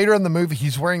 And later in the movie,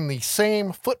 he's wearing the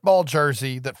same football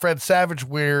jersey that Fred Savage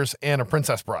wears in A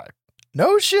Princess Bride.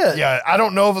 No shit. Yeah, I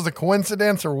don't know if it was a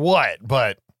coincidence or what,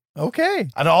 but Okay.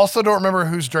 I also don't remember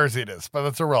whose jersey it is, but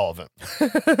that's irrelevant.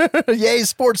 Yay,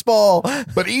 sports ball.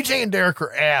 But EJ and Derek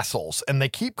are assholes, and they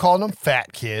keep calling him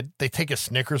Fat Kid. They take a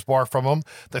Snickers bar from him.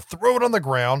 They throw it on the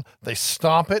ground. They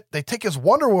stomp it. They take his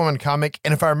Wonder Woman comic,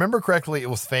 and if I remember correctly, it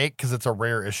was fake because it's a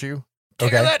rare issue. Tear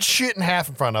that shit in half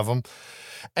in front of him.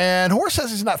 And Horace says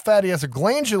he's not fat. He has a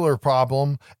glandular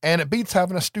problem, and it beats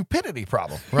having a stupidity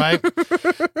problem, right?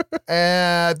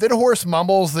 And then Horace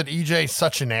mumbles that EJ's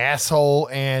such an asshole,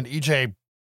 and EJ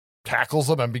tackles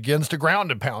him and begins to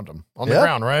ground and pound him on the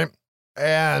ground, right?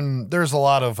 And there's a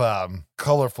lot of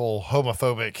colorful,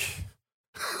 homophobic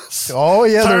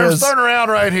there is. thrown around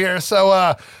right here.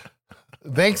 So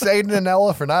thanks, Aiden and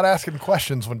Ella, for not asking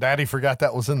questions when Daddy forgot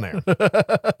that was in there.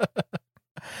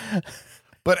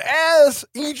 But as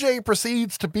EJ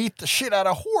proceeds to beat the shit out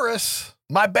of Horace,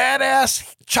 my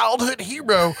badass childhood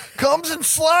hero comes and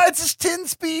slides his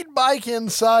 10-speed bike in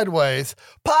sideways,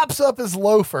 pops up his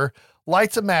loafer,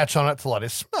 lights a match on it to let it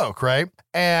smoke, right?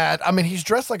 And, I mean, he's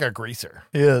dressed like a greaser.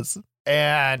 He is.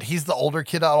 And he's the older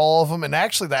kid out of all of them. And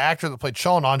actually, the actor that played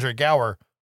Sean, Andre Gower,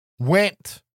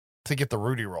 went to get the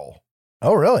Rudy role.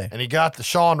 Oh, really? And he got the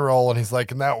Sean role, and he's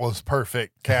like, and that was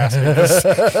perfect casting.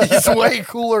 He's way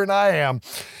cooler than I am.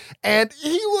 And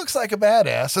he looks like a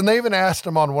badass. And they even asked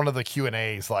him on one of the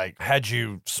Q&As, like, had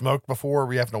you smoked before?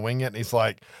 Were you having to wing it? And he's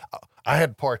like, I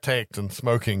had partaked in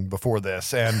smoking before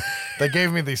this, and they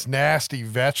gave me these nasty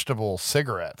vegetable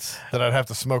cigarettes that I'd have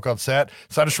to smoke on set.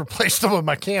 So I just replaced them with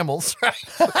my Camels.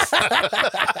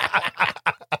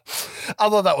 I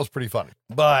thought that was pretty funny,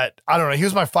 but I don't know. He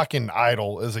was my fucking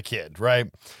idol as a kid, right?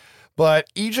 But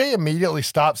EJ immediately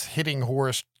stops hitting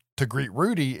Horace to greet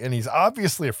Rudy, and he's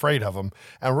obviously afraid of him.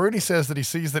 And Rudy says that he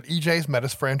sees that EJ's met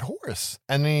his friend Horace,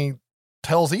 and he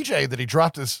tells EJ that he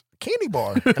dropped his candy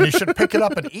bar and he should pick it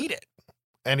up and eat it.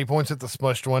 And he points at the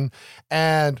smushed one,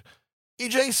 and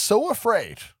EJ's so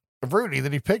afraid of Rudy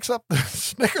that he picks up the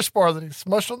Snickers bar that he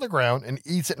smushed on the ground and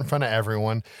eats it in front of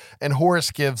everyone. And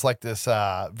Horace gives like this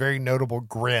very notable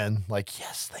grin, like,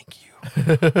 yes, thank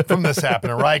you, from this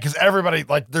happening, right? Because everybody,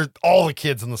 like, all the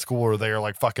kids in the school are there,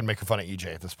 like, fucking making fun of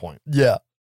EJ at this point. Yeah.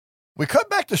 We cut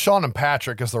back to Sean and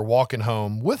Patrick as they're walking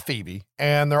home with Phoebe,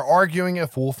 and they're arguing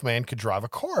if Wolfman could drive a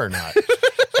car or not.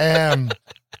 And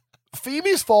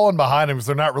Phoebe's falling behind him because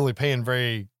they're not really paying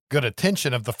very good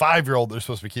attention of the 5-year-old they're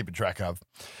supposed to be keeping track of.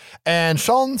 And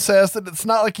Sean says that it's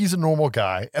not like he's a normal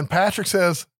guy. And Patrick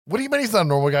says, what do you mean he's not a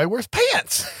normal guy? He wears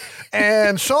pants.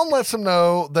 And Sean lets him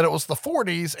know that it was the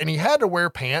 40s and he had to wear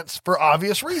pants for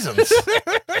obvious reasons.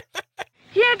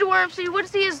 He had to wear them so you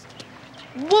wouldn't see his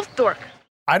wolf dork.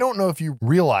 I don't know if you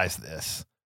realize this,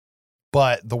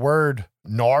 but the word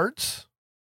nards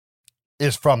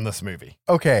is from this movie.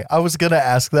 Okay, I was going to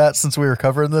ask that since we were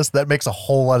covering this. That makes a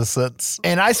whole lot of sense.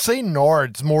 And I say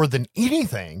nards more than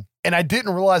anything, and I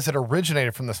didn't realize it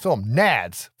originated from this film.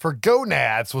 Nads, for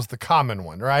gonads, was the common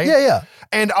one, right? Yeah.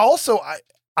 And also,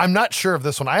 I'm not sure of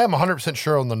this one. I am 100%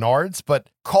 sure on the nards, but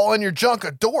calling your junk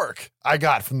a dork, I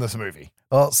got from this movie.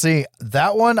 Well, see,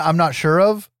 that one I'm not sure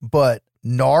of, but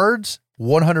nards,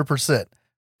 100%.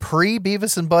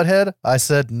 Pre-Beavis and Butthead, I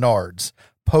said nards.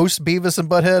 Post Beavis and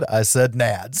Butthead, I said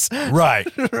nads. Right.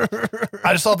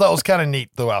 I just thought that was kind of neat,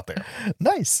 though, out there.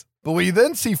 Nice. But we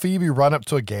then see Phoebe run up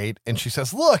to a gate, and she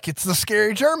says, look, it's the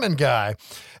scary German guy.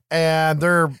 And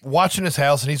they're watching his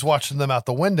house, and he's watching them out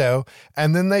the window.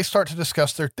 And then they start to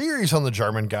discuss their theories on the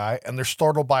German guy, and they're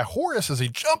startled by Horace as he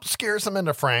jump scares them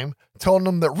into frame, telling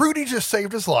them that Rudy just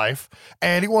saved his life,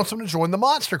 and he wants them to join the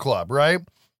Monster Club, right?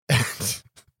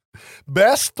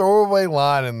 Best throwaway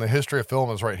line in the history of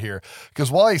film is right here.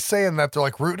 Because while he's saying that, they're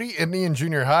like, Rudy, isn't he in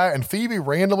junior high? And Phoebe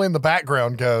randomly in the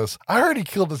background goes, I heard he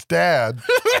killed his dad.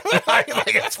 Like,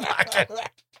 it's fucking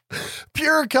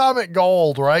pure comic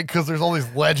gold, right? Because there's all these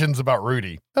legends about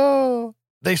Rudy. Oh.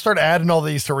 They start adding all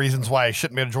these to reasons why he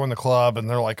shouldn't be able to join the club. And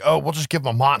they're like, oh, we'll just give him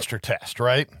a monster test,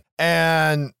 right?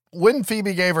 And when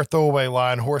Phoebe gave her throwaway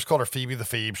line, Horace called her Phoebe the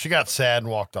Phoebe. She got sad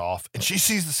and walked off. And she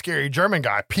sees the scary German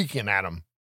guy peeking at him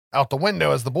out the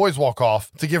window as the boys walk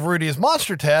off to give Rudy his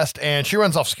monster test, and she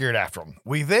runs off scared after him.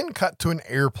 We then cut to an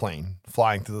airplane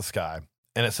flying through the sky,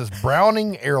 and it says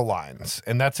Browning Airlines,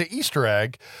 and that's an Easter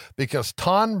egg because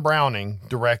Ton Browning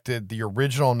directed the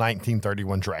original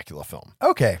 1931 Dracula film.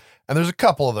 Okay. And there's a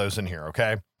couple of those in here,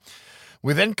 okay?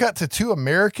 We then cut to 2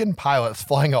 American pilots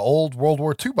flying an old World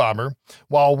War II bomber,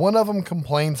 while one of them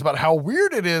complains about how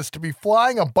weird it is to be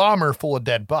flying a bomber full of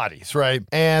dead bodies, right?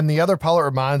 And the other pilot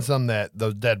reminds them that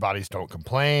those dead bodies don't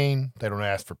complain. They don't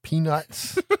ask for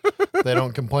peanuts. They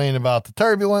don't complain about the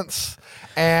turbulence.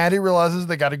 And he realizes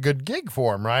they got a good gig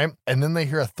for him, right? And then they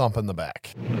hear a thump in the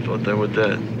back. I thought they were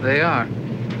dead. They are.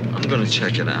 I'm gonna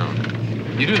check it out.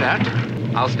 You do that.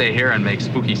 I'll stay here and make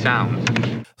spooky sounds.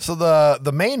 So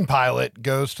the main pilot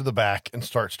goes to the back and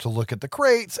starts to look at the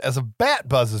crates as a bat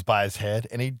buzzes by his head,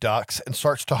 and he ducks and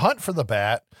starts to hunt for the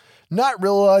bat, not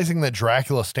realizing that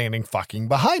Dracula's standing fucking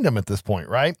behind him at this point,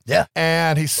 right? Yeah.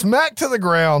 And he's smacked to the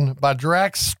ground by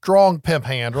Drac's strong pimp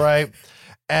hand, right?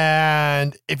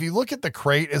 And if you look at the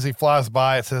crate as he flies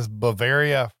by, it says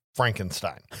Bavaria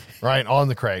Frankenstein, right, on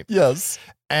the crate. Yes.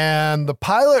 And the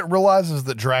pilot realizes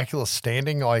that Dracula's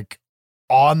standing like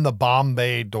on the bomb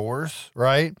bay doors,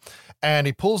 right? And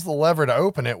he pulls the lever to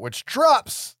open it, which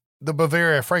drops the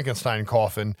Bavaria Frankenstein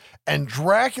coffin, and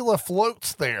Dracula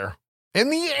floats there in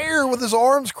the air with his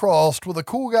arms crossed with a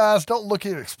cool guys don't look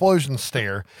at explosion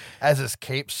stare as his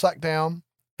cape sucked down.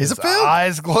 He's His a pimp.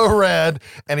 eyes glow red,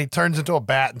 and he turns into a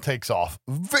bat and takes off.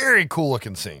 Very cool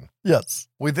looking scene. Yes.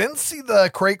 We then see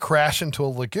the crate crash into a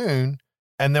lagoon,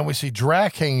 and then we see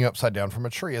Drac hanging upside down from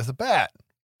a tree as a bat.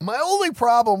 My only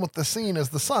problem with the scene is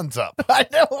the sun's up. I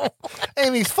know.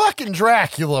 And he's fucking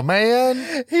Dracula,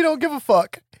 man. He don't give a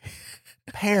fuck.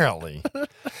 Apparently.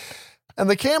 And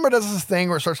the camera does this thing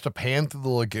where it starts to pan through the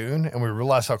lagoon, and we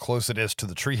realize how close it is to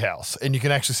the treehouse. And you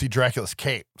can actually see Dracula's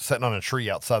cape sitting on a tree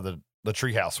outside the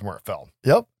treehouse from where it fell.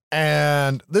 Yep.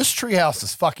 And this treehouse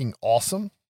is fucking awesome.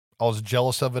 I was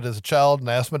jealous of it as a child, and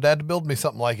I asked my dad to build me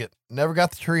something like it. Never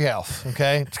got the treehouse,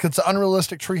 okay? It's an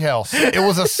unrealistic treehouse. It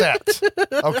was a set,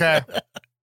 okay?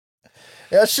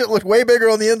 Yeah, that shit looked way bigger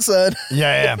on the inside.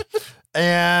 Yeah.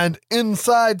 And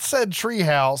inside said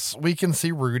treehouse, we can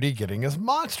see Rudy getting his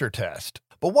monster test.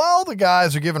 But while the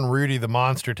guys are giving Rudy the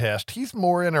monster test, he's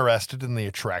more interested in the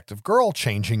attractive girl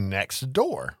changing next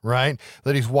door, right?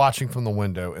 That he's watching from the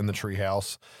window in the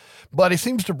treehouse. But he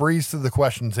seems to breeze through the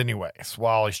questions anyways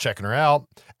while he's checking her out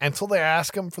until they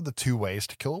ask him for the 2 ways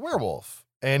to kill a werewolf.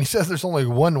 And he says there's only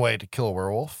one way to kill a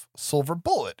werewolf, silver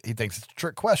bullet. He thinks it's a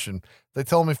trick question. They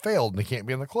tell him he failed and he can't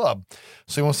be in the club.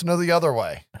 So he wants to know the other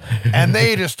way. And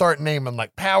they just start naming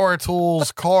like power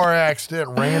tools, car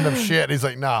accident, random shit. And he's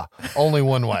like, nah, only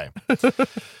one way.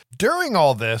 During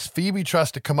all this, Phoebe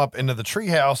tries to come up into the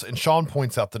treehouse, and Sean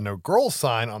points out the no girls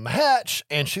sign on the hatch,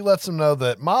 and she lets him know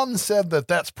that Mom said that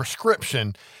that's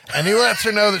prescription, and he lets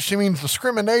her know that she means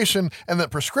discrimination and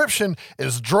that prescription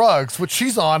is drugs, which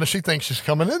she's on, and she thinks she's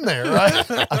coming in there, right?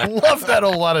 I love that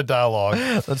whole lot of dialogue.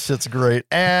 That shit's great.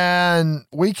 And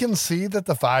we can see that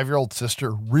the 5-year-old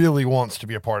sister really wants to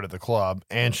be a part of the club,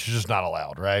 and she's just not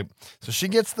allowed, right? So she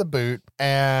gets the boot,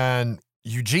 and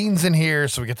Eugene's in here,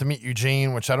 so we get to meet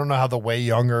Eugene, which I don't know how the way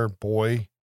younger boy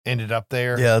ended up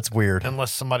there. Yeah, it's weird.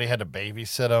 Unless somebody had to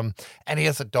babysit him. And he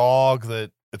has a dog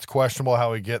that it's questionable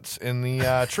how he gets in the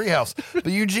treehouse. But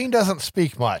Eugene doesn't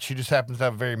speak much. He just happens to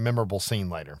have a very memorable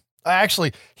scene later.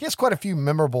 Actually, he has quite a few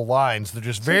memorable lines. They're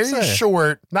just very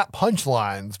short, not punch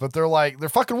lines, but they're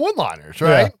fucking one-liners,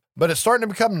 right? Yeah. But it's starting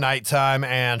to become nighttime,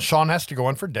 and Sean has to go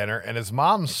in for dinner, and his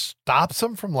mom stops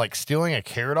him from like stealing a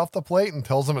carrot off the plate and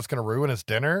tells him it's going to ruin his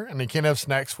dinner, and he can't have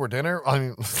snacks for dinner. I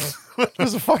mean,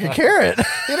 there's a fucking carrot.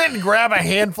 He didn't grab a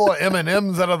handful of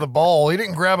M&Ms out of the bowl. He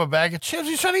didn't grab a bag of chips.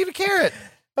 He's trying to eat a carrot.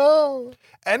 Oh.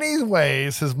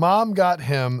 Anyways, his mom got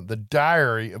him the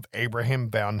Diary of Abraham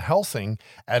Van Helsing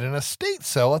at an estate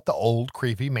sale at the old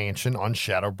creepy mansion on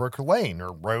Shadowbrook Lane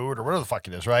or Road or whatever the fuck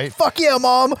it is, right? Fuck yeah,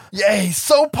 Mom. Yeah, he's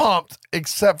so pumped,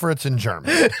 except for it's in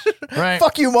German, right?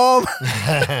 Fuck you, Mom.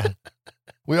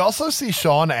 We also see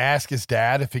Sean ask his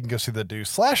dad if he can go see the new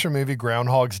slasher movie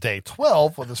Groundhog's Day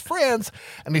 12 with his friends,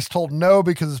 and he's told no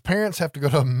because his parents have to go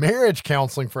to marriage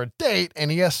counseling for a date,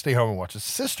 and he has to stay home and watch his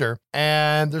sister.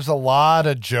 And there's a lot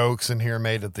of jokes in here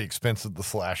made at the expense of the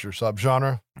slasher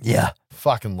subgenre. Yeah.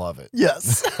 Fucking love it.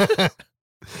 Yes.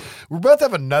 We both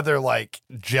have another like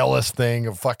jealous thing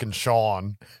of fucking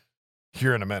Sean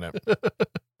here in a minute.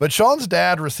 But Sean's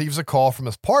dad receives a call from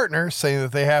his partner saying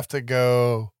that they have to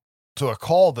go to a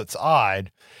call that's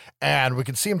odd, and we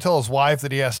can see him tell his wife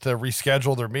that he has to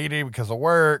reschedule their meeting because of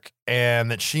work,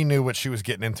 and that she knew what she was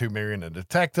getting into marrying a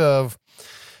detective,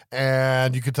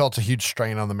 and you could tell it's a huge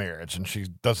strain on the marriage, and she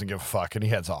doesn't give a fuck, and he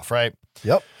heads off, right?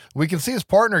 Yep. We can see his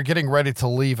partner getting ready to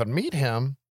leave and meet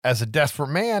him as a desperate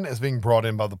man is being brought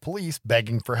in by the police,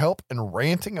 begging for help and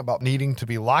ranting about needing to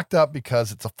be locked up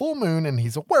because it's a full moon and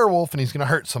he's a werewolf and he's going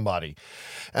to hurt somebody.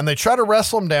 And they try to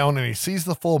wrestle him down, and he sees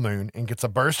the full moon and gets a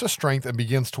burst of strength and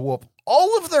begins to whoop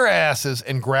all of their asses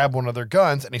and grab one of their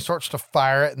guns, and he starts to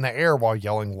fire it in the air while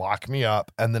yelling, "Lock me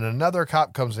up." And then another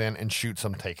cop comes in and shoots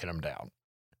him, taking him down.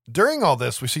 During all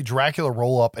this, we see Dracula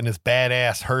roll up in his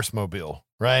badass hearse-mobile,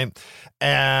 right?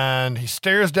 And he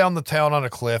stares down the town on a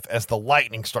cliff as the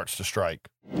lightning starts to strike.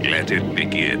 Let it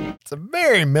begin. It's a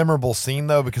very memorable scene,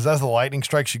 though, because as the lightning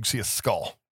strikes, you can see a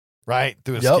skull. right,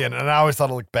 through his Yep. skin. And I always thought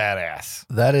it looked badass.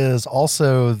 That is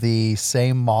also the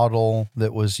same model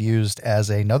that was used as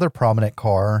another prominent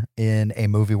car in a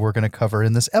movie we're going to cover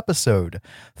in this episode,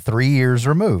 3 Years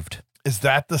Removed. Is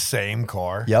that the same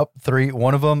car? Yep,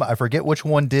 one of them, I forget which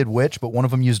one did which, but one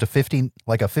of them used a 59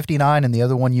 and the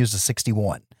other one used a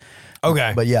 61.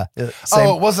 Okay. But yeah, It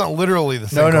wasn't literally the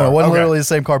same car. No, it wasn't Okay. literally the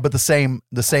same car, but the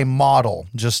same model,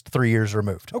 just 3 years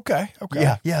removed. Okay.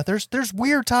 Yeah. There's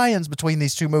weird tie-ins between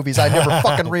these two movies. I never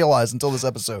fucking realized until this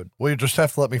episode. Well, you just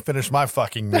have to let me finish my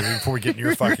fucking movie before we get into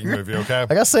your fucking movie, okay? I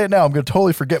gotta say it now. I'm gonna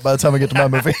totally forget by the time I get to my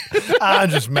movie.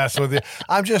 I'm just messing with you.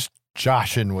 I'm just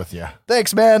joshing with you.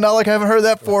 Thanks, man. Not like I haven't heard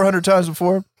that 400 times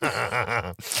before.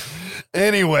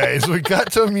 Anyways, we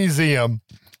got to a museum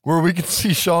where we can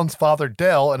see Sean's father,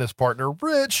 Dell, and his partner,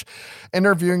 Rich,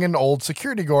 interviewing an old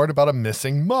security guard about a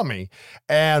missing mummy.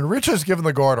 And Rich is giving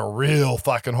the guard a real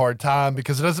fucking hard time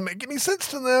because it doesn't make any sense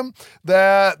to them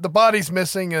that the body's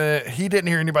missing and he didn't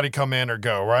hear anybody come in or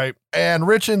go, right? And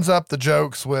Rich ends up the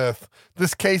jokes with,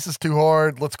 this case is too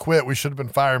hard, let's quit, we should have been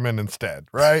firemen instead,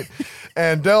 right?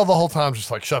 And Dell the whole time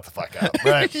just like, shut the fuck up,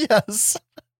 right? Yes.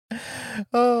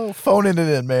 Oh, phoning it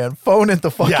in, man. Phoning the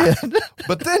fuck in.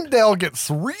 But then Dell gets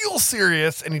real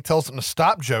serious and he tells him to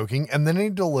stop joking, and then he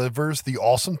delivers the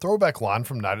awesome throwback line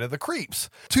from Night of the Creeps.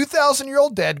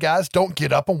 2,000-year-old dead guys don't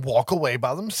get up and walk away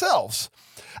by themselves.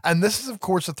 And this is, of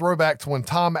course, a throwback to when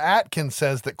Tom Atkins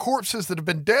says that corpses that have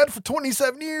been dead for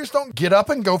 27 years don't get up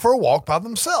and go for a walk by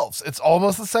themselves. It's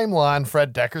almost the same line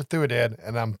Fred Decker threw it in,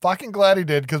 and I'm fucking glad he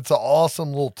did because it's an awesome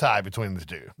little tie between the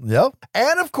two. Yep.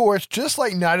 And, of course, just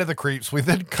like Night of the Creeps, we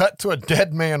then cut to a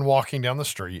dead man walking down the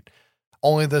street.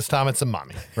 Only this time it's a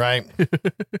mummy, right?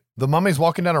 The mummy's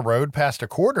walking down a road past a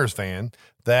coroner's van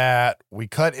that we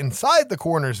cut inside the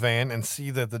coroner's van and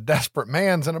see that the desperate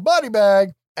man's in a body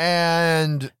bag.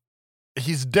 And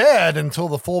he's dead until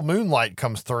the full moonlight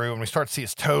comes through and we start to see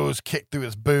his toes kick through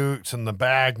his boots and the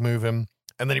bag move him.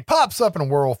 And then he pops up in a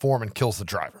whirl form and kills the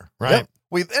driver, right? Yep.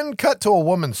 We then cut to a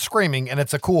woman screaming, and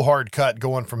it's a cool hard cut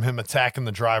going from him attacking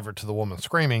the driver to the woman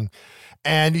screaming.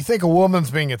 And you think a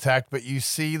woman's being attacked, but you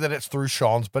see that it's through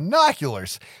Sean's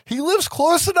binoculars. He lives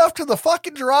close enough to the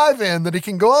fucking drive-in that he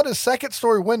can go out his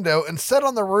second-story window and sit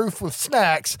on the roof with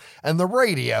snacks and the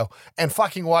radio and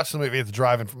fucking watch the movie at the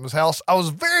drive-in from his house. I was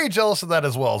very jealous of that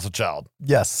as well as a child.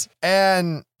 Yes.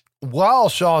 And while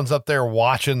Sean's up there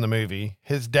watching the movie,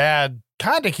 his dad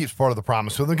kind of keeps part of the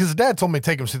promise with him because his dad told me to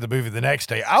take him to see the movie the next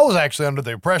day. I was actually under the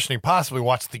impression he possibly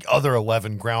watched the other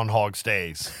 11 Groundhog's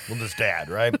Days with his dad,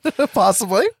 right?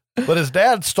 Possibly. But his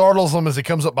dad startles him as he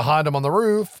comes up behind him on the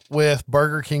roof with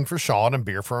Burger King for Sean and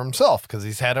beer for himself because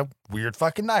he's had a weird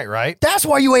fucking night, right? That's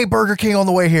why you ate Burger King on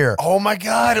the way here. Oh my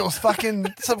God, it was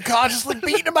fucking subconsciously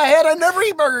beating in my head. I never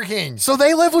eat Burger King. So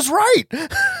They Live was right.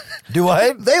 Do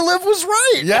I? They Live was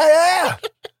right. Yeah.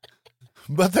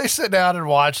 But they sit down and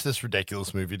watch this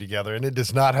ridiculous movie together, and it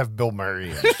does not have Bill Murray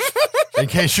in it, in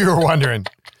case you were wondering.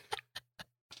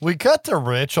 We cut to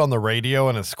Rich on the radio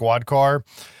in his squad car,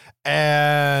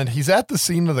 and he's at the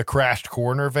scene of the crashed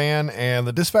coroner van, and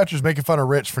the dispatcher's making fun of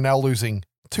Rich for now losing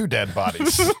 2 dead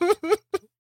bodies.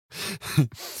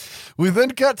 We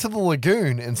then cut to the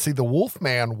lagoon and see the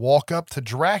Wolfman walk up to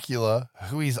Dracula,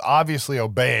 who he's obviously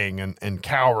obeying and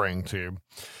cowering to.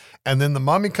 And then the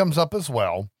mummy comes up as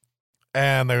well.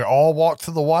 And they all walk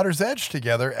to the water's edge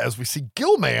together as we see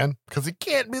Gilman, because he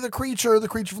can't be the creature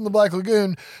from the Black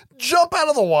Lagoon, jump out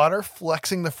of the water,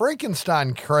 flexing the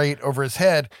Frankenstein crate over his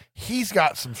head. He's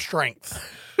got some strength,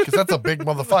 because that's a big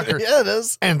motherfucker. Yeah, it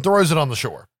is. And throws it on the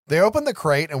shore. They open the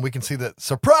crate and we can see that,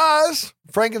 surprise,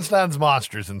 Frankenstein's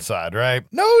monster's inside, right?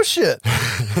 No shit.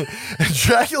 And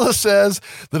Dracula says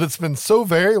that it's been so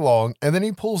very long, and then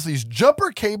he pulls these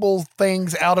jumper cable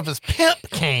things out of his pimp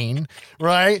cane,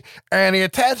 right? And he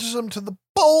attaches them to the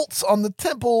bolts on the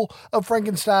temple of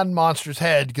Frankenstein monster's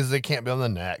head because they can't be on the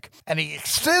neck. And he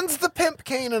extends the pimp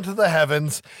cane into the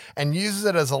heavens and uses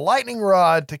it as a lightning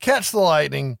rod to catch the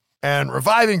lightning and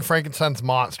reviving Frankenstein's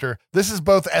monster. This is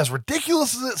both as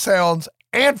ridiculous as it sounds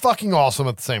and fucking awesome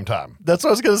at the same time. That's what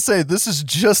I was going to say. This is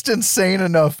just insane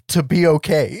enough to be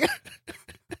okay.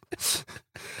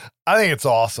 I think it's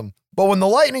awesome. But when the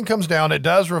lightning comes down, it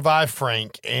does revive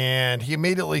Frank, and he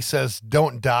immediately says,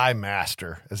 "Don't die,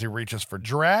 master," as he reaches for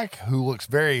Drac, who looks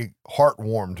very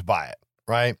heart-warmed by it,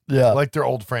 right? Yeah. Like they're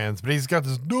old friends, but he's got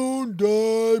this, "Don't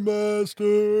die,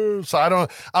 master." So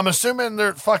I'm assuming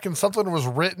there fucking something was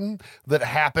written that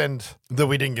happened that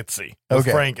we didn't get to see with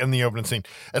Okay. Frank in the opening scene.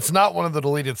 It's not one of the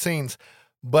deleted scenes.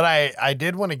 But I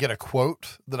did want to get a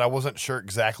quote that I wasn't sure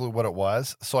exactly what it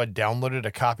was, so I downloaded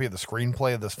a copy of the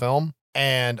screenplay of this film.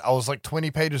 And I was like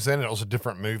 20 pages in, and it was a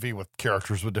different movie with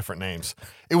characters with different names.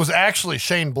 It was actually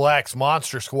Shane Black's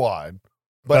Monster Squad,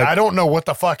 but I don't know what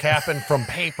the fuck happened from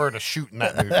paper to shooting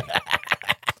that movie.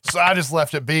 So I just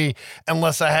left it be,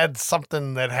 unless I had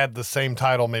something that had the same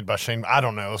title made by Shane. I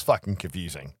don't know. It was fucking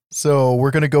confusing. So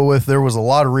we're going to go with there was a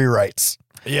lot of rewrites.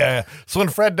 Yeah. So when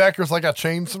Fred Decker's like, I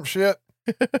changed some shit,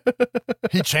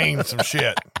 he changed some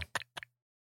shit.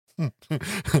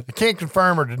 I can't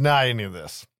confirm or deny any of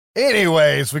this.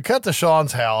 Anyways, we cut to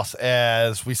Sean's house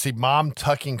as we see Mom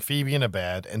tucking Phoebe in a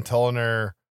bed and telling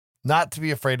her not to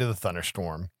be afraid of the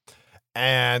thunderstorm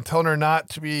and telling her not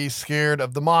to be scared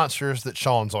of the monsters that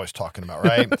Sean's always talking about,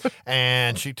 right?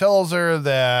 And she tells her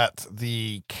that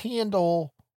the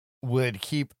candle would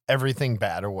keep everything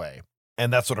bad away.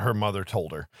 And that's what her mother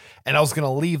told her. And I was going to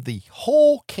leave the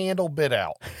whole candle bit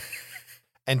out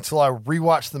until I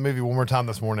rewatched the movie one more time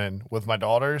this morning with my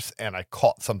daughters, and I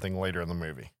caught something later in the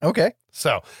movie. Okay.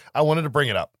 So I wanted to bring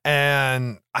it up.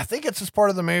 And I think it's this part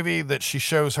of the movie that she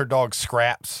shows her dog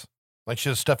Scraps. Like, she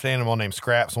has a stuffed animal named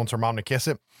Scraps, wants her mom to kiss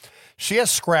it. She has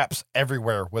Scraps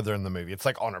everywhere with her in the movie. It's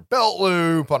like on her belt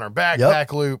loop, on her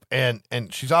backpack loop, and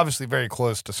she's obviously very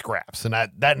close to Scraps. And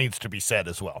that needs to be said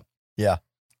as well. Yeah.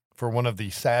 For one of the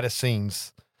saddest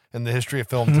scenes in the history of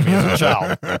film to me as a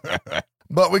child.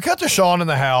 But we cut to Sean in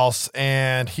the house,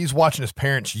 and he's watching his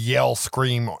parents yell,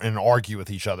 scream, and argue with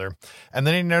each other. And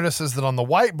then he notices that on the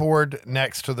whiteboard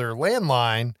next to their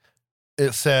landline,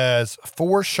 it says,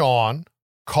 for Sean,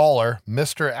 caller,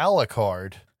 Mr.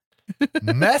 Alucard,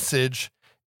 message,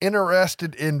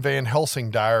 interested in Van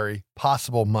Helsing diary,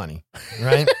 possible money,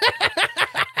 right?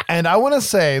 And I want to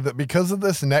say that because of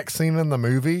this next scene in the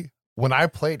movie, when I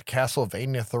played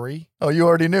Castlevania 3, oh, you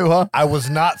already knew, huh? I was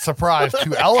not surprised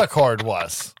who Alucard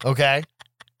was, okay?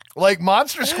 Like,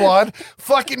 Monster Squad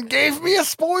fucking gave me a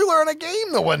spoiler in a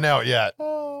game that wasn't out yet.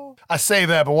 I say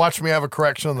that, but watch me have a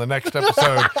correction on the next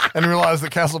episode and realize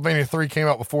that Castlevania 3 came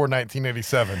out before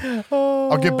 1987.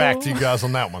 I'll get back to you guys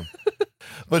on that one.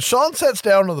 But Sean sits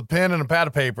down with a pen and a pad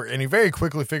of paper, and he very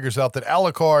quickly figures out that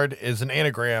Alucard is an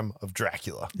anagram of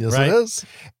Dracula. Yes, right? it is.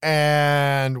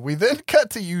 And we then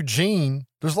cut to Eugene.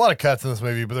 There's a lot of cuts in this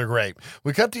movie, but they're great.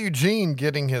 We cut to Eugene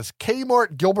getting his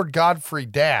Kmart Gilbert Godfrey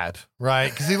dad, right?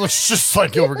 Because he looks just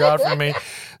like Gilbert Godfrey to me,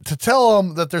 to tell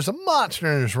him that there's a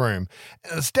monster in his room.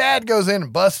 And his dad goes in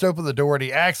and busts open the door, and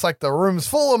he acts like the room's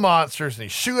full of monsters, and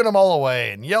he's shooting them all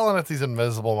away and yelling at these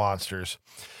invisible monsters.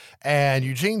 And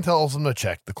Eugene tells him to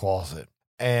check the closet.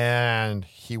 And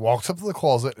he walks up to the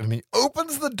closet and he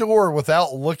opens the door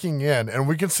without looking in. And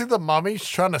we can see the mummy's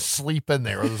trying to sleep in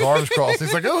there with his arms crossed.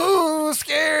 He's like, "Ooh,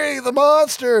 scary, the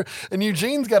monster." And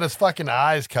Eugene's got his fucking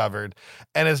eyes covered.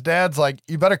 And his dad's like,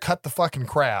 "You better cut the fucking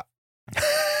crap.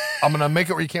 I'm going to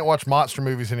make it where you can't watch monster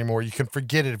movies anymore. You can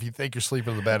forget it if you think you're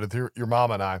sleeping in the bed with your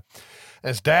mom and I." And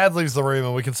his dad leaves the room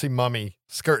and we can see Mummy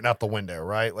skirting out the window,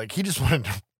 right? Like, he just wanted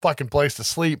a fucking place to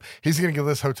sleep. He's going to give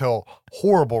this hotel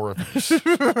horrible reviews.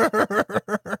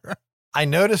 I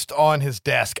noticed on his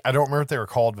desk, I don't remember what they were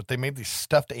called, but they made these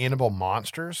stuffed animal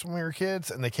monsters when we were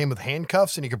kids, and they came with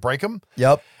handcuffs and you could break them.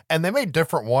 Yep. And they made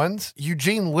different ones.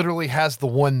 Eugene literally has the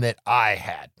one that I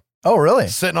had. Oh, really?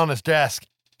 Sitting on his desk.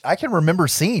 I can remember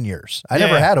seeing yours. I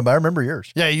never had them, but I remember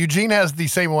yours. Yeah, Eugene has the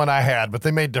same one I had, but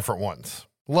they made different ones.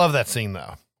 Love that scene,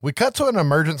 though. We cut to an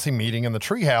emergency meeting in the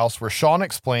treehouse where Sean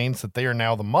explains that they are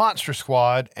now the Monster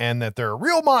Squad and that there are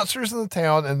real monsters in the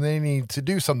town and they need to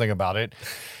do something about it.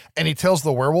 And he tells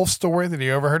the werewolf story that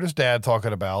he overheard his dad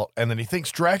talking about, and that he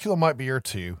thinks Dracula might be here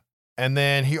too. And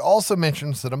then he also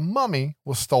mentions that a mummy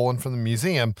was stolen from the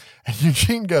museum. And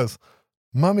Eugene goes,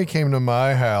 "Mummy came to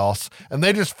my house," and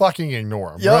they just fucking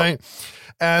ignore him, right?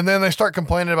 And then they start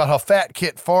complaining about how Fat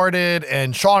Kit farted,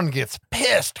 and Sean gets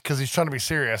pissed because he's trying to be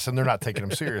serious, and they're not taking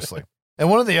him seriously. And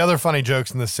one of the other funny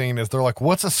jokes in this scene is they're like,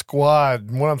 "What's a squad?"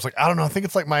 And one of them's like, "I don't know. I think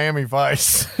it's like Miami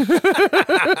Vice."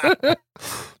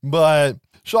 But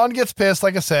Sean gets pissed,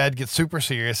 like I said, gets super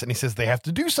serious, and he says they have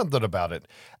to do something about it.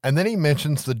 And then he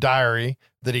mentions the diary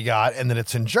that he got and that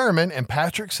it's in German, and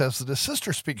Patrick says that his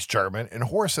sister speaks German, and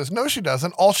Horace says, "No, she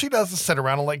doesn't. All she does is sit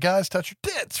around and let guys touch her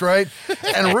tits," right?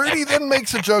 And Rudy then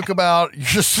makes a joke about,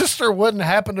 "Your sister wouldn't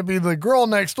happen to be the girl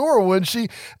next door, would she?"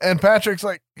 And Patrick's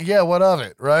like, "Yeah, what of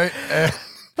it?" Right?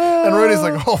 And Rudy's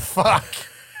like, "Oh, fuck."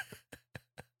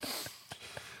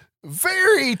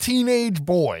 Very teenage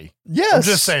boy. Yes. I'm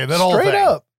just saying that whole thing. Straight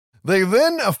up. They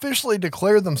then officially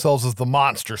declare themselves as the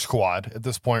Monster Squad at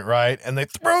this point, right? And they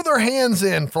throw their hands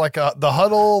in for like the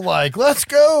huddle, like, "Let's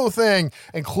go" thing,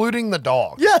 including the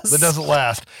dog. Yes. That doesn't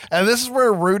last. And this is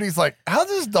where Rudy's like, "How does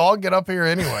this dog get up here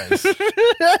anyways?" Then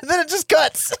it just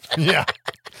cuts. Yeah.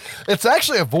 It's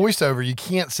actually a voiceover. You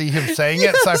can't see him saying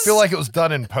it, so I feel like it was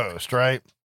done in post, right?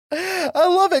 I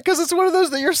love it because it's one of those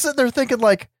that you're sitting there thinking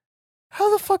like, how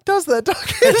the fuck does that dog?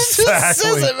 It just says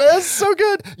it, man. It's so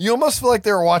good. You almost feel like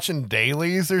they were watching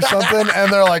dailies or something,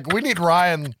 and they're like, we need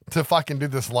Ryan to fucking do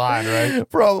this line, right?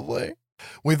 Probably.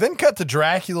 We then cut to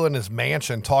Dracula in his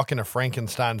mansion talking to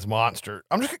Frankenstein's monster.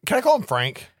 Can I call him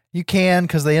Frank? You can,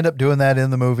 because they end up doing that in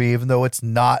the movie, even though it's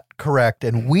not correct.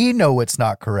 And we know it's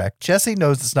not correct. Jesse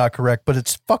knows it's not correct, but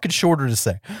it's fucking shorter to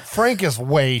say. Frank is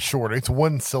way shorter. It's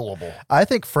one syllable. I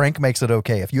think Frank makes it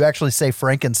okay. If you actually say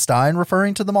Frankenstein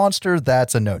referring to the monster,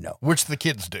 that's a no-no. Which the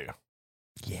kids do.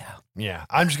 Yeah. Yeah,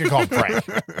 I'm just going to call him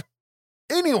Frank.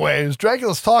 Anyways,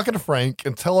 Dracula's talking to Frank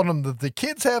and telling him that the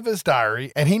kids have his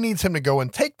diary and he needs him to go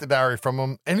and take the diary from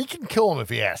him and he can kill him if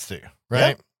he has to,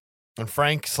 right? Yep. And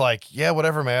Frank's like, yeah,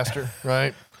 whatever, master,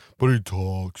 right? But he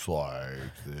talks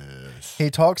like this. He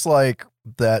talks like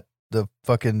the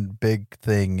fucking big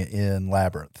thing in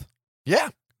Labyrinth. Yeah.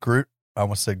 Groot. I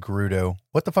almost said Grudo.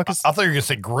 What the fuck is... I thought you were going to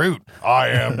say Groot. I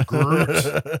am Groot.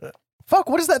 Fuck,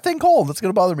 what is that thing called? That's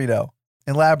going to bother me now.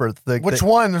 In Labyrinth. Which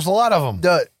one? There's a lot of them.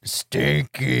 The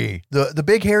Stinky. The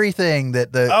big hairy thing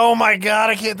that the... Oh my God,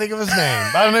 I can't think of his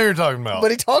name. I don't know who you're talking about.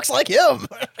 But he talks like him.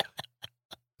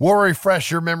 We'll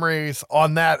refresh your memories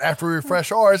on that after we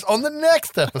refresh ours on the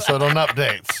next episode on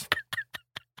Updates.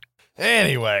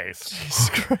 Anyways, Jesus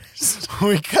Christ.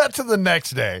 We cut to the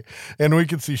next day, and we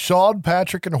can see Sean,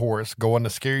 Patrick, and Horace go in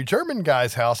the scary German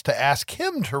guy's house to ask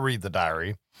him to read the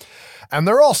diary. And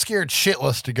they're all scared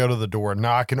shitless to go to the door and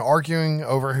knock and arguing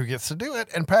over who gets to do it.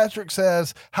 And Patrick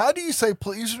says, how do you say,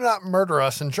 please do not murder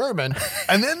us in German?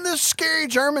 And then this scary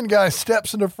German guy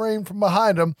steps into frame from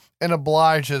behind him and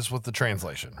obliges with the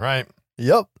translation, right?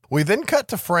 Yep. We then cut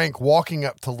to Frank walking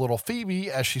up to little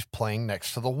Phoebe as she's playing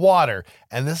next to the water.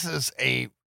 And this is a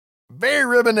very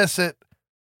reminiscent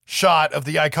shot of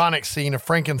the iconic scene of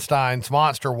Frankenstein's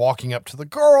monster walking up to the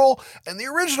girl in the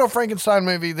original Frankenstein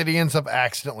movie that he ends up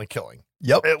accidentally killing.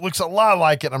 Yep. It looks a lot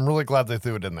like it. I'm really glad they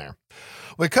threw it in there.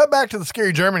 We cut back to the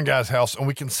scary German guy's house and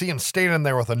we can see him standing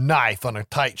there with a knife on a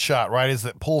tight shot, right? As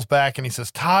it pulls back and he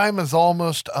says, time is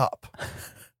almost up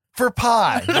for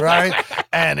pie, right?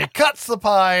 And he cuts the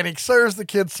pie and he serves the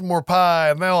kids some more pie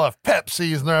and they'll have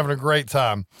Pepsis and they're having a great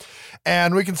time.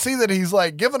 And we can see that he's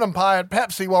like giving them pie and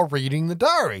Pepsi while reading the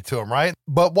diary to him, right?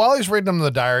 But while he's reading them the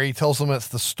diary, he tells them it's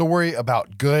the story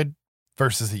about good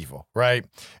versus evil, right?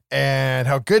 And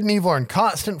how good and evil are in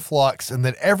constant flux and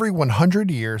that every 100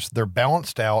 years they're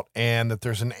balanced out and that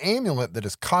there's an amulet that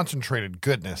is concentrated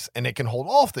goodness and it can hold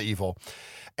off the evil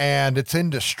and it's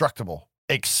indestructible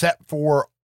except for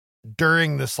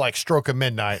during this like stroke of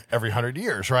midnight every 100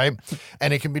 years, right?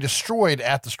 And it can be destroyed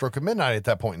at the stroke of midnight at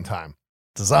that point in time.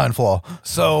 Design flaw.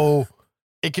 So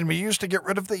it can be used to get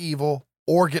rid of the evil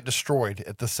or get destroyed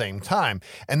at the same time.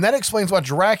 And that explains why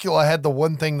Dracula had the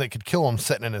one thing that could kill him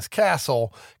sitting in his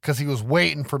castle, because he was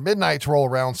waiting for midnight to roll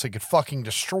around so he could fucking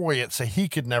destroy it so he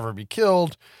could never be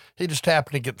killed. He just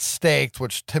happened to get staked,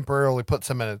 which temporarily puts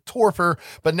him in a torpor.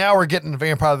 But now we're getting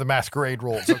Vampire the Masquerade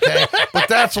rules, okay? But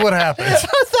that's what happens.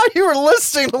 I thought you were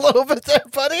listening a little bit there,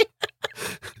 buddy.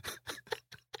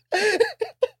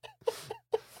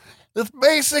 That's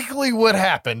basically what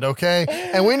happened, okay?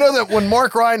 And we know that when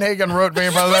Mark Reinhagen wrote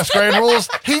Vampire the Masquerade rules,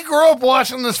 he grew up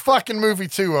watching this fucking movie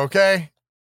too, okay?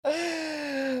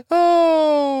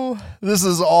 Oh, this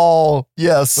is all,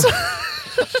 yes.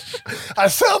 I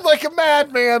sound like a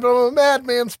madman, but I'm a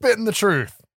madman spitting the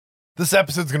truth. This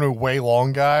episode's going to be way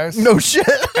long, guys. No shit.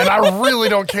 And I really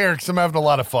don't care because I'm having a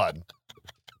lot of fun.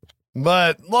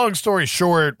 But long story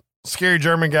short, scary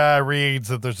German guy reads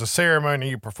that there's a ceremony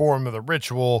you perform with a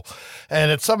ritual, and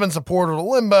it summons a portal to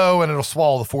limbo, and it'll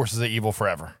swallow the forces of evil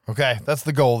forever. Okay? That's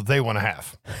the goal that they want to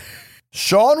have.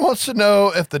 Sean wants to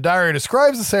know if the diary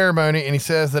describes the ceremony, and he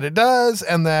says that it does,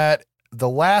 and that the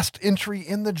last entry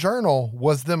in the journal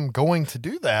was them going to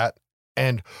do that.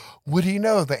 And would he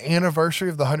know the anniversary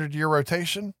of the 100-year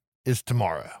rotation is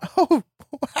tomorrow? Oh,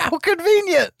 how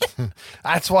convenient.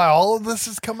 That's why all of this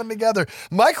is coming together.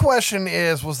 My question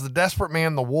is, was the Desperate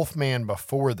Man the Wolf Man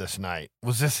before this night?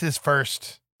 Was this his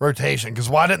first rotation? Because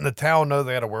why didn't the town know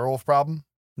they had a werewolf problem?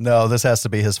 No, this has to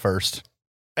be his first.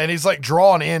 And he's like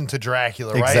drawn into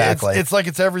Dracula, right? Exactly. It's like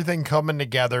it's everything coming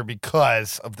together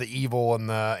because of the evil and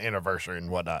the anniversary and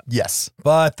whatnot. Yes.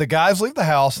 But the guys leave the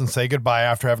house and say goodbye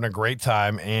after having a great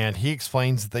time. And he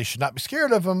explains that they should not be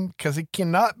scared of him because he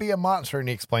cannot be a monster. And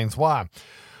he explains why.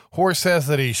 Horace says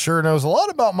that he sure knows a lot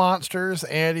about monsters,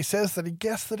 and he says that he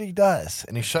guessed that he does.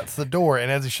 And he shuts the door,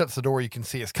 and as he shuts the door, you can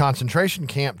see his concentration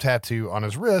camp tattoo on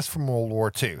his wrist from World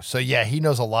War II. So yeah, he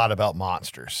knows a lot about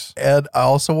monsters. And I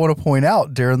also want to point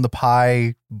out, during the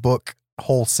pie book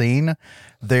whole scene,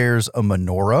 there's a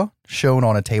menorah shown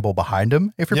on a table behind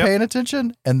him, if you're paying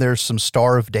attention, and there's some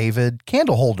Star of David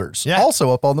candle holders also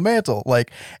up on the mantle.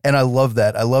 And I love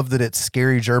that. I love that it's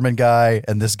scary German guy,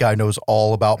 and this guy knows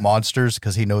all about monsters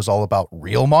because he knows all about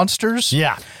real monsters.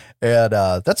 Yeah. And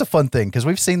that's a fun thing, because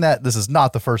we've seen that. This is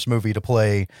not the first movie to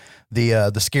play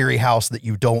the scary house that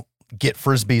you don't get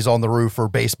frisbees on the roof or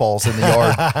baseballs in the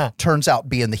yard turns out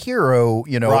being the hero,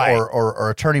 Right. or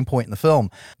a turning point in the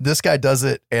film. This guy does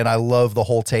it, and I love the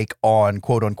whole take on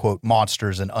quote unquote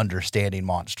monsters and understanding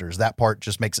monsters. That part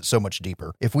just makes it so much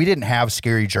deeper. If we didn't have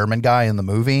scary German guy in the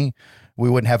movie, we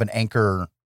wouldn't have an anchor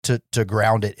to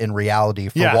ground it in reality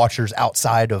for watchers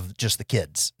outside of just the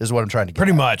kids, is what I'm trying to get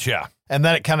Pretty at. much, yeah. And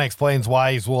then it kind of explains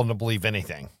why he's willing to believe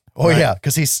anything. Oh, right? yeah,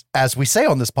 because he's, as we say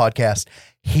on this podcast,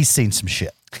 he's seen some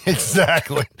shit.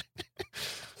 Exactly.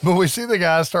 But we see the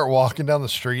guys start walking down the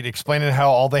street explaining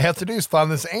how all they have to do is find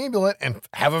this amulet and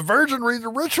have a virgin read the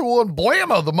ritual, and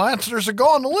blammo, the monsters are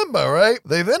gone to limbo, right?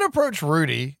 They then approach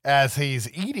Rudy as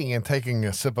he's eating and taking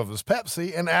a sip of his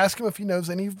Pepsi and ask him if he knows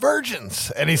any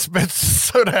virgins, and he spits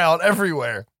soda out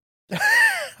everywhere.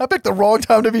 I picked the wrong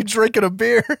time to be drinking a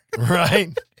beer. Right?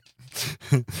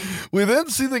 We then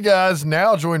see the guys,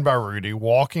 now joined by Rudy,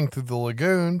 walking through the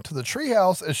lagoon to the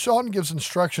treehouse as Sean gives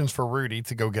instructions for Rudy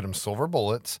to go get him silver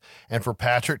bullets and for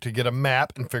Patrick to get a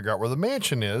map and figure out where the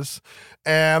mansion is.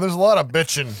 And there's a lot of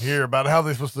bitching here about how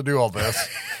they're supposed to do all this.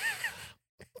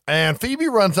 And Phoebe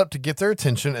runs up to get their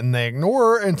attention, and they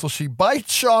ignore her until she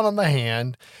bites Sean on the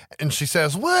hand, and she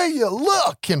says, "Will you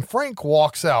look?" And Frank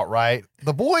walks out, right?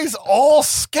 The boys all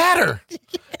scatter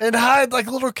and hide like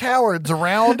little cowards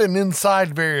around and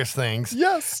inside various things.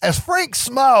 Yes. As Frank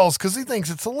smiles because he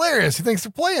thinks it's hilarious. He thinks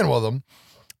they're playing with him.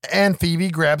 And Phoebe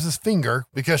grabs his finger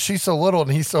because she's so little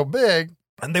and he's so big.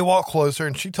 And they walk closer,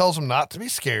 and she tells him not to be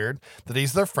scared, that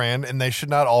he's their friend, and they should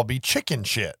not all be chicken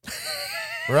shit.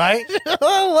 Right?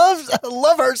 I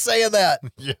love her saying that.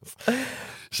 Yes.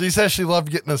 She says she loved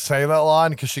getting to say that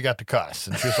line because she got to cuss,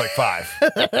 and she was like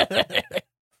 5.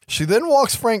 She then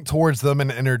walks Frank towards them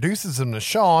and introduces him to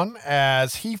Sean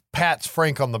as he pats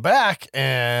Frank on the back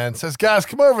and says, "Guys,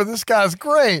 come over. This guy's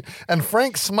great." And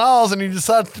Frank smiles, and he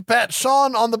decides to pat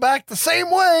Sean on the back the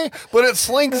same way, but it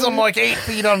slings him like 8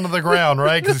 feet onto the ground,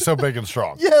 right? Because he's so big and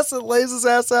strong. Yes, it lays his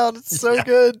ass out. It's so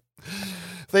good.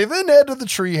 They then head to the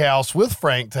treehouse with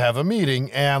Frank to have a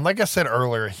meeting, and like I said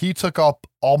earlier, he took up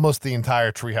almost the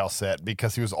entire treehouse set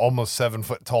because he was almost 7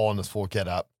 foot tall in his full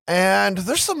getup. And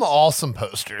there's some awesome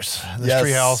posters in this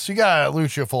treehouse. You got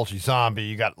Lucio Fulci Zombie,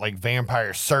 you got like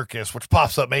Vampire Circus, which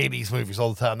pops up in 80s movies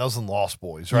all the time. Those and Lost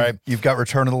Boys, right? You've got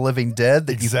Return of the Living Dead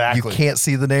that Exactly. you can't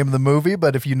see the name of the movie,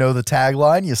 but if you know the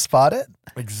tagline, you spot it.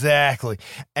 Exactly.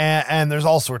 And there's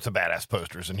all sorts of badass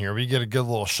posters in here. We get a good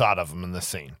little shot of them in this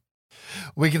scene.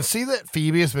 We can see that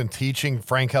Phoebe has been teaching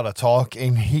Frank how to talk,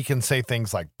 and he can say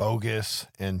things like bogus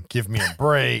and give me a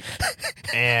break.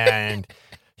 And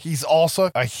he's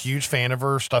also a huge fan of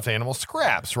her stuffed animal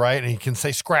Scraps, right? And he can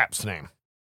say Scraps' name.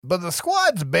 But the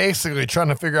squad's basically trying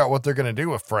to figure out what they're going to do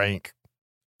with Frank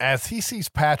as he sees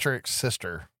Patrick's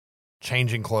sister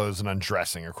changing clothes and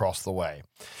undressing across the way.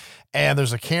 And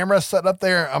there's a camera set up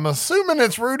there. I'm assuming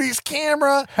it's Rudy's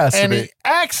camera. Has to and be. he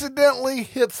accidentally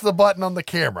hits the button on the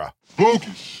camera.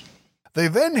 Focus. They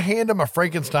then hand him a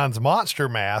Frankenstein's monster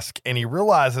mask, and he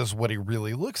realizes what he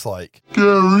really looks like.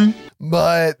 Gary.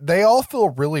 But they all feel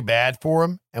really bad for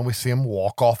him, and we see him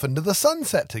walk off into the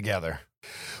sunset together.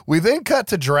 We then cut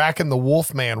to Drac and the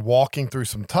Wolfman walking through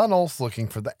some tunnels looking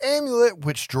for the amulet,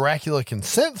 which Dracula can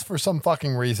sense for some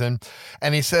fucking reason.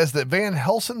 And he says that Van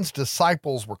Helsing's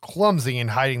disciples were clumsy in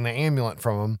hiding the amulet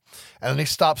from him. And then he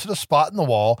stops at a spot in the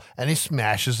wall and he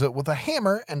smashes it with a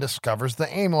hammer and discovers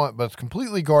the amulet, but it's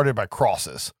completely guarded by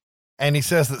crosses. And he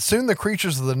says that soon the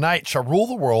creatures of the night shall rule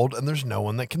the world and there's no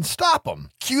one that can stop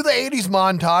them. Cue the 80s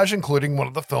montage, including one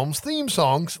of the film's theme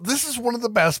songs. This is one of the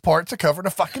best parts of covering a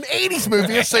fucking 80s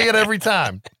movie. I say it every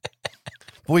time.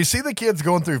 We see the kids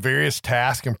going through various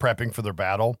tasks and prepping for their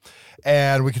battle.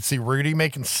 And we can see Rudy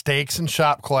making steaks in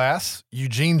shop class.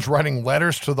 Eugene's writing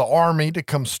letters to the army to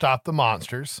come stop the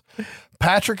monsters.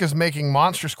 Patrick is making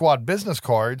Monster Squad business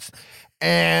cards.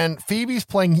 And Phoebe's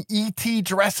playing E.T.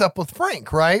 dress up with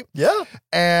Frank, right? Yeah.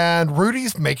 And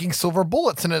Rudy's making silver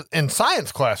bullets in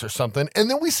science class or something. And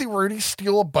then we see Rudy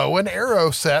steal a bow and arrow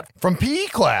set from PE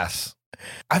class.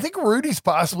 I think Rudy's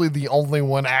possibly the only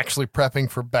one actually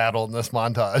prepping for battle in this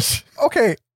montage.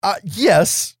 Okay.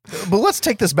 Yes, but let's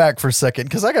take this back for a second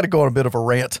because I got to go on a bit of a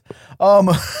rant.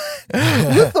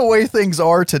 With the way things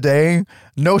are today,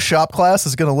 no shop class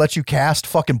is going to let you cast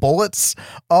fucking bullets.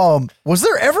 Was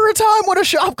there ever a time when a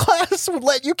shop class would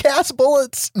let you cast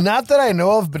bullets? Not that I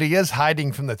know of, but he is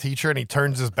hiding from the teacher and he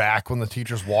turns his back when the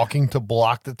teacher's walking to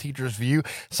block the teacher's view.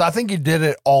 So I think he did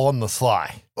it all on the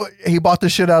sly. He bought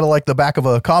this shit out of like the back of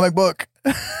a comic book.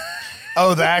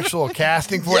 Oh, the actual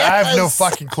casting for it? I have no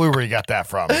fucking clue where he got that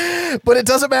from. But it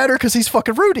doesn't matter because he's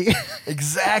fucking Rudy.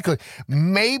 Exactly.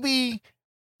 Maybe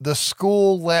the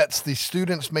school lets the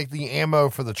students make the ammo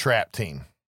for the trap team.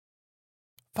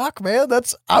 Fuck, man,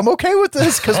 I'm okay with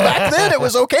this because back then it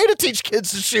was okay to teach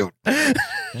kids to shoot.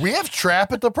 We have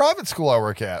trap at the private school I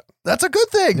work at. That's a good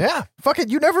thing. Yeah. Fucking,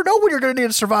 you never know when you're going to need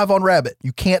to survive on rabbit.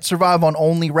 You can't survive on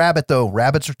only rabbit, though.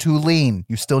 Rabbits are too lean.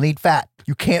 You still need fat.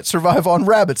 You can't survive on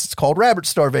rabbits. It's called rabbit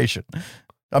starvation.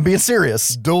 I'm being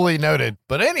serious. Duly noted.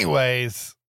 But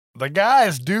anyways, the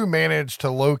guys do manage to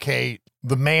locate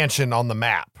the mansion on the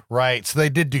map, right? So they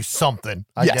did do something,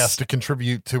 I guess, to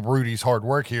contribute to Rudy's hard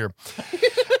work here.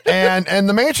 and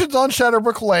the mansion's on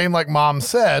Shadowbrook Lane, like Mom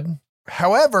said.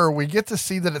 However, we get to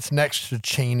see that it's next to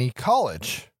Cheney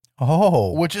College.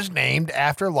 Oh. Which is named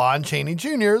after Lon Chaney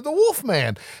Jr., the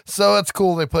Wolfman. So it's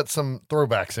cool they put some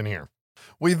throwbacks in here.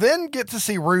 We then get to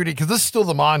see Rudy, because this is still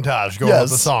the montage going with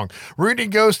the song. Rudy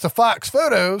goes to Fox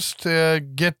Photos to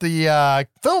get the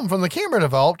film from the camera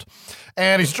developed,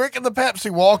 and he's drinking the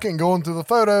Pepsi, walking, going through the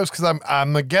photos, because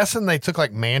I'm guessing they took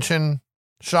like mansion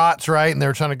shots, right? And they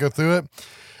were trying to go through it.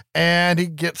 And he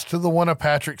gets to the one of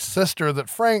Patrick's sister that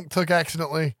Frank took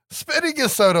accidentally, spitting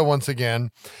his soda once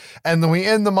again. And then we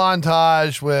end the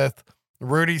montage with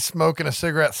Rudy smoking a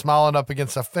cigarette, smiling up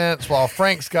against a fence while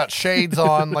Frank's got shades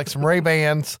on, like some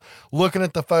Ray-Bans, looking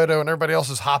at the photo, and everybody else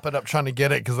is hopping up trying to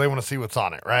get it because they want to see what's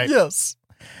on it, right? Yes.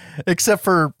 Except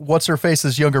for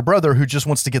What's-Her-Face's younger brother who just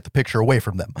wants to get the picture away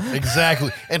from them.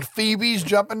 Exactly. And Phoebe's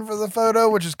jumping for the photo,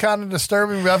 which is kind of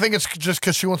disturbing, but I think it's just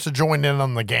because she wants to join in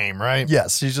on the game, right?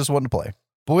 Yes, she's just wanting to play.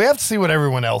 But we have to see what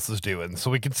everyone else is doing.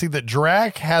 So we can see that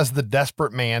Drac has the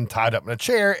desperate man tied up in a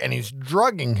chair, and he's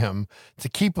drugging him to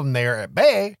keep him there at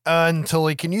bay until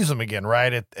he can use him again,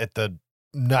 right? At the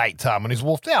nighttime when he's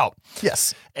wolfed out.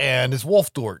 Yes. And his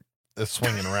wolf dork is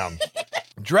swinging around.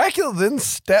 Dracula then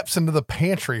steps into the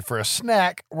pantry for a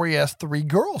snack where he has 3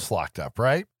 girls locked up,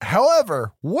 right?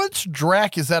 However, once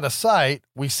Drac is out of sight,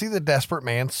 we see the desperate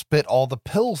man spit all the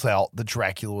pills out that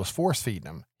Dracula was force feeding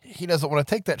him. He doesn't want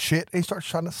to take that shit, and he starts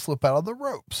trying to slip out of the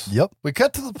ropes. Yep. We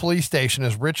cut to the police station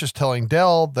as Rich is telling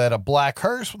Dell that a black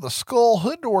hearse with a skull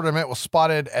hood ornament was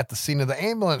spotted at the scene of the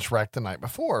ambulance wreck the night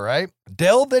before, right?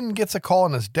 Dell then gets a call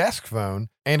on his desk phone,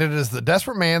 and it is the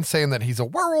desperate man saying that he's a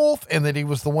werewolf and that he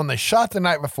was the one they shot the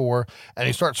night before, and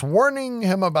he starts warning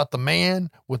him about the man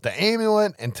with the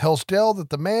amulet and tells Dell that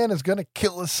the man is going to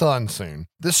kill his son soon.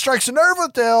 This strikes a nerve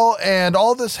with Dell, and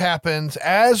all this happens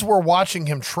as we're watching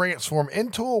him transform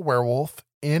into a werewolf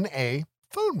in a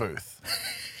phone booth.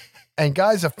 And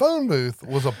guys, a phone booth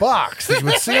was a box that you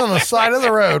would see on the side of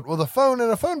the road with a phone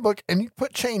and a phone book, and you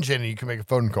put change in and you can make a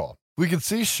phone call. We can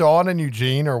see Sean and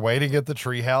Eugene are waiting at the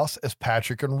treehouse as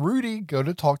Patrick and Rudy go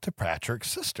to talk to Patrick's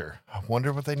sister. I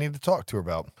wonder what they need to talk to her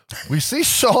about. We see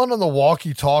Sean on the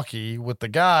walkie-talkie with the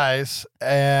guys,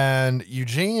 and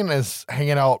Eugene is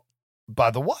hanging out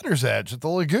by the water's edge at the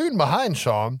lagoon behind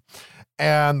Sean.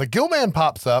 And the gill man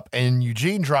pops up, and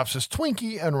Eugene drops his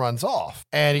Twinkie and runs off.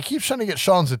 And he keeps trying to get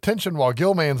Sean's attention while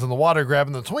Gillman's in the water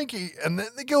grabbing the Twinkie. And then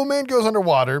the gill man goes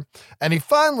underwater, and he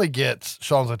finally gets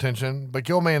Sean's attention, but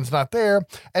Gillman's not there,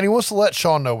 and he wants to let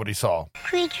Sean know what he saw.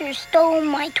 Creature stole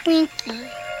my Twinkie.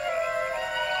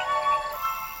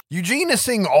 Eugene is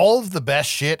saying all of the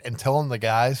best shit and telling the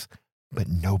guys, but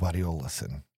nobody will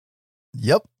listen.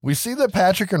 Yep. We see that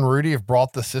Patrick and Rudy have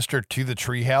brought the sister to the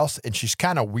treehouse, and she's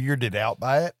kind of weirded out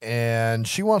by it, and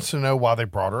she wants to know why they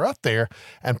brought her up there.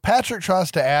 And Patrick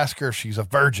tries to ask her if she's a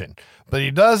virgin, but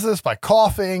he does this by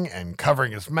coughing and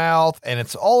covering his mouth, and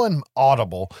it's all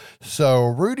inaudible. So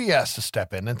Rudy has to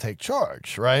step in and take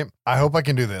charge, right? I hope I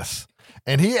can do this.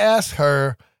 And he asks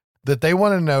her that they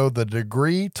want to know the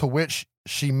degree to which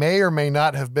she may or may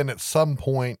not have been at some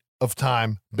point of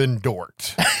time been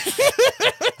dorked.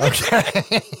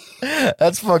 Okay.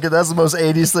 That's the most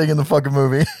 80s thing in the fucking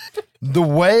movie. The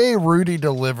way Rudy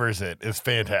delivers it is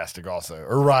fantastic also.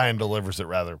 Or Ryan delivers it,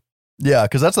 rather. Yeah,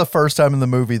 because that's the first time in the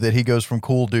movie that he goes from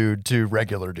cool dude to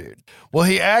regular dude. Well,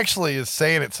 he actually is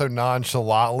saying it so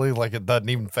nonchalantly, like it doesn't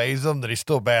even faze him, that he's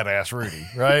still badass Rudy,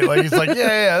 right? Like he's like,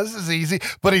 yeah, this is easy.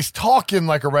 But he's talking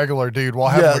like a regular dude while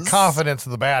having the confidence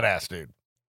of the badass dude.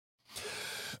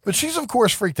 But she's, of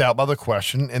course, freaked out by the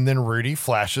question, and then Rudy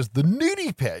flashes the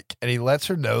nudie pic, and he lets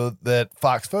her know that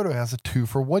Fox Photo has a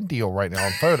 2-for-1 deal right now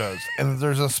on photos, and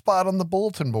there's a spot on the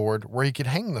bulletin board where he could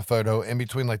hang the photo in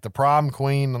between, like, the prom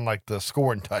queen and, like, the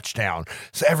scoring touchdown,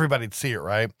 so everybody'd see it,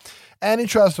 right? And he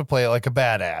tries to play it like a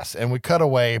badass, and we cut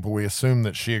away, but we assume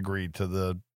that she agreed to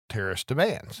the terrorist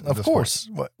demands. Of course.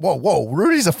 Whoa,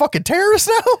 Rudy's a fucking terrorist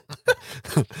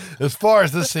now? As far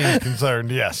as this scene is concerned,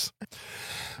 yes.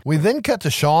 We then cut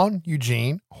to Sean,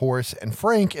 Eugene, Horace, and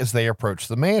Frank as they approach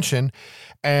the mansion,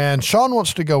 and Sean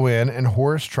wants to go in, and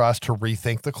Horace tries to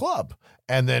rethink the club.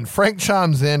 And then Frank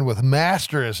chimes in with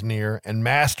Master is near, and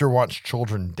Master wants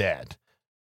children dead.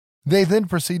 They then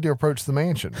proceed to approach the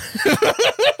mansion.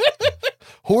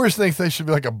 Horace thinks they should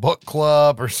be like a book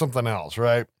club or something else,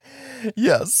 right?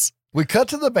 Yes. We cut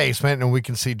to the basement and we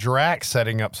can see Drax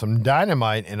setting up some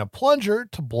dynamite in a plunger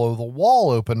to blow the wall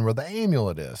open where the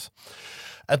amulet is.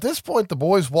 At this point, the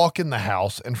boys walk in the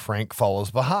house and Frank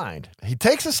follows behind. He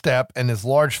takes a step and his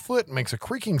large foot makes a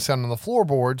creaking sound on the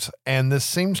floorboards, and this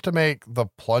seems to make the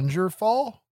plunger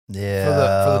fall. Yeah.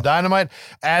 For the dynamite,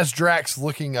 as Drax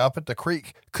looking up at the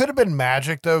creek. Could have been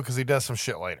magic though, because he does some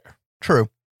shit later. True.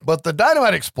 But the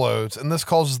dynamite explodes, and this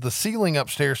causes the ceiling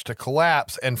upstairs to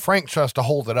collapse, and Frank tries to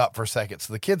hold it up for a second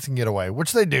so the kids can get away,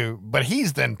 which they do, but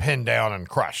he's then pinned down and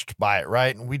crushed by it,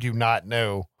 right? And we do not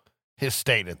know his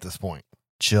state at this point.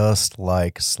 Just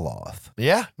like Sloth.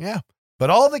 Yeah. But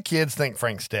all the kids think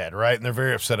Frank's dead, right? And they're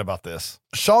very upset about this.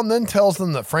 Sean then tells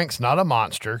them that Frank's not a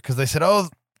monster, because they said, oh,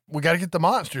 we got to get the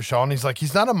monster, Sean. He's like,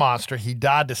 he's not a monster. He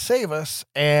died to save us,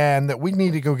 and that we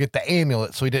need to go get the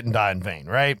amulet so he didn't die in vain,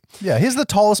 right? Yeah, he's the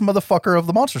tallest motherfucker of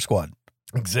the Monster Squad.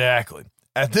 Exactly.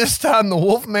 At this time, the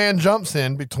Wolfman jumps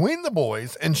in between the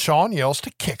boys, and Sean yells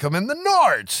to kick him in the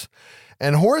nards.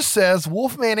 And Horace says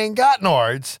Wolfman ain't got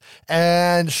nards,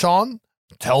 and Sean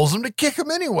tells him to kick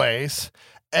him anyways,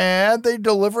 and they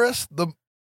deliver us the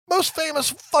most famous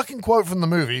fucking quote from the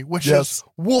movie, which is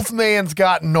Wolfman's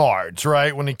got nards,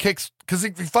 right? When he kicks, because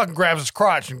he fucking grabs his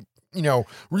crotch and,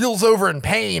 reels over in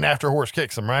pain after Horace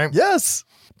kicks him, right? Yes.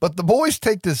 But the boys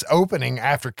take this opening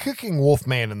after kicking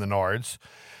Wolfman in the nards,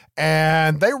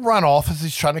 and they run off as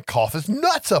he's trying to cough his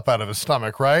nuts up out of his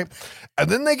stomach, right? And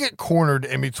then they get cornered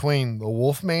in between the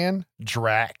Wolfman,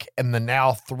 Drac, and the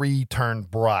now 3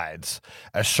 turned brides,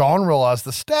 as Sean realized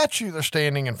the statue they're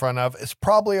standing in front of is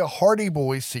probably a Hardy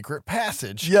Boys secret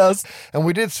passage. Yes. And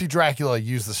we did see Dracula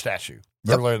use the statue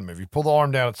earlier in the movie. Pull the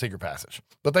arm down at secret passage.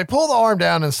 But they pull the arm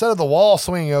down, instead of the wall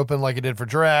swinging open like it did for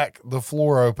Drac, the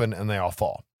floor open, and they all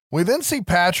fall. We then see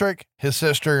Patrick, his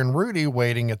sister, and Rudy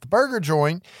waiting at the burger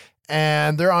joint,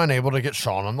 and they're unable to get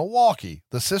Sean on the walkie.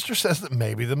 The sister says that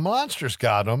maybe the monsters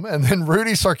got him, and then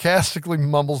Rudy sarcastically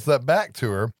mumbles that back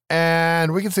to her.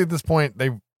 And we can see at this point, they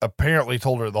apparently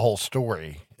told her the whole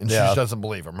story, and she just doesn't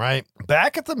believe him, right?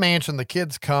 Back at the mansion, the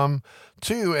kids come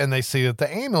to, and they see that the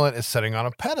amulet is sitting on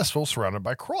a pedestal surrounded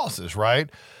by crosses, right?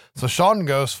 So Sean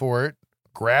goes for it,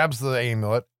 grabs the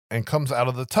amulet, and comes out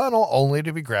of the tunnel only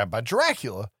to be grabbed by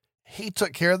Dracula. He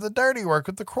took care of the dirty work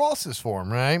with the crosses for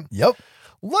him, right? Yep.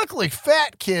 Luckily,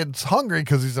 Fat Kid's hungry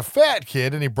because he's a fat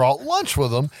kid, and he brought lunch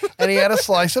with him, and he had a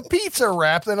slice of pizza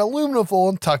wrapped in aluminum foil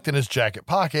and tucked in his jacket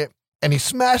pocket, and he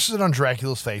smashes it on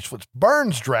Dracula's face, which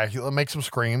burns Dracula, makes him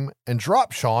scream, and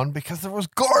drops Sean because there was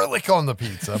garlic on the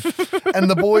pizza, and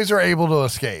the boys are able to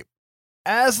escape.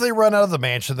 As they run out of the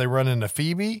mansion, they run into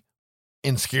Phoebe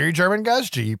in Scary German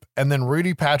Guy's Jeep, and then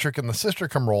Rudy, Patrick, and the sister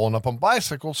come rolling up on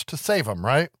bicycles to save them,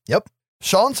 right? Yep.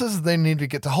 Sean says they need to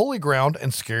get to holy ground,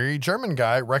 and Scary German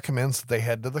Guy recommends that they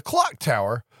head to the clock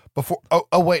tower before.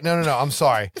 Oh, wait, no, I'm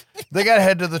sorry. They got to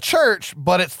head to the church,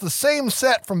 but it's the same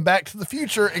set from Back to the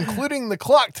Future, including the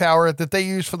clock tower that they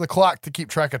use for the clock to keep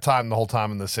track of time the whole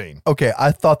time in the scene. Okay,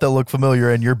 I thought that looked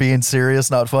familiar, and you're being serious,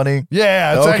 not funny?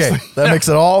 Yeah, it's okay. Actually, that makes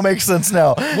it all make sense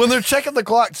now. When they're checking the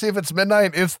clock to see if it's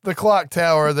midnight, it's the clock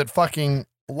tower that fucking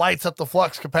lights up the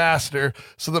flux capacitor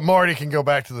so that Marty can go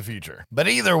back to the future. But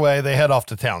either way, they head off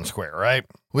to Town Square, right?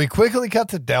 We quickly cut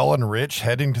to Dell and Rich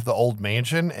heading to the old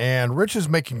mansion, and Rich is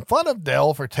making fun of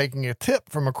Dell for taking a tip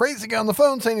from a crazy guy on the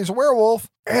phone saying he's a werewolf.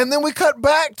 And then we cut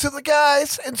back to the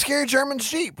guys in Scary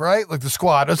German's Jeep, right? Like the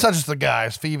squad. It's not just the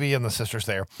guys, Phoebe and the sisters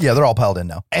there. Yeah, they're all piled in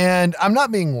now. And I'm not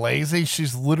being lazy.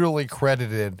 She's literally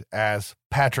credited as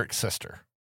Patrick's sister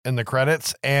in the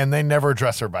credits, and they never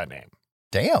address her by name.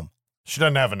 Damn. She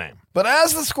doesn't have a name. But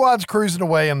as the squad's cruising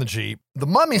away in the Jeep, the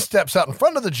mummy steps out in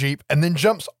front of the Jeep and then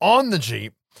jumps on the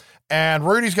Jeep. And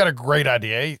Rudy's got a great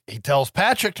idea. He tells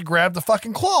Patrick to grab the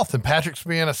fucking cloth, and Patrick's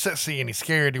being a sissy and he's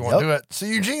scared. He won't do it. So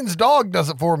Eugene's dog does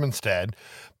it for him instead,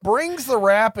 brings the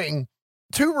wrapping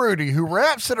to Rudy, who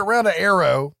wraps it around an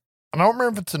arrow I don't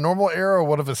remember if it's a normal arrow or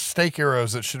one of his stake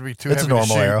arrows that should be too It's heavy a normal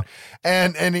to shoot. arrow.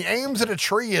 And he aims at a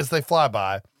tree as they fly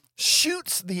by,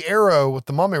 shoots the arrow with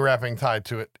the mummy wrapping tied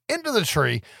to it into the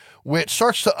tree, which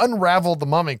starts to unravel the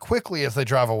mummy quickly as they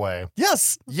drive away,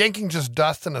 Yes. yanking just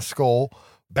dust in a skull,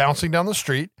 bouncing down the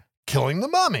street, killing the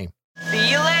mummy. See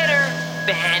you later,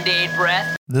 Band-Aid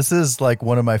breath. This is like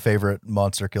one of my favorite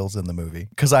monster kills in the movie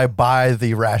because I buy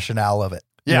the rationale of it.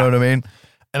 You Yeah. know what I mean?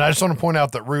 And I just want to point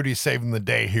out that Rudy's saving the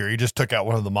day here. He just took out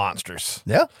one of the monsters.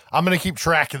 Yeah. I'm going to keep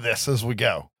track of this as we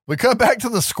go. We cut back to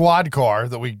the squad car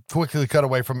that we quickly cut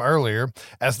away from earlier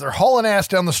as they're hauling ass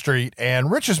down the street, and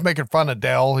Rich is making fun of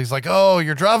Dell. He's like, "Oh,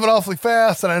 you're driving awfully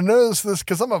fast, and I noticed this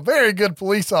because I'm a very good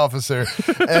police officer."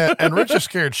 and Rich is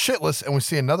scared shitless, and we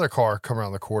see another car come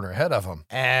around the corner ahead of him.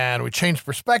 And we change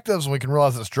perspectives, and we can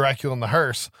realize it's Dracula in the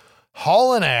hearse,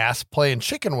 hauling ass, playing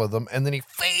chicken with them, and then he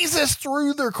phases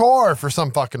through their car for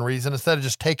some fucking reason instead of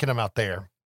just taking them out there.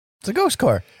 It's a ghost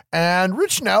car. And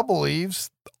Rich now believes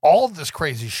all of this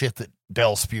crazy shit that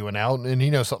Dell's spewing out, and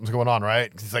he knows something's going on,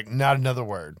 right? He's like, not another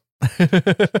word.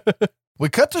 We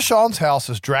cut to Sean's house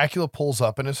as Dracula pulls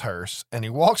up in his hearse, and he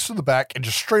walks to the back and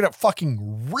just straight up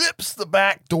fucking rips the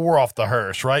back door off the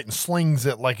hearse, right? And slings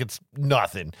it like it's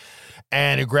nothing.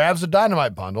 And he grabs a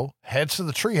dynamite bundle, heads to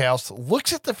the treehouse,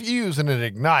 looks at the fuse, and it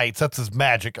ignites. That's his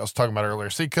magic I was talking about earlier.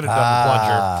 So he could have done the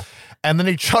plunger. And then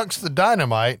he chunks the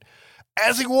dynamite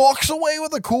as he walks away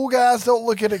with a cool guys don't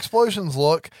look at explosions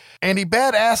look. And he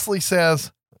badassly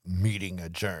says, "Meeting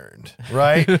adjourned,"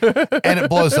 right? And it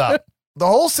blows up. The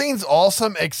whole scene's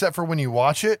awesome, except for when you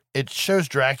watch it, it shows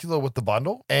Dracula with the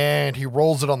bundle, and he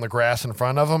rolls it on the grass in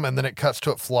front of him, and then it cuts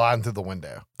to it flying through the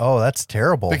window. Oh, that's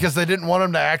terrible. Because they didn't want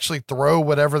him to actually throw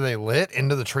whatever they lit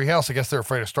into the treehouse. I guess they're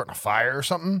afraid of starting a fire or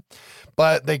something.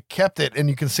 But they kept it, and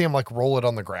you can see him like roll it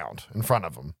on the ground in front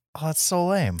of him. Oh, that's so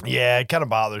lame. Yeah, it kind of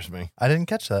bothers me. I didn't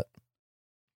catch that.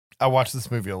 I watch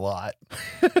this movie a lot.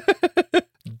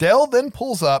 Dell then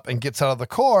pulls up and gets out of the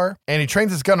car, and he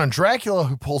trains his gun on Dracula,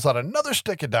 who pulls out another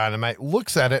stick of dynamite,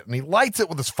 looks at it, and he lights it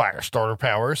with his fire starter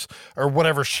powers, or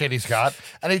whatever shit he's got,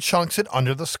 and he chunks it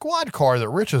under the squad car that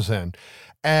Rich is in.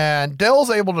 And Dell's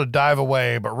able to dive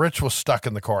away, but Rich was stuck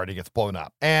in the car and he gets blown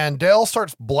up. And Dell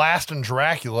starts blasting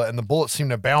Dracula, and the bullets seem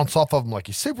to bounce off of him like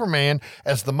he's Superman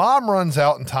as the mom runs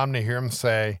out in time to hear him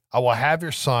say, "I will have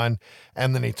your son."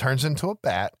 And then he turns into a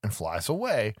bat and flies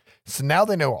away. So now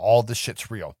they know all this shit's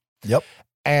real. Yep.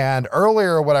 And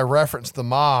earlier, when I referenced the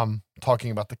mom talking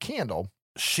about the candle,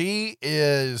 she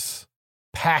is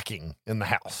packing in the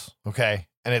house. Okay.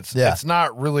 And it's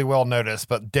not really well noticed,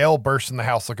 but Dell bursts in the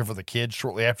house looking for the kids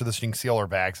shortly after this. You can see all her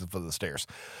bags at the foot of the stairs.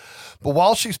 But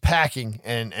while she's packing,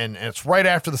 and it's right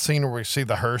after the scene where we see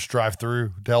the hearse drive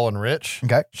through Dell and Rich,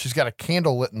 Okay. she's got a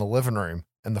candle lit in the living room,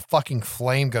 and the fucking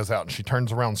flame goes out, and she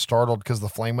turns around startled because the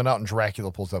flame went out, and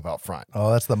Dracula pulls up out front.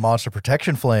 Oh, that's the monster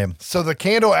protection flame. So the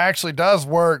candle actually does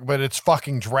work, but it's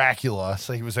fucking Dracula,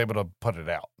 so he was able to put it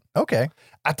out. Okay.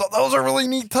 I thought that was a really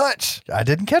neat touch. I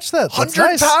didn't catch that. That's 100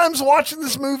 nice. times watching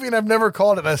this movie, and I've never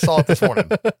caught it. I saw it this morning.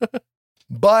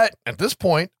 But at this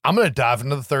point, I'm going to dive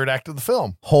into the third act of the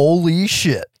film. Holy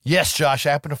shit. Yes, Josh,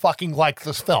 I happen to fucking like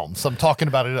this film, so I'm talking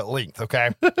about it at length, okay?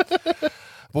 But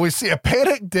we see a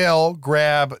panicked Dell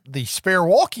grab the spare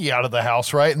walkie out of the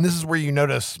house, right? And this is where you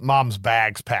notice Mom's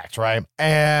bag's packed, right?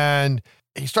 And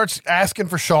he starts asking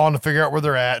for Sean to figure out where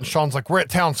they're at. And Sean's like, "We're at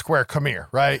Town Square. Come here,"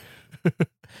 right?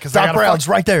 Because Doc Brown's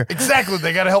right there. Exactly.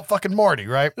 They got to help fucking Marty,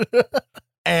 right?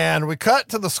 And we cut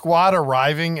to the squad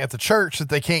arriving at the church that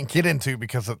they can't get into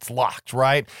because it's locked,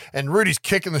 right? And Rudy's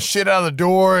kicking the shit out of the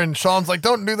door, and Sean's like,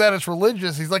 "Don't do that, it's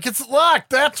religious." He's like, "It's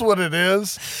locked, that's what it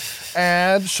is."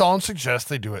 And Sean suggests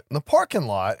they do it in the parking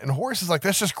lot, and Horace is like,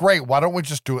 "That's just great. Why don't we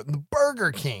just do it in the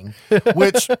Burger King?"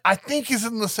 Which I think is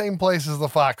in the same place as the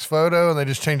Fox Photo, and they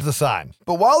just changed the sign.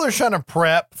 But while they're trying to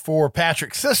prep for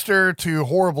Patrick's sister to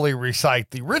horribly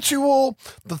recite the ritual,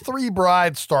 the three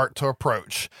brides start to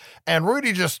approach. And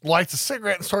Rudy just lights a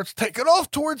cigarette and starts taking off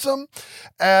towards them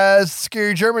as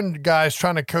scary German guy's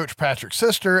trying to coach Patrick's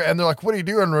sister. And they're like, "What are you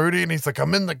doing, Rudy?" And he's like,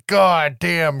 "I'm in the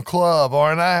goddamn club,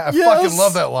 aren't I?" I fucking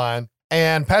love that line.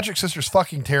 And Patrick's sister's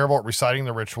fucking terrible at reciting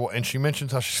the ritual, and she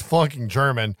mentions how she's flunking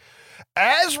German.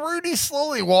 As Rudy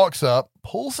slowly walks up,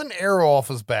 pulls an arrow off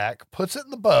his back, puts it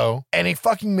in the bow, and he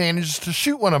fucking manages to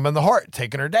shoot one of them in the heart,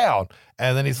 taking her down.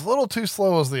 And then he's a little too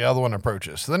slow as the other one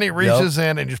approaches. So then he reaches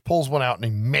in and just pulls one out, and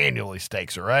he manually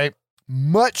stakes her, right?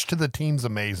 Much to the team's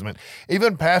amazement.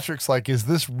 Even Patrick's like, "Is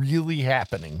this really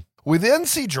happening?" We then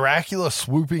see Dracula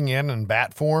swooping in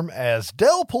bat form as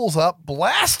Dell pulls up,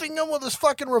 blasting him with his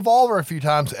fucking revolver a few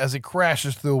times as he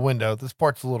crashes through a window. This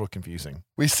part's a little confusing.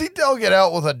 We see Dell get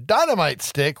out with a dynamite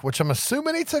stick, which I'm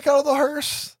assuming he took out of the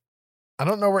hearse. I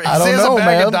don't know where. He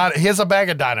has a bag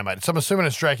of dynamite, so I'm assuming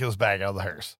it's Dracula's bag out of the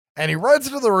hearse. And he runs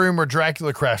into the room where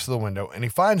Dracula crashed through the window, and he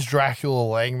finds Dracula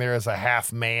laying there as a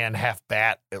half man, half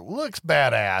bat. It looks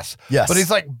badass. Yes. But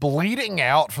he's like bleeding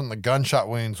out from the gunshot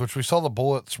wounds, which we saw the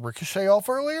bullets ricochet off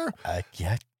earlier.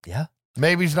 Yeah.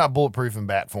 Maybe he's not bulletproof in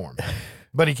bat form,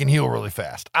 but he can heal really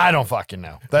fast. I don't fucking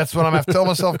know. That's what I'm going to have to tell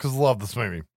myself because I love this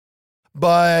movie.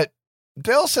 But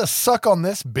Dale says, suck on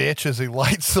this bitch as he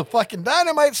lights the fucking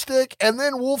dynamite stick, and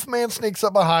then Wolfman sneaks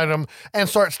up behind him and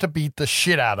starts to beat the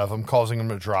shit out of him, causing him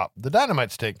to drop the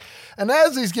dynamite stick. And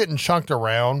as he's getting chunked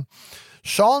around,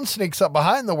 Sean sneaks up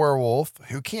behind the werewolf,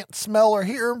 who can't smell or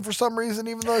hear him for some reason,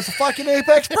 even though he's a fucking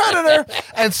apex predator,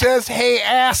 and says, hey,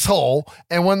 asshole.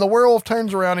 And when the werewolf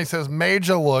turns around, he says,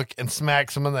 major look, and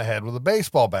smacks him in the head with a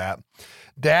baseball bat.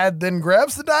 Dad then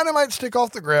grabs the dynamite stick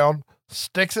off the ground,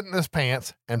 sticks it in his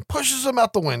pants, and pushes him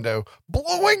out the window,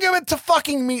 blowing him into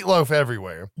fucking meatloaf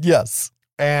everywhere. Yes.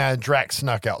 And Drax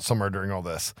snuck out somewhere during all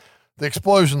this. The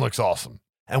explosion looks awesome.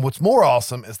 And what's more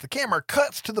awesome is the camera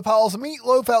cuts to the piles of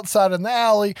meatloaf outside in the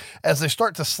alley as they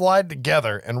start to slide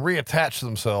together and reattach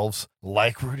themselves.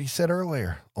 Like Rudy said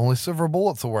earlier, only silver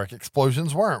bullets will work.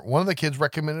 Explosions weren't. One of the kids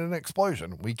recommended an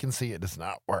explosion. We can see it does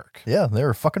not work. Yeah, they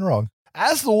were fucking wrong.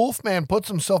 As the Wolfman puts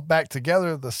himself back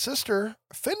together, the sister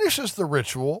finishes the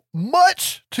ritual,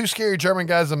 much to Scary German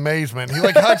Guy's amazement. He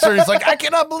hugs her. He's like, I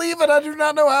cannot believe it. I do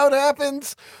not know how it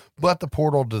happens. But the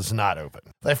portal does not open.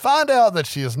 They find out that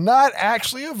she is not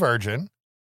actually a virgin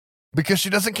because she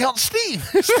doesn't count Steve.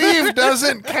 Steve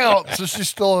doesn't count, so she's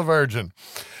still a virgin.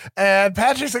 And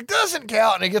Patrick's like, doesn't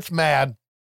count, and he gets mad.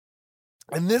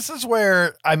 And this is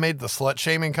where I made the slut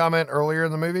shaming comment earlier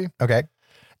in the movie. Okay.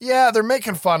 Yeah, they're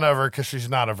making fun of her because she's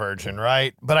not a virgin,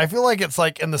 right? But I feel like it's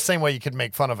like in the same way you could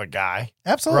make fun of a guy.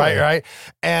 Absolutely. Right?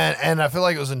 And I feel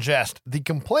like it was in jest. The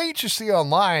complaints you see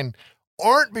online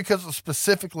aren't because of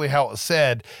specifically how it was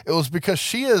said. It was because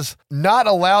she is not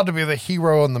allowed to be the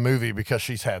hero in the movie because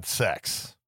she's had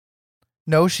sex.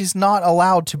 No, she's not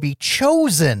allowed to be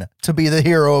chosen to be the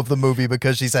hero of the movie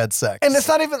because she's had sex. And it's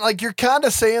not even like you're kind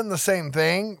of saying the same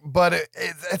thing, but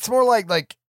it's more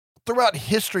like throughout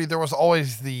history, there was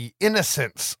always the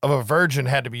innocence of a virgin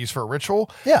had to be used for a ritual.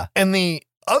 Yeah. And the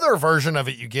other version of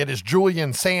it you get is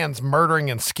Julian Sands murdering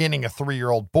and skinning a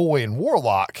 3-year-old boy in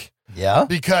Warlock. Yeah.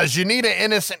 Because you need an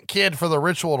innocent kid for the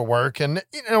ritual to work. And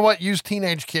you know what? Use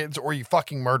teenage kids or you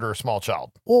fucking murder a small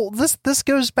child. Well, this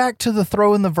goes back to the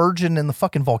throwing the virgin in the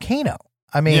fucking volcano.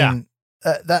 I mean,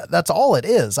 that's all it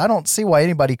is. I don't see why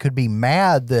anybody could be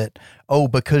mad that,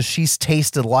 because she's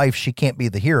tasted life, she can't be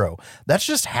the hero. That's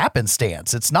just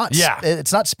happenstance. It's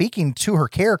not speaking to her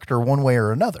character one way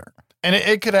or another. And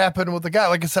it could happen with the guy.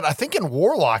 Like I said, I think in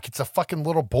Warlock, it's a fucking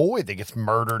little boy that gets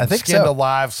murdered and skinned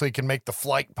alive so he can make the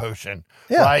flight potion.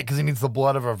 Yeah. Right? Because he needs the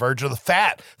blood of a virgin. Or the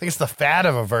fat. I think it's the fat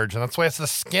of a virgin. That's why it's the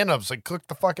skin of, so he cook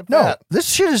the fucking fat. No, this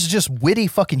shit is just witty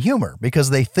fucking humor because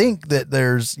they think that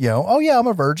there's, oh yeah, I'm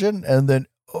a virgin. And then,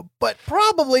 but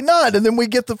probably not. And then we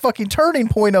get the fucking turning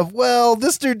point of, well,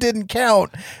 this dude didn't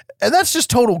count. And that's just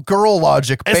total girl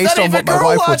logic based on what my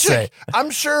wife would say.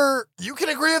 I'm sure you can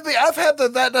agree with me. I've had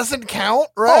that doesn't count,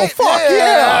 right? Oh, fuck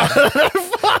yeah.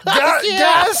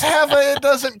 Guys have it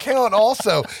doesn't count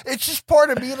also. It's just part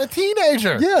of being a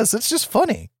teenager. Yes, it's just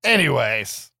funny.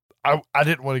 Anyways, I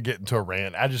didn't want to get into a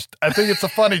rant. I think it's a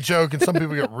funny joke and some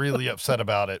people get really upset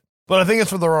about it. But I think it's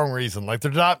for the wrong reason. Like,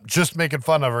 they're not just making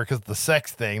fun of her because of the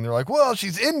sex thing. They're like, well,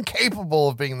 she's incapable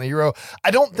of being the hero.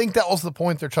 I don't think that was the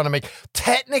point they're trying to make.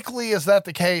 Technically, is that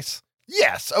the case?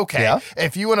 Yes. Okay. Yeah.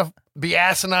 If you want to be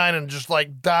asinine and just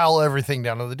dial everything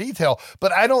down to the detail.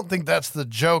 But I don't think that's the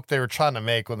joke they were trying to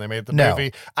make when they made the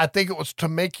movie. I think it was to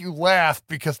make you laugh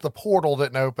because the portal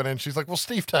didn't open. And she's like, well,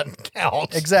 Steve doesn't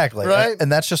count. Exactly. Right.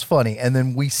 And that's just funny. And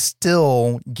then we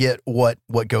still get what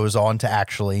goes on to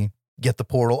actually get the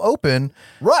portal open.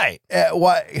 Right.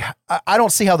 I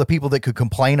don't see how the people that could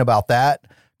complain about that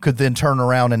could then turn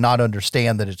around and not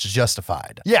understand that it's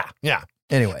justified. Yeah. Yeah.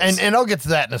 Anyways. And I'll get to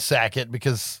that in a second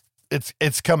because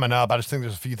it's coming up. I just think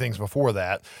there's a few things before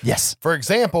that. Yes. For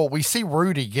example, we see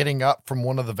Rudy getting up from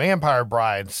one of the vampire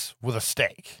brides with a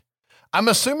stake. I'm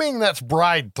assuming that's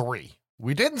bride 3.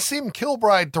 We didn't see him kill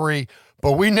bride 3,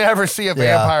 but we never see a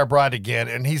vampire bride again,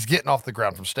 and he's getting off the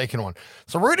ground from staking one.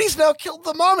 So Rudy's now killed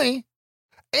the mummy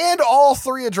and all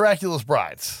 3 of Dracula's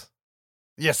brides.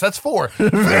 Yes, that's 4.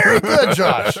 Very good,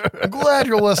 Josh. I'm glad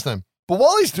you're listening. But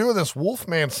while he's doing this,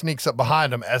 Wolfman sneaks up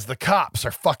behind him as the cops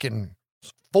are fucking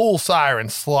full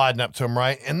sirens sliding up to him,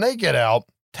 right? And they get out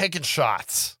taking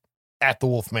shots at the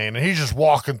Wolfman, and he's just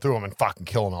walking through them and fucking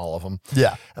killing all of them.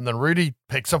 Yeah. And then Rudy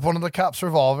picks up one of the cops'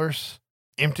 revolvers,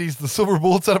 empties the silver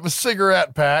bullets out of a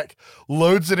cigarette pack,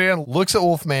 loads it in, looks at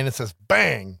Wolfman and says,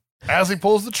 bang, as he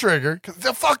pulls the trigger, because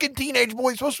the fucking teenage boy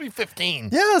is supposed to be 15.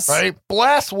 Yes. Right?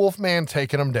 Blasts Wolfman,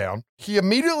 taking him down. He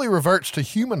immediately reverts to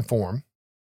human form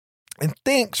and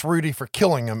thanks Rudy for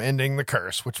killing him, ending the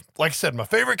curse, which, like I said, my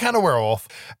favorite kind of werewolf.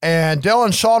 And Del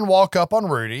and Sean walk up on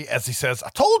Rudy as he says, I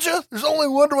told you, there's only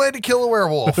one way to kill a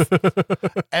werewolf.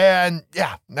 And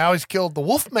yeah, now he's killed the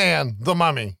Wolfman, the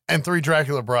Mummy, and 3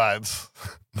 Dracula brides.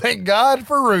 Thank God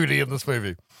for Rudy in this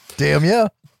movie. Damn yeah.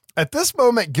 At this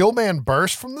moment, Gilman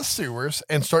bursts from the sewers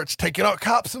and starts taking out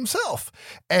cops himself.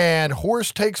 And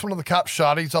Horace takes one of the cops'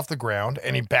 shotties off the ground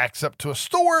and he backs up to a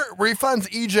store where he finds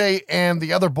EJ and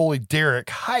the other bully, Derek,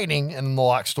 hiding in the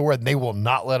locked store, and they will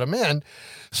not let him in.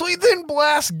 So he then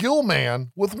blasts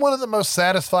Gilman with one of the most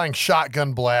satisfying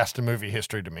shotgun blasts in movie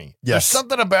history to me. Yes. There's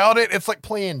something about it. It's like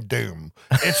playing Doom.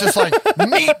 It's just like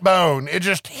meat bone. It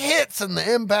just hits and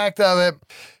the impact of it.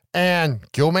 And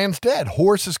Gilman's dead.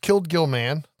 Horace has killed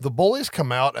Gilman. The bullies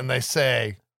come out and they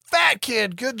say, fat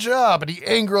kid, good job. And he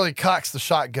angrily cocks the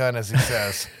shotgun as he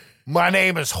says, my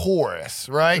name is Horace,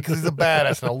 right? Because he's a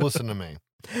badass. Now listen to me.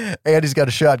 And he's got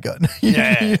a shotgun.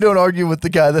 Yeah. You don't argue with the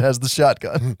guy that has the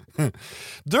shotgun.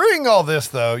 During all this,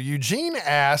 though, Eugene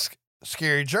asks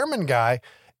Scary German Guy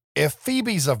if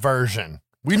Phoebe's a virgin.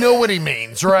 We know what he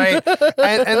means, right? and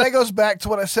that goes back to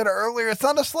what I said earlier. It's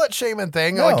not a slut shaming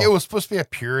thing. No. Like, it was supposed to be a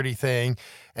purity thing,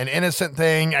 an innocent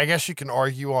thing. I guess you can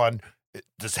argue on,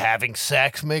 does having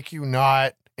sex make you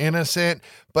not innocent?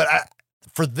 But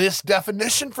for this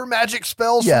definition for magic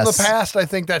spells from the past, I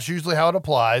think that's usually how it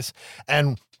applies.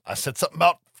 And I said something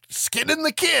about skinning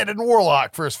the kid in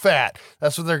Warlock for his fat.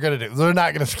 That's what they're going to do. They're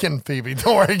not going to skin Phoebe.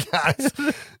 Don't worry, guys.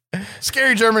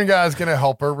 Scary German Guy is going to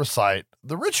help her recite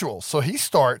the ritual. So he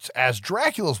starts as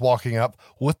Dracula's walking up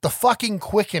with the fucking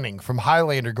quickening from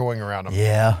Highlander going around him.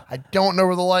 Yeah. I don't know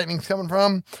where the lightning's coming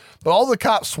from, but all the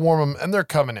cops swarm him and they're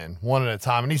coming in one at a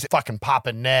time. And he's fucking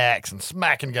popping necks and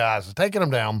smacking guys and taking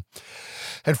them down.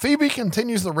 And Phoebe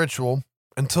continues the ritual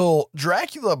until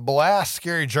Dracula blasts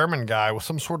Scary German Guy with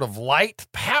some sort of light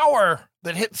power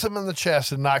that hits him in the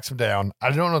chest and knocks him down. I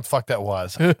don't know what the fuck that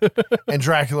was. And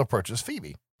Dracula approaches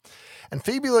Phoebe. And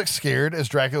Phoebe looks scared as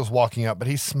Dracula's walking up, but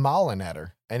he's smiling at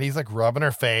her. And he's like rubbing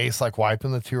her face, like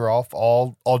wiping the tear off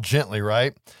all gently,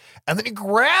 right? And then he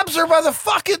grabs her by the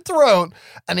fucking throat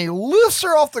and he lifts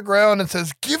her off the ground and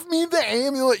says, give me the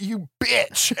amulet, you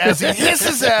bitch, as he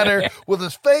hisses at her with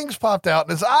his fangs popped out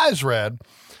and his eyes red.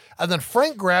 And then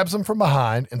Frank grabs him from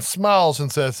behind and smiles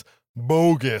and says,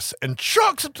 bogus, and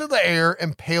chucks him to the air,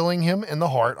 impaling him in the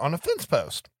heart on a fence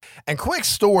post. And quick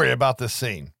story about this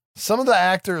scene. Some of the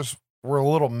actors were a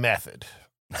little method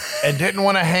and didn't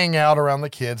want to hang out around the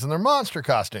kids in their monster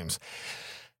costumes.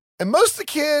 And most of the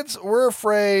kids were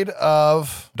afraid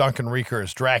of Duncan Reeker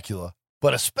as Dracula,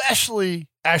 but especially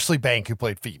Ashley Bank, who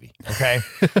played Phoebe, okay?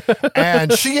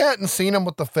 And she hadn't seen him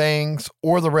with the fangs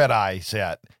or the red eyes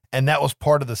yet. And that was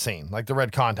part of the scene, like the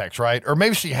red contacts, right? Or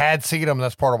maybe she had seen him, and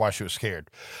that's part of why she was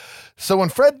scared. So when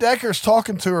Fred Decker's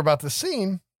talking to her about the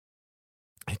scene,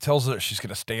 he tells her that she's going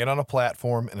to stand on a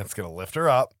platform and it's going to lift her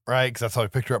up, right? Because that's how he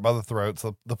picked her up by the throat.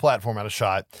 So the platform had a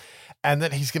shot. And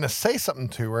then he's going to say something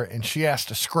to her and she has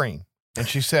to scream. And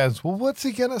she says, well, what's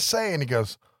he going to say? And he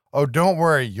goes, oh, don't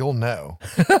worry, you'll know.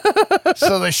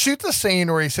 So they shoot the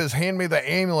scene where he says, hand me the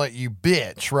amulet, you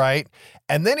bitch, right?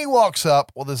 And then he walks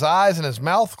up with his eyes and his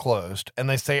mouth closed, and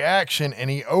they say action, and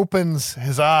he opens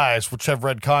his eyes, which have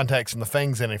red contacts and the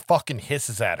fangs in, and he fucking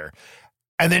hisses at her.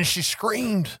 And then she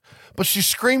screamed, but she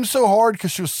screamed so hard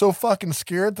because she was so fucking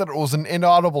scared that it was an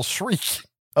inaudible shriek.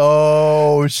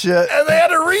 Oh, shit. And they had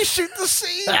to reshoot the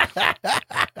scene.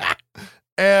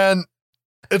 And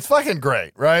it's fucking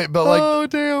great, right? But like, oh,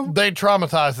 damn. They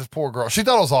traumatized this poor girl. She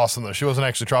thought it was awesome, though. She wasn't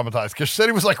actually traumatized because she said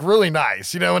he was like really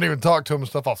nice. You know, when he would talk to him and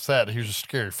stuff off set, he was just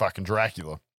scary fucking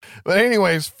Dracula. But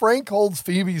anyways, Frank holds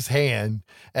Phoebe's hand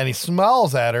and he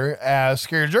smiles at her as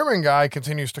Scary German Guy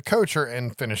continues to coach her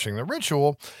in finishing the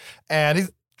ritual.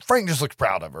 And Frank just looks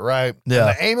proud of her, right? Yeah. And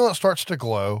the amulet starts to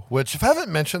glow, which if I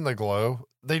haven't mentioned the glow,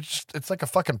 it's like a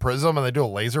fucking prism and they do a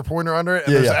laser pointer under it.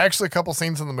 And there's actually a couple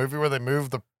scenes in the movie where they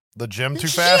move the gem too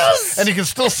fast and you can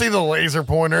still see the laser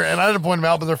pointer. And I didn't point them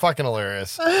out, but they're fucking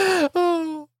hilarious.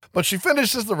 But she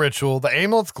finishes the ritual. The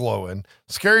amulet's glowing.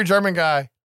 Scary German Guy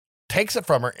takes it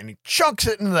from her and he chucks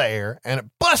it into the air and it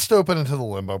busts open into the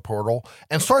limbo portal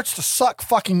and starts to suck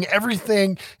fucking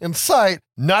everything in sight,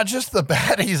 not just the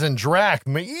baddies and Drac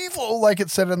and the evil, like it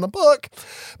said in the book,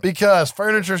 because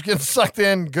furniture's getting sucked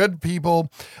in, good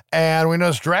people, and we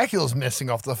notice Dracula's missing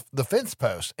off the fence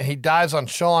post, and he dives on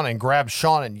Sean and grabs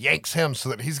Sean and yanks him so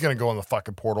that he's going to go in the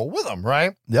fucking portal with him,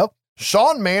 right? Yep.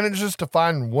 Sean manages to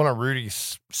find one of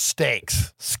Rudy's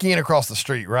stakes skiing across the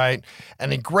street, right?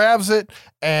 And he grabs it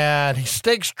and he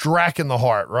stakes Drac in the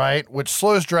heart, right? Which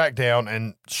slows Drac down,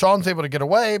 and Sean's able to get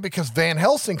away because Van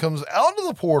Helsing comes out of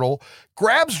the portal,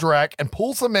 grabs Drac and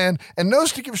pulls him in and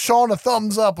knows to give Sean a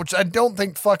thumbs up, which I don't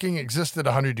think fucking existed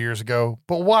 100 years ago,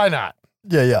 but why not?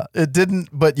 Yeah. It didn't,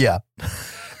 but yeah.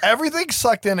 Everything's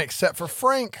sucked in except for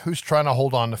Frank, who's trying to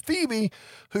hold on to Phoebe,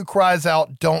 who cries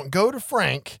out, "Don't go to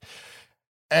Frank."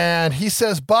 And he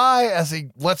says bye as he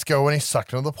lets go and he's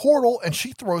sucked into the portal, and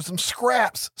she throws him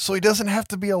scraps so he doesn't have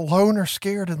to be alone or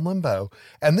scared in limbo.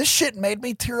 And this shit made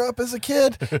me tear up as a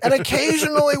kid and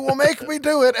occasionally will make me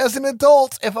do it as an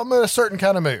adult if I'm in a certain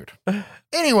kind of mood.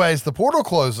 Anyways, the portal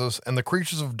closes and the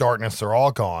creatures of darkness are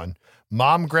all gone.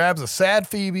 Mom grabs a sad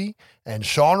Phoebe and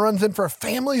Sean runs in for a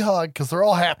family hug because they're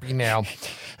all happy now.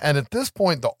 And at this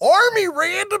point, the army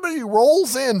randomly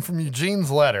rolls in from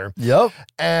Eugene's letter. Yep.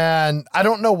 And I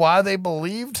don't know why they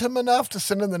believed him enough to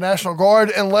send in the National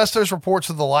Guard unless there's reports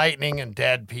of the lightning and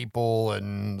dead people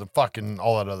and the fucking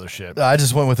all that other shit. I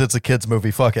just went with it's a kid's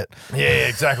movie. Fuck it. Yeah,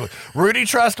 exactly. Rudy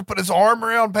tries to put his arm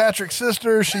around Patrick's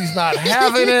sister. She's not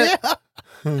having it.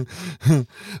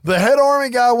 The head army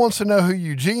guy wants to know who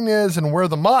Eugene is and where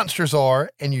the monsters are,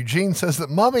 and Eugene says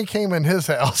that Mummy came in his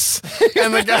house,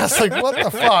 and the guy's like, what the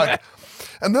fuck?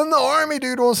 And then the army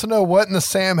dude wants to know what in the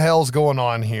Sam hell's going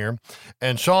on here,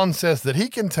 and Sean says that he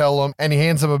can tell him, and he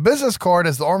hands him a business card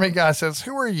as the army guy says,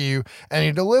 "Who are you?" And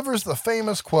he delivers the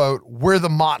famous quote, "We're the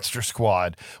Monster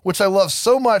Squad," which I love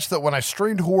so much that when I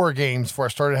streamed horror games before I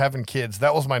started having kids,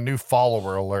 that was my new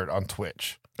follower alert on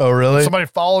Twitch. Oh, really? Somebody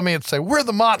follow me and say, "We're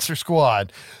the Monster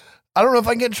Squad." I don't know if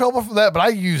I can get in trouble for that, but I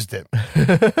used it.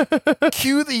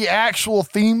 Cue the actual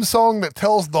theme song that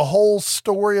tells the whole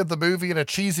story of the movie in a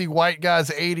cheesy white guy's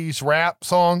 80s rap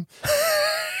song.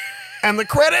 And the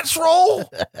credits roll.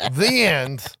 The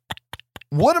end.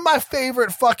 One of my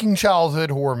favorite fucking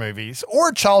childhood horror movies,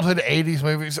 or childhood 80s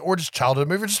movies, or just childhood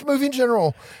movies, just a movie in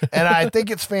general. And I think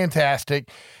it's fantastic.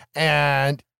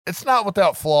 And it's not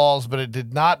without flaws, but it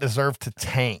did not deserve to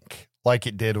tank like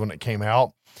it did when it came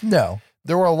out. No.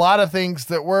 There were a lot of things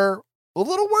that were a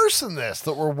little worse than this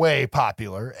that were way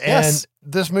popular. And Yes.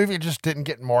 this movie just didn't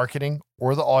get marketing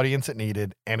or the audience it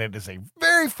needed. And it is a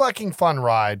very fucking fun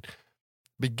ride,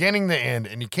 beginning to end.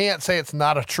 And you can't say it's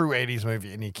not a true 80s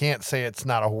movie, and you can't say it's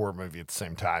not a horror movie at the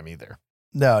same time either.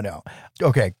 No.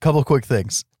 Okay, couple of quick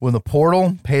things. When the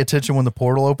portal, pay attention when the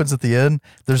portal opens at the end,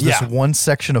 there's this one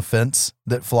section of fence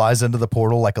that flies into the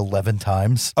portal like 11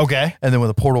 times. Okay. And then when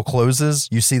the portal closes,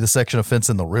 you see the section of fence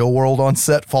in the real world on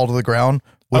set fall to the ground,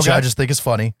 which Okay. I just think is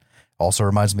funny. Also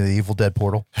reminds me of the Evil Dead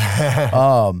portal.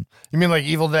 You mean like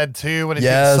Evil Dead 2 when it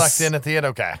Yes. gets sucked in at the end?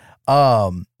 Okay.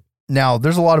 Now,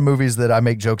 there's a lot of movies that I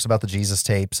make jokes about the Jesus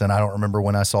tapes, and I don't remember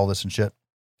when I saw this and shit.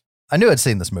 I knew I'd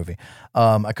seen this movie.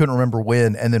 I couldn't remember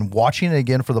when. And then watching it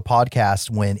again for the podcast,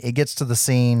 when it gets to the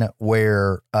scene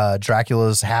where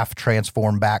Dracula's half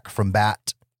transformed back from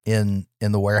Bat in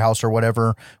the warehouse or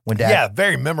whatever. When Dad, Yeah,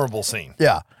 very memorable scene.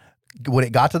 yeah. When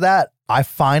it got to that, I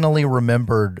finally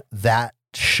remembered that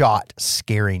shot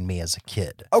scaring me as a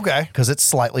kid. Okay. Because it's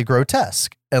slightly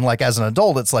grotesque. And like as an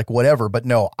adult, it's like whatever. But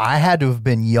no, I had to have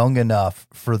been young enough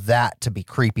for that to be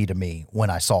creepy to me when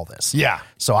I saw this. Yeah.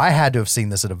 So I had to have seen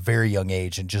this at a very young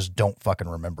age and just don't fucking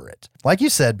remember it. Like you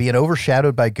said, being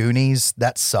overshadowed by Goonies,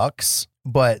 that sucks.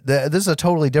 But this is a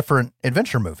totally different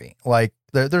adventure movie. Like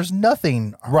there's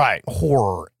nothing Right.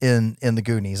 horror in the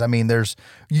Goonies. I mean, there's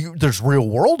real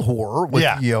world horror with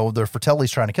Yeah. the Fratellis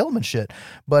trying to kill them and shit.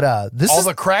 But this All is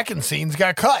the Kraken scenes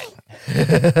got cut.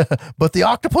 but the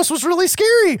octopus was really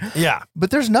scary. Yeah.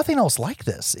 But there's nothing else like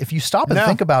this. If you stop and No.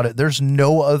 think about it, there's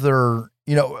no other,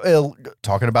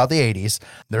 talking about the 80s,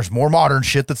 there's more modern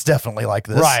shit that's definitely like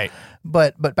this. Right.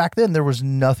 But back then there was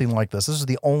nothing like this. This is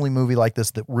the only movie like this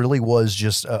that really was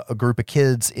just a group of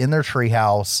kids in their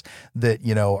treehouse that,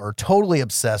 are totally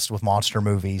obsessed with monster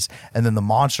movies. And then the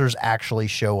monsters actually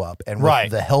show up. And with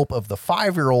Right. the help of the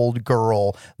 5-year-old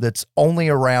girl that's only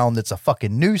around, that's a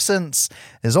fucking nuisance,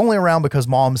 is only around because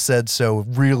mom said so,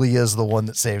 really is the one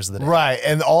that saves the day. Right.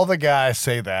 And all the guys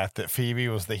say that Phoebe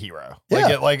was the hero.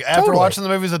 Yeah, Like after totally. watching the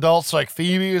movies adults, like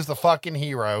Phoebe is the fucking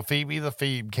hero. Phoebe the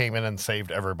Phoebe came in and saved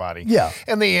everybody. Yeah.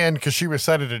 In the end, because she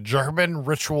recited a German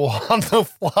ritual on the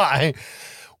fly,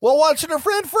 while watching her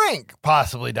friend Frank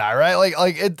possibly die, right?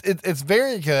 Like it's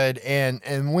very good.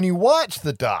 And when you watch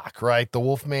the doc, right, the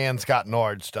Wolfman Scott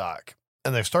Nard's doc,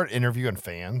 and they start interviewing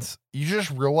fans, you just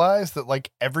realize that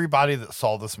like everybody that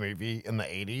saw this movie in the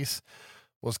 80s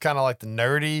was kind of like the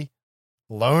nerdy,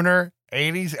 loner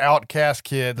 80s outcast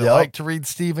kid that liked to read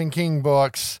Stephen King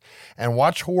books and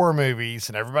watch horror movies,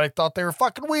 and everybody thought they were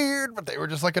fucking weird, but they were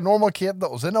just like a normal kid that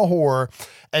was into horror.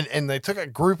 And they took a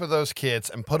group of those kids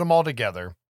and put them all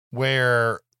together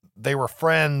where they were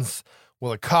friends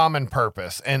with a common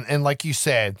purpose. And like you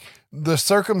said, the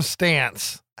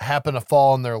circumstance happened to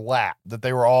fall in their lap that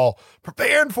they were all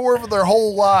prepared for their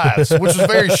whole lives, which is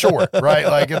very short, right?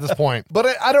 Like at this point.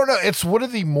 But I don't know. It's one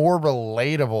of the more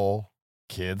relatable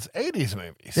kids 80s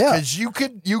movies. Yeah. Because you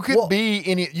could be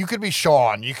any, you could be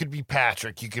Sean, you could be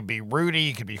Patrick, you could be Rudy,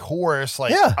 you could be Horace.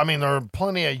 Like, Yeah. I mean, there are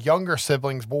plenty of younger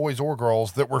siblings, boys or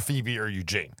girls, that were Phoebe or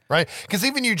Eugene, right? Because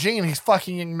even Eugene, he's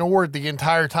fucking ignored the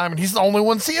entire time, and he's the only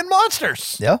one seeing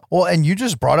monsters. Yeah. Well, and you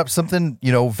just brought up something,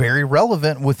 very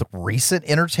relevant with recent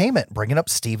entertainment, bringing up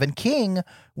Stephen King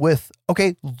with,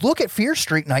 okay, look at Fear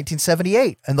Street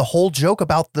 1978 and the whole joke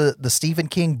about the Stephen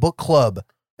King book club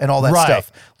and all that Right.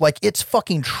 stuff. Like, it's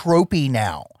fucking tropey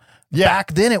now. Yeah.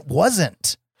 Back then it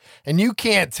wasn't. And you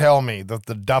can't tell me that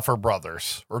the Duffer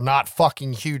Brothers are not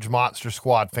fucking huge Monster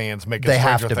Squad fans making They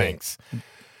have Stranger to be. Things.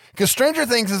 Because Stranger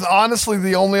Things is honestly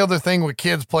the only other thing with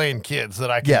kids playing kids that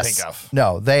I can think of.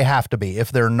 No, they have to be.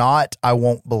 If they're not, I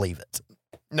won't believe it.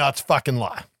 No, it's a fucking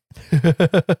lie.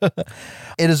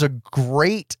 It is a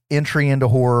great entry into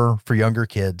horror for younger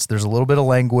kids. There's a little bit of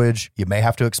language. You may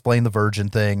have to explain the virgin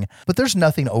thing, but there's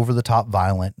nothing over the top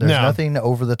violent. There's No. nothing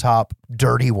over the top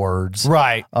dirty words.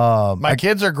 Right. My My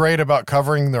kids are great about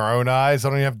covering their own eyes. I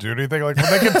don't even have to do anything. Like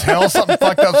when they can tell something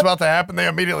fucked up's about to happen, they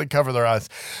immediately cover their eyes.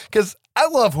 Because I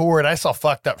love horror and I saw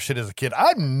fucked up shit as a kid.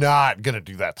 I'm not going to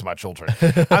do that to my children.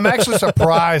 I'm actually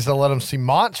surprised I let them see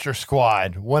Monster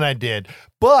Squad when I did.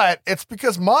 But it's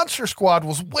because Monster Squad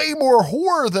was way more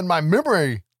horror than my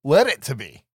memory led it to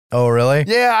be. Oh, really?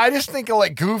 Yeah, I just think of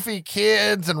like goofy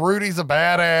kids and Rudy's a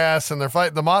badass and they're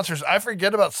fighting the monsters. I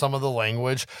forget about some of the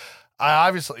language. I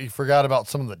obviously forgot about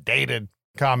some of the dated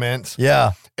comments.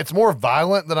 Yeah. It's more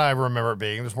violent than I remember it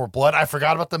being. There's more blood. I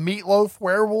forgot about the meatloaf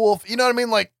werewolf. You know what I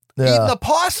mean? Like eating the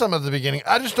possum at the beginning.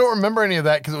 I just don't remember any of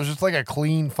that because it was just like a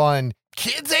clean, fun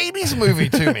kids 80s movie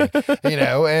to me,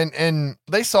 and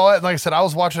they saw it. And like I said, I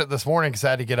was watching it this morning because I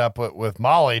had to get up with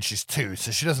Molly, and she's 2,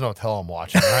 so she doesn't know what the hell I'm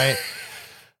watching, right?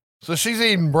 So she's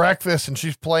eating breakfast and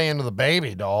she's playing with the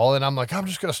baby doll. And I'm like, I'm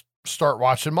just going to start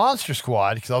watching Monster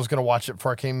Squad because I was going to watch it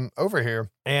before I came over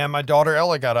here. And my daughter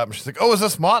Ella got up and she's like, oh, is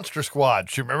this Monster Squad?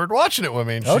 She remembered watching it with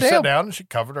me. And she sat down and she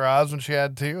covered her eyes when she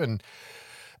had to.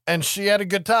 And she had a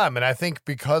good time. And I think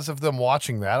because of them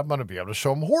watching that, I'm going to be able to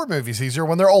show them horror movies easier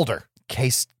when they're older.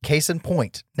 Case in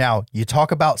point. Now, you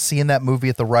talk about seeing that movie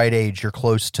at the right age. You're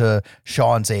close to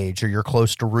Sean's age or you're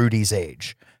close to Rudy's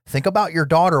age. Think about your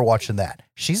daughter watching that.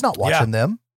 She's not watching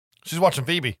them. She's watching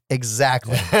Phoebe.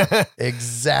 Exactly.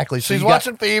 Exactly. So She's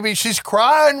watching Phoebe. She's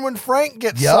crying when Frank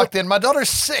gets sucked in. My daughter's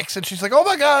 6, and she's like, oh,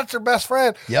 my God, it's her best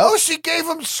friend. Yep. Oh, she gave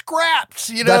him scraps.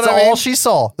 You know That's what I mean? all she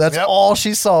saw. That's all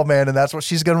she saw, man. And that's what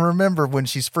she's going to remember when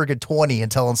she's friggin' 20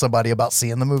 and telling somebody about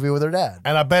seeing the movie with her dad.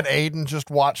 And I bet Aiden just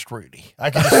watched Rudy.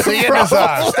 I can just see it in his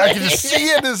eyes. I can just see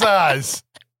it in his eyes.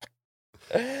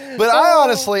 But I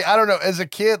honestly, I don't know. As a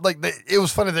kid, like it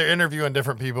was funny. They're interviewing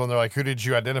different people, and they're like, "Who did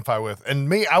you identify with?" And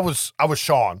me, I was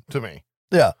Sean to me.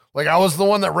 Yeah, like I was the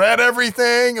one that read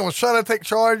everything and was trying to take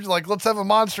charge. Like, let's have a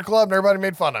monster club, and everybody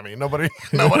made fun of me. Nobody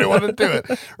wanted to do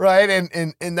it, right?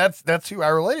 And that's who I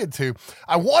related to.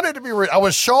 I wanted to be Rudy. I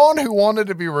was Sean who wanted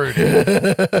to be Rudy.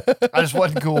 I just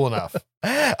wasn't cool enough.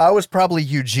 I was probably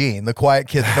Eugene, the quiet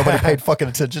kid that nobody paid fucking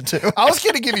attention to. I was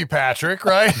going to give you Patrick,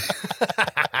 right?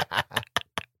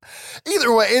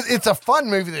 Either way, it's a fun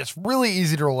movie that's really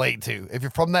easy to relate to if you're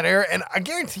from that era. And I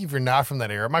guarantee if you're not from that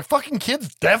era, my fucking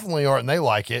kids definitely aren't, and they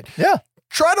like it. Yeah.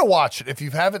 Try to watch it if you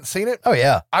haven't seen it. Oh,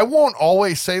 yeah. I won't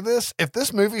always say this. If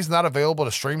this movie's not available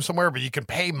to stream somewhere, but you can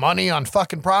pay money on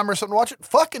fucking Prime or something to watch it,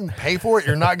 fucking pay for it.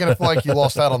 You're not going to feel like you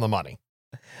lost out on the money.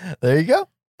 There you go.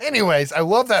 Anyways, I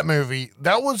love that movie.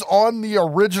 That was on the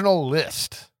original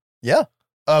list. Yeah.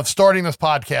 Of starting this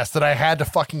podcast that I had to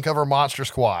fucking cover Monster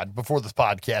Squad before this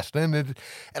podcast ended,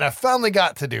 and I finally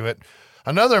got to do it.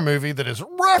 Another movie that is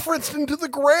referenced into the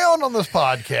ground on this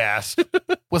podcast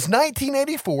was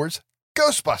 1984's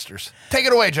Ghostbusters. Take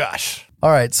it away, Josh. All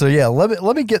right, so yeah,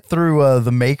 let me get through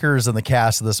the makers and the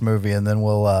cast of this movie, and then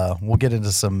we'll get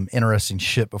into some interesting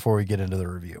shit before we get into the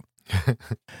review.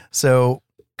 So,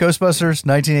 Ghostbusters,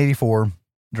 1984.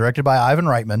 directed by Ivan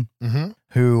Reitman, Mm-hmm.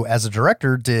 who, as a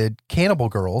director, did Cannibal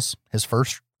Girls, his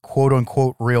first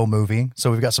quote-unquote real movie.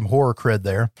 So we've got some horror cred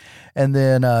there. And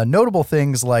then notable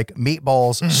things like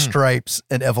Meatballs, Stripes,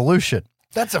 and Evolution.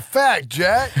 That's a fact,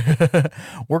 Jack.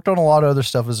 Worked on a lot of other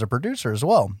stuff as a producer as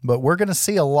well. But we're going to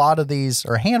see a lot of these,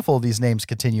 or a handful of these names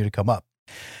continue to come up.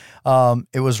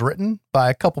 It was written by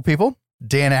a couple people.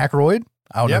 Dan Aykroyd,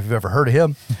 I don't know if you've ever heard of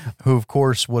him, who, of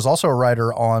course, was also a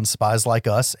writer on Spies Like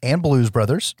Us and Blues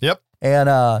Brothers. Yep. And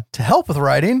to help with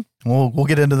writing, we'll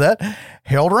get into that,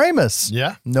 Harold Ramis.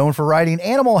 Yeah. Known for writing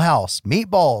Animal House,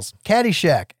 Meatballs,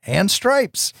 Caddyshack, and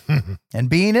Stripes. And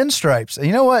being in Stripes. And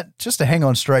you know what? Just to hang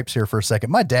on Stripes here for a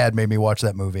second, my dad made me watch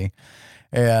that movie,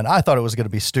 and I thought it was going to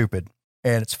be stupid.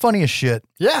 And it's funny as shit.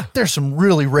 Yeah. There's some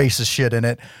really racist shit in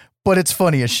it, but it's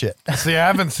funny as shit. See, I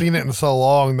haven't seen it in so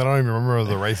long that I don't even remember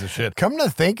the racist shit. Come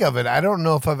to think of it, I don't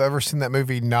know if I've ever seen that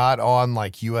movie not on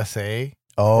like USA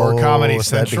or Comedy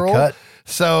so that'd be Central. cut.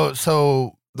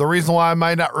 So the reason why I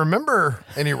might not remember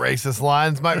any racist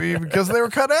lines might be because they were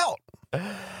cut out.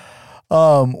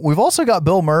 We've also got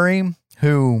Bill Murray,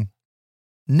 who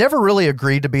never really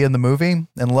agreed to be in the movie,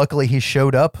 and luckily he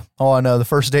showed up on the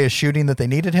first day of shooting that they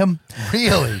needed him.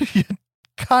 Really?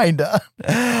 Kinda.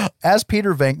 As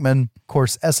Peter Venkman, of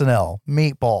course, SNL,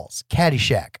 Meatballs,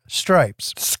 Caddyshack,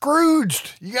 Stripes.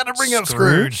 Scrooged. You got to bring up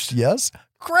Scrooged. Yes.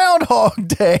 Groundhog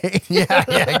Day. Yeah,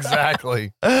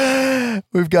 exactly.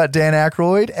 We've got Dan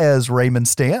Aykroyd as Raymond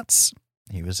Stantz.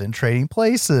 He was in Trading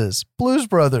Places, Blues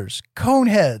Brothers,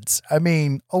 Coneheads. I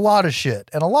mean, a lot of shit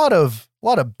and a lot of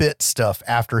bit stuff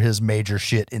after his major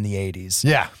shit in the 80s.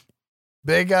 Yeah.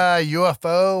 Big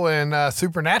UFO and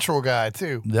supernatural guy,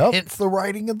 too. Yep. It's the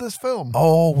writing of this film.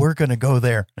 Oh, we're going to go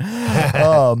there.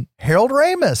 Harold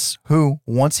Ramis, who,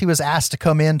 once he was asked to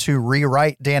come in to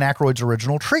rewrite Dan Aykroyd's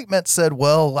original treatment, said,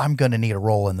 well, I'm going to need a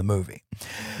role in the movie.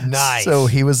 Nice. So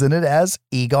he was in it as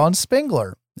Egon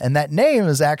Spengler. And that name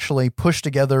is actually pushed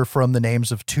together from the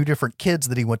names of two different kids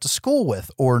that he went to school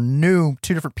with, or knew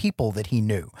two different people that he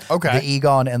knew. Okay. The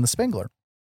Egon and the Spengler,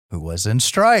 who was in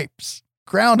Stripes,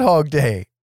 Groundhog Day,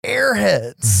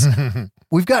 Airheads.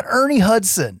 We've got Ernie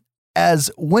Hudson as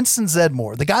Winston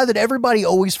Zeddemore, the guy that everybody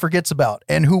always forgets about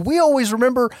and who we always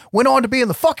remember went on to be in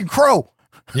The Fucking Crow.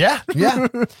 Yeah.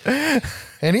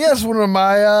 And he has one of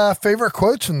my favorite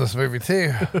quotes from this movie,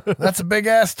 too. That's a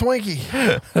big-ass Twinkie.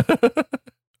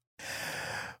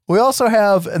 We also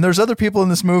have, and there's other people in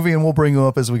this movie, and we'll bring them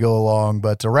up as we go along,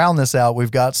 but to round this out,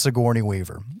 we've got Sigourney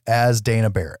Weaver as Dana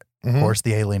Barrett. Of course,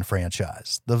 the Alien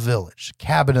franchise, The Village,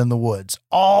 Cabin in the Woods,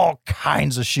 all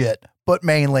kinds of shit, but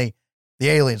mainly the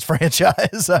Aliens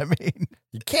franchise. I mean,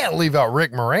 You can't leave out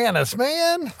Rick Moranis,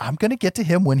 man. I'm going to get to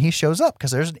him when he shows up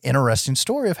because there's an interesting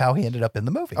story of how he ended up in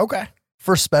the movie. Okay.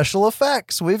 For special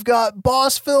effects, we've got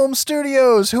Boss Film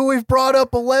Studios, who we've brought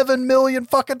up 11 million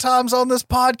fucking times on this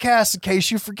podcast. In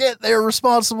case you forget, they're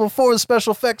responsible for the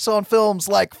special effects on films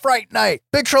like Fright Night,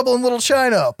 Big Trouble in Little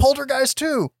China, Poltergeist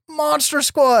 2, Monster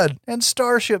Squad, and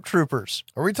Starship Troopers.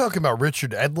 Are we talking about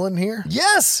Richard Edlund here?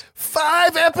 Yes!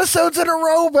 5 episodes in a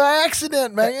row by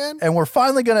accident, man. And we're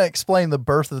finally going to explain the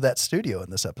birth of that studio in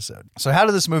this episode. So how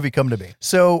did this movie come to be?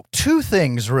 So 2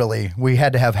 things really we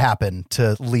had to have happen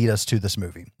to lead us to this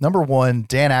movie. Number 1,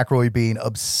 Dan Aykroyd being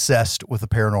obsessed with the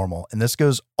paranormal. And this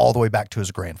goes all the way back to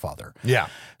his grandfather. Yeah.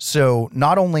 So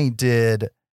not only did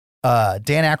Dan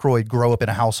Aykroyd grow up in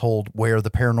a household where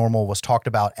the paranormal was talked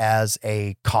about as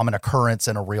a common occurrence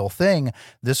and a real thing,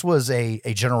 this was a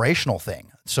generational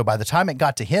thing. So by the time it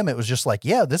got to him, it was just like,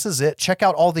 yeah, this is it. Check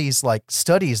out all these like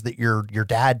studies that your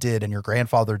dad did and your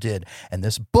grandfather did, and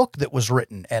this book that was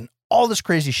written and all this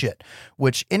crazy shit,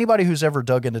 which anybody who's ever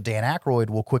dug into Dan Aykroyd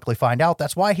will quickly find out.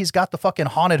 That's why he's got the fucking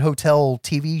Haunted Hotel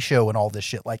TV show and all this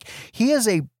shit. Like, he is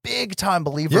a big time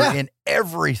believer in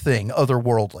everything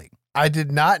otherworldly. I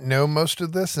did not know most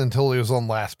of this until he was on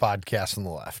last podcast on the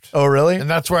left. Oh, really? And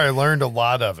that's where I learned a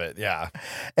lot of it. Yeah.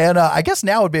 And I guess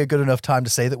now would be a good enough time to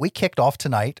say that we kicked off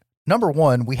tonight. Number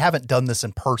 1, we haven't done this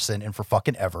in person and for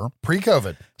fucking ever.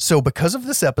 Pre-COVID. So because of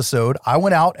this episode, I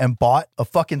went out and bought a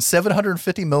fucking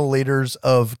 750 milliliters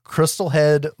of Crystal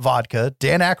Head vodka,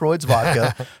 Dan Aykroyd's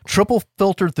vodka, triple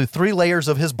filtered through 3 layers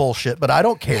of his bullshit, but I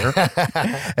don't care.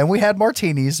 And we had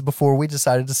martinis before we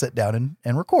decided to sit down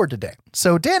and record today.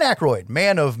 So Dan Aykroyd,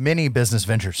 man of many business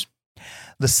ventures.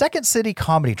 The Second City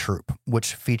Comedy Troupe,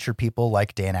 which featured people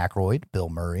like Dan Aykroyd, Bill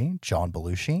Murray, John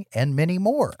Belushi, and many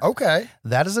more. Okay.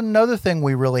 That is another thing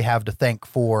we really have to thank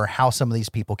for how some of these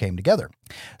people came together.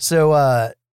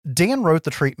 So Dan wrote the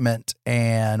treatment,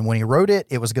 and when he wrote it,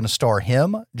 it was going to star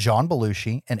him, John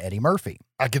Belushi, and Eddie Murphy.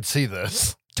 I could see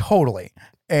this. Totally.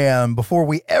 And before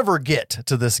we ever get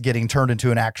to this getting turned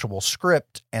into an actual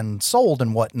script and sold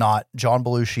and whatnot, John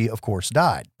Belushi, of course,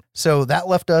 died. So that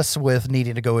left us with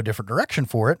needing to go a different direction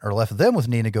for it, or left them with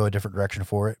needing to go a different direction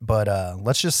for it. But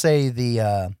let's just say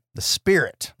the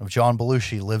spirit of John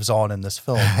Belushi lives on in this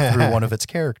film through one of its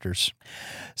characters.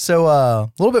 So a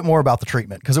little bit more about the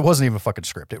treatment, because it wasn't even a fucking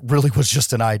script. It really was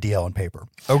just an idea on paper.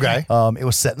 Okay. It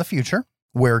was set in the future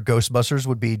where Ghostbusters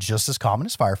would be just as common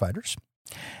as firefighters.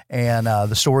 And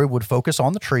the story would focus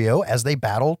on the trio as they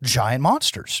battle giant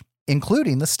monsters,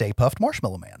 including the Stay Puft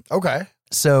Marshmallow Man. Okay.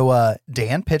 So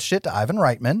Dan pitched it to Ivan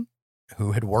Reitman,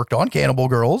 who had worked on Cannibal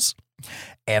Girls,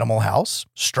 Animal House,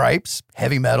 Stripes,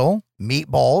 Heavy Metal,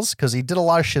 Meatballs, because he did a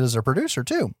lot of shit as a producer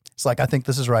too. It's like, I think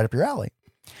this is right up your alley.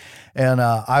 And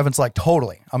Ivan's like,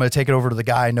 totally. I'm going to take it over to the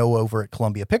guy I know over at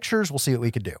Columbia Pictures. We'll see what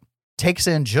we could do. Takes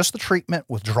in just the treatment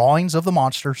with drawings of the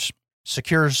monsters,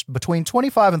 secures between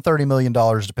 $25 and $30 million,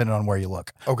 depending on where you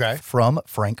look. Okay. From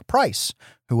Frank Price,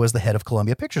 who was the head of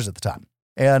Columbia Pictures at the time.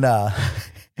 And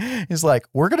he's like,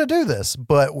 we're going to do this,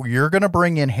 but you're going to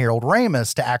bring in Harold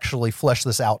Ramis to actually flesh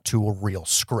this out to a real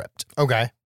script.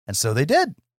 Okay. And so they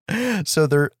did. So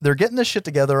they're getting this shit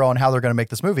together on how they're going to make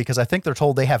this movie, because I think they're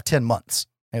told they have 10 months.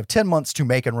 They have 10 months to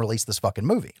make and release this fucking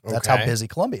movie. That's how busy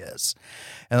Columbia is.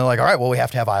 And they're like, all right, well, we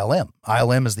have to have ILM.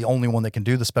 ILM is the only one that can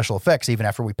do the special effects, even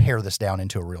after we pare this down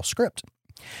into a real script.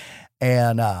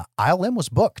 And ILM was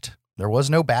booked. There was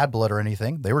no bad blood or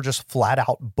anything. They were just flat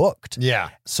out booked. Yeah.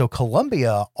 So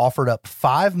Columbia offered up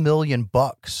 $5 million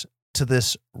to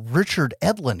this Richard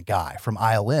Edlund guy from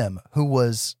ILM who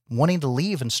was wanting to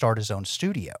leave and start his own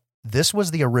studio. This was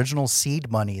the original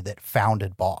seed money that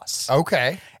founded Boss.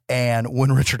 Okay. And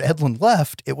when Richard Edlund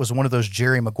left, it was one of those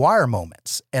Jerry Maguire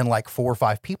moments. And like 4 or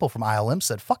 5 people from ILM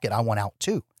said, fuck it, I want out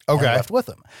too. Okay. And left with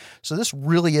him. So this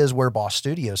really is where Boss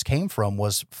Studios came from,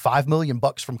 was $5 million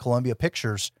from Columbia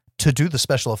Pictures to do the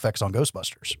special effects on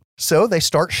Ghostbusters. So they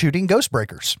start shooting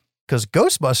Ghostbreakers, because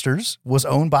Ghostbusters was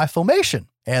owned by Filmation,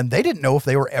 and they didn't know if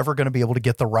they were ever going to be able to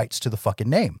get the rights to the fucking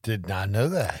name. Did not know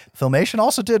that. Filmation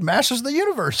also did Masters of the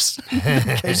Universe,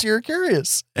 in case you're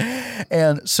curious.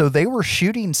 And so they were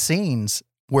shooting scenes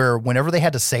where whenever they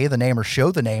had to say the name or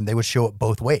show the name, they would show it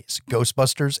both ways,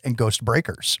 Ghostbusters and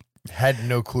Ghostbreakers. Had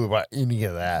no clue about any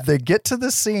of that. They get to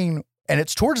this scene, and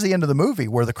it's towards the end of the movie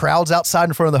where the crowd's outside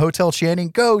in front of the hotel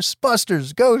chanting,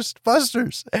 Ghostbusters,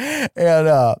 Ghostbusters. And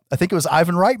I think it was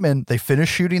Ivan Reitman. They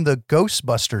finished shooting the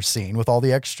Ghostbusters scene with all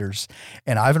the extras.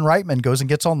 And Ivan Reitman goes and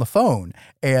gets on the phone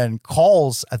and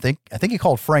calls, I think he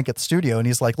called Frank at the studio, and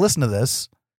he's like, listen to this.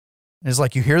 And he's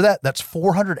like, you hear that? That's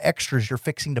 400 extras you're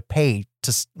fixing to pay to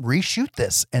reshoot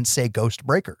this and say Ghost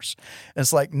Breakers. And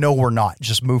it's like, no, we're not.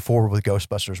 Just move forward with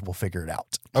Ghostbusters. We'll figure it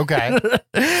out. Okay.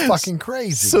 Fucking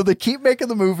crazy. So they keep making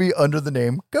the movie under the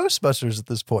name Ghostbusters at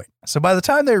this point. So by the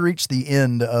time they reached the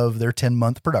end of their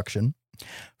 10-month production,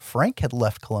 Frank had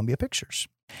left Columbia Pictures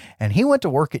and he went to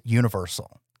work at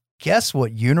Universal. Guess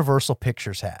what Universal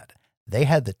Pictures had? They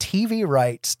had the TV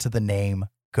rights to the name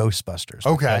Ghostbusters.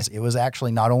 Okay. Because it was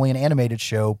actually not only an animated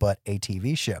show, but a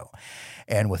TV show.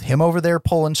 And with him over there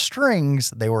pulling strings,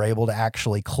 they were able to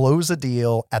actually close a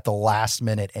deal at the last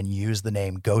minute and use the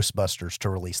name Ghostbusters to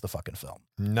release the fucking film.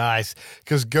 Nice.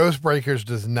 Because Ghostbreakers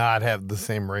does not have the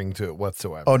same ring to it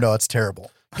whatsoever. Oh, no, it's terrible.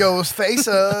 Ghost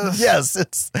Faces.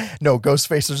 Yes, Ghost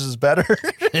Faces is better.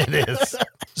 It is.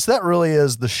 So that really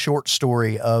is the short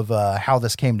story of how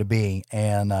this came to be.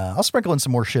 And I'll sprinkle in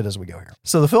some more shit as we go here.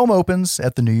 So the film opens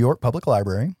at the New York Public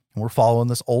Library. And we're following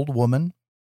this old woman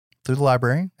through the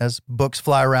library as books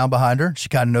fly around behind her. She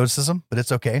kind of notices them, but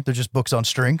it's okay. They're just books on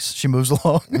strings. She moves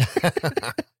along.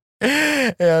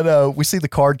 And we see the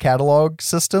card catalog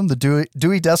system, the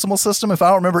Dewey Decimal System. If I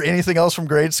don't remember anything else from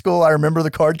grade school, I remember the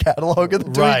card catalog of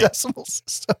the Dewey Decimal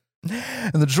System.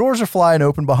 And the drawers are flying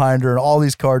open behind her, and all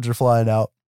these cards are flying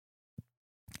out.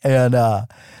 And of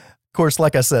course,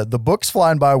 like I said, the books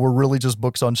flying by were really just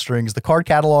books on strings. The card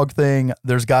catalog thing,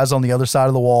 there's guys on the other side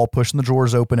of the wall pushing the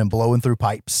drawers open and blowing through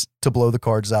pipes to blow the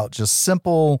cards out. Just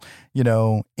simple,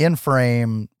 in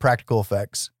frame practical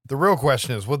effects. The real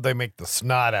question is, what'd they make the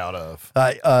snot out of?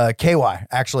 KY.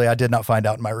 Actually, I did not find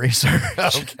out in my research.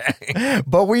 Okay.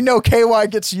 But we know KY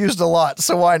gets used a lot,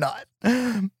 so why not?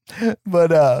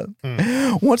 But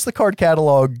once the card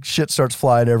catalog shit starts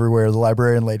flying everywhere, the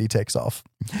librarian lady takes off.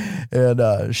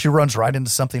 And she runs right into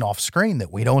something off screen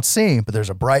that we don't see, but there's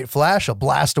a bright flash, a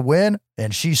blast of wind,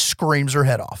 and she screams her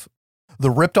head off. The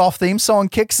ripped off theme song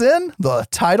kicks in, the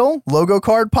title logo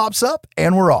card pops up,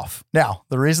 and we're off. Now,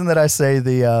 the reason that I say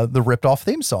the ripped off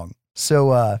theme song,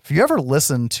 So if you ever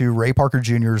listen to Ray Parker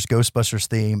Jr.'s Ghostbusters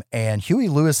theme and Huey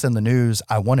Lewis in the News,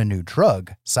 I Want a New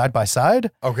Drug, side by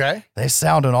side, Okay. they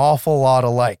sound an awful lot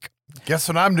alike. Guess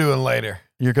what I'm doing later?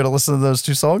 You're going to listen to those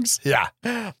two songs? Yeah.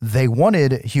 They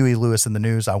wanted Huey Lewis in the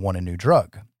News, I Want a New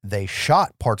Drug. They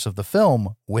shot parts of the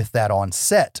film with that on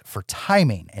set for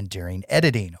timing and during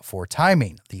editing for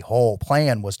timing. The whole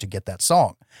plan was to get that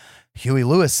song. Huey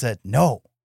Lewis said, no,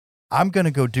 I'm going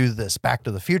to go do this Back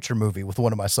to the Future movie with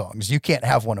one of my songs. You can't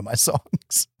have one of my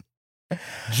songs.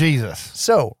 Jesus.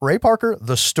 So Ray Parker,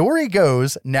 the story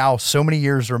goes, now so many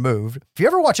years removed. If you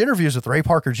ever watch interviews with Ray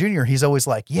Parker Jr., he's always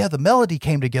like, yeah, the melody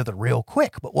came together real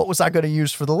quick, but what was I going to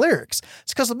use for the lyrics?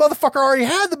 It's because the motherfucker already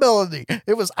had the melody.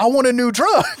 It was, I Want a New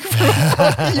Drug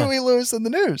from Huey Lewis in the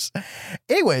News.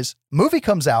 Anyways, movie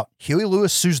comes out. Huey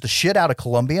Lewis sues the shit out of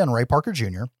Columbia and Ray Parker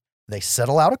Jr. They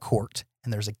settle out of court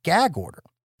and there's a gag order.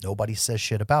 Nobody says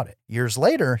shit about it. Years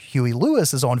later, Huey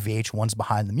Lewis is on VH1's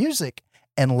Behind the Music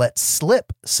and lets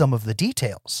slip some of the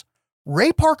details.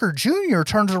 Ray Parker Jr.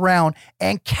 turns around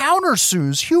and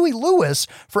countersues Huey Lewis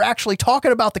for actually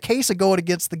talking about the case and going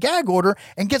against the gag order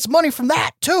and gets money from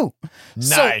that too.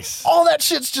 Nice. So all that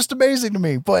shit's just amazing to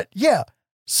me. But yeah,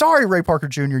 sorry, Ray Parker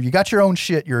Jr. You got your own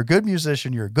shit. You're a good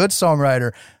musician. You're a good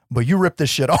songwriter, but you ripped this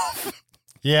shit off.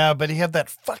 Yeah, but he had that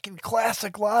fucking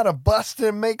classic line of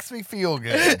bustin' makes me feel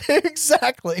good.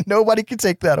 Exactly. Nobody can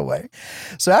take that away.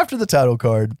 So after the title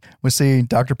card, we see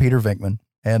Dr. Peter Venkman,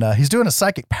 and he's doing a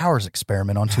psychic powers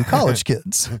experiment on two college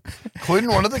kids.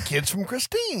 Including one of the kids from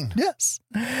Christine. Yes.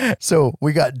 So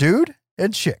we got dude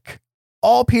and chick.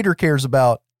 All Peter cares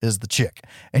about is the chick.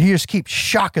 And he just keeps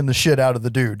shocking the shit out of the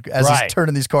dude as Right. he's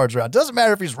turning these cards around. Doesn't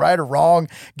matter if he's right or wrong,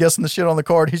 guessing the shit on the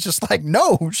card. He's just like,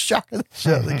 no, shocking the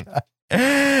shit out of the guy.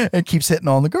 And keeps hitting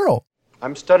on the girl.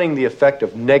 I'm studying the effect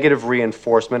of negative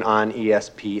reinforcement on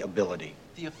ESP ability.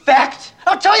 The effect?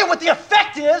 I'll tell you what the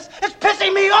effect is. It's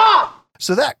pissing me off.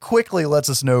 So that quickly lets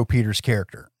us know Peter's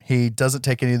character. He doesn't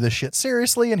take any of this shit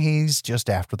seriously, and he's just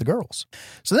after the girls.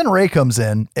 So then Ray comes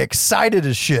in, excited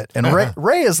as shit. And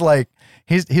Ray is like,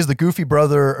 he's the goofy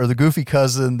brother or the goofy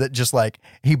cousin that just like,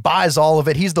 he buys all of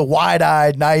it. He's the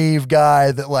wide-eyed, naive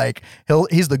guy that like,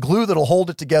 he's the glue that'll hold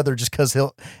it together just because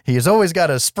he has always got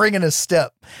a spring in his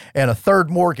step and a third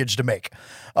mortgage to make.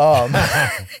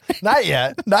 Not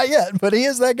yet. Not yet, but he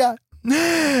is that guy.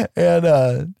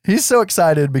 And he's so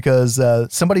excited because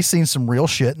somebody's seen some real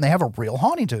shit and they have a real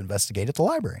haunting to investigate at the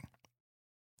library.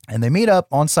 And they meet up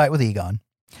on site with Egon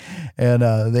and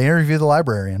they interview the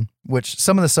librarian, which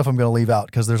some of the stuff I'm going to leave out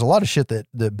because there's a lot of shit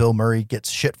that Bill Murray gets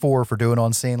shit for doing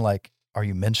on scene. Like, are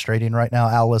you menstruating right now,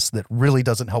 Alice? That really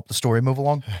doesn't help the story move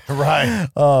along. Right.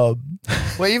 Well,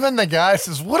 even the guy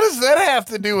says, what does that have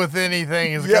to do with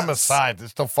anything? He's become a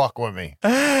scientist. Don't fuck with me.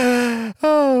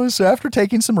 So after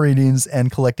taking some readings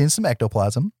and collecting some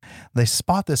ectoplasm, they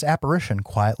spot this apparition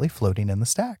quietly floating in the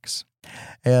stacks.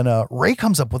 And Ray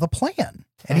comes up with a plan,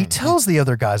 and he tells the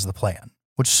other guys the plan,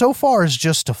 which so far is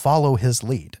just to follow his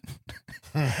lead.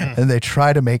 And they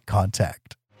try to make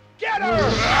contact. Get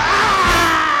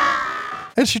her!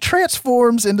 And she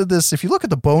transforms into this, if you look at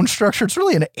the bone structure, it's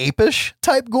really an apish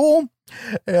type ghoul.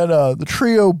 And the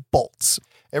trio bolts.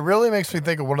 It really makes me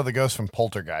think of one of the ghosts from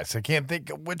Poltergeist. I can't think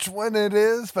of which one it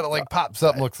is, but it like pops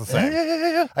up and looks the same.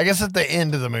 Yeah. I guess at the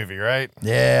end of the movie, right?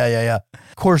 Yeah.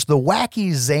 Of course, the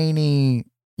wacky, zany,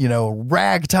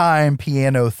 ragtime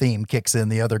piano theme kicks in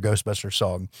the other Ghostbusters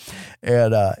song.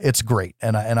 And it's great.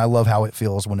 And I love how it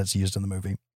feels when it's used in the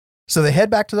movie. So they head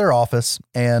back to their office,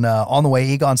 and on the way,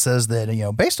 Egon says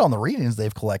that, based on the readings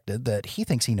they've collected, that he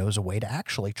thinks he knows a way to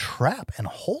actually trap and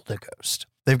hold a ghost.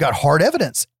 They've got hard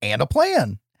evidence and a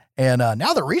plan. And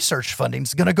now the research funding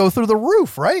is going to go through the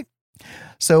roof, right?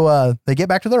 So they get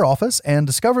back to their office and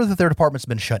discover that their department's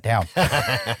been shut down.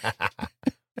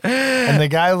 And the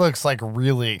guy looks like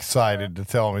really excited to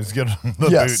tell him he's getting the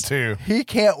boot too. He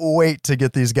can't wait to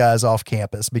get these guys off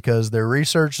campus because their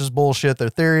research is bullshit. Their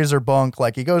theories are bunk.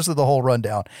 Like, he goes through the whole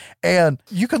rundown. And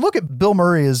you can look at Bill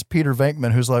Murray as Peter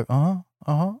Venkman, who's like,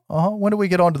 when do we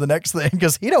get on to the next thing?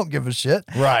 Because he don't give a shit.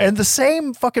 Right. And the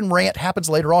same fucking rant happens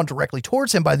later on directly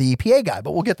towards him by the EPA guy,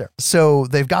 but we'll get there. So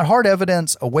they've got hard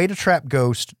evidence, a way to trap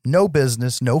Ghost, no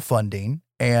business, no funding.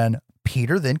 And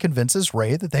Peter then convinces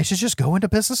Ray that they should just go into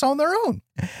business on their own.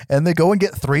 And they go and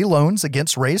get 3 loans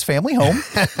against Ray's family home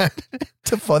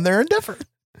to fund their endeavor.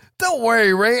 Don't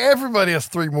worry, Ray. Everybody has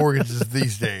 3 mortgages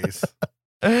these days.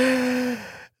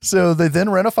 So they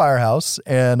then rent a firehouse,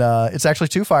 and it's actually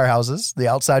 2 firehouses. The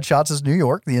outside shots is New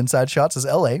York. The inside shots is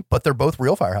LA, but they're both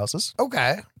real firehouses.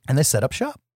 Okay. And they set up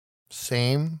shop.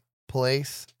 Same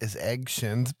place is Egg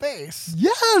Shin's base.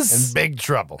 Yes. In big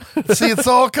trouble. See, it's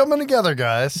all coming together,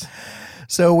 guys.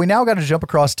 So we now got to jump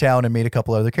across town and meet a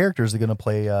couple other characters that are going to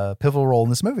play a pivotal role in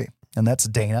this movie. And that's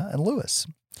Dana and Lewis.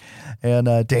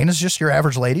 And Dana's just your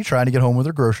average lady trying to get home with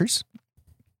her groceries.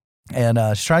 And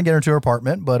she's trying to get her to her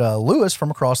apartment, but Lewis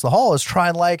from across the hall is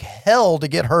trying like hell to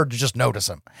get her to just notice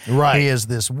him. Right. He is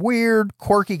this weird,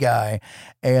 quirky guy.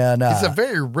 And he's a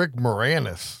very Rick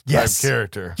Moranis type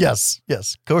character. Yes.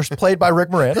 Of course, played by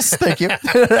Rick Moranis. Thank you.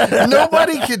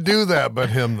 Nobody could do that but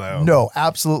him, though. No,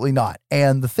 absolutely not.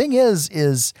 And the thing is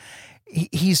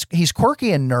he's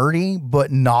quirky and nerdy,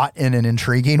 but not in an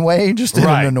intriguing way, just in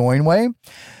an annoying way.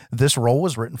 This role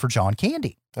was written for John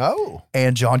Candy. Oh.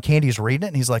 And John Candy's reading it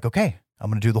and he's like, okay, I'm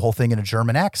going to do the whole thing in a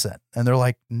German accent. And they're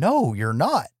like, no, you're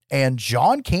not. And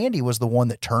John Candy was the one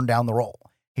that turned down the role.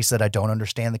 He said, I don't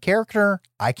understand the character.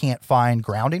 I can't find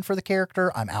grounding for the character.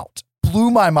 I'm out.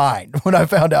 Blew my mind when I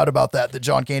found out about that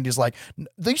John Candy's like,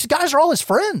 these guys are all his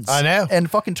friends. I know.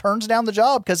 And fucking turns down the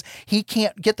job because he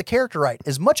can't get the character right.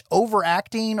 As much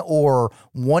overacting or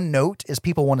one note as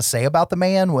people want to say about the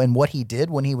man and what he did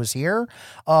when he was here,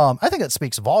 I think that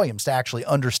speaks volumes to actually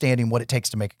understanding what it takes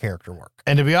to make a character work.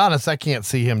 And to be honest, I can't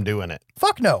see him doing it.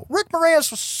 Fuck no. Rick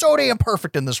Moranis was so damn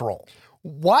perfect in this role.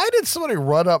 Why did somebody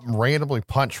run up and randomly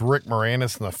punch Rick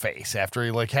Moranis in the face after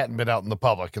he hadn't been out in the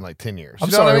public in 10 years? I'm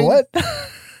sorry, what?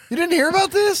 You didn't hear about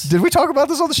this? Did we talk about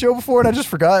this on the show before and I just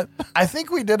forgot? I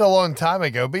think we did a long time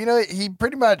ago, but he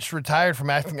pretty much retired from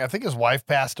acting. I think his wife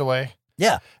passed away.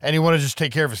 Yeah. And he wanted to just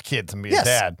take care of his kids and be a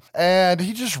dad. And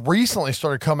he just recently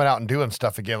started coming out and doing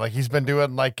stuff again. He's been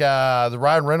doing the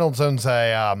Ryan Reynolds owns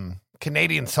a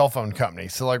Canadian cell phone company.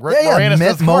 So Rick Moranis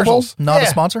does commercials. Mobile, not a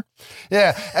sponsor.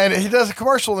 Yeah. And he does a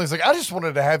commercial and he's like, I just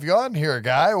wanted to have you on here,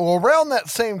 guy. Well, around that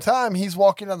same time, he's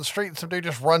walking down the street and some dude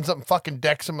just runs up and fucking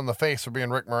decks him in the face for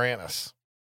being Rick Moranis.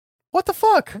 What the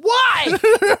fuck? Why?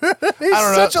 He's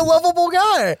such a lovable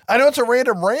guy. I know it's a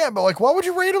random rant, but why would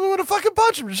you randomly want to fucking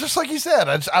punch him? It's just like you said.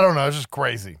 I don't know. It's just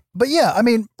crazy. But yeah, I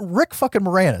mean, Rick fucking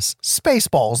Moranis,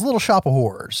 Spaceballs, Little Shop of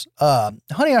Horrors,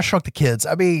 Honey, I Shrunk the Kids.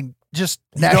 I mean, just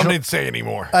national. You don't need to say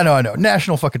anymore. I know.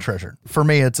 National fucking treasure. For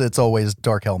me, it's always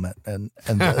Dark Helmet and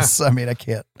this. I mean, I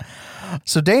can't.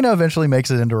 So Dana eventually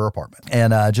makes it into her apartment.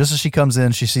 And just as she comes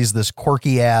in, she sees this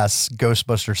quirky ass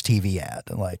Ghostbusters TV ad.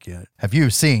 And have you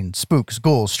seen Spooks,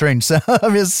 Ghouls, Strange Sound? I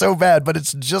mean, it's so bad, but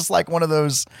it's just like one of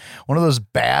those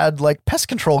bad pest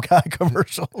control guy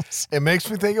commercials. It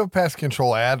makes me think of a pest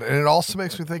control ad, and it also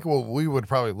makes me think of what we would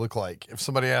probably look like if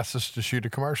somebody asked us to shoot a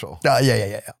commercial.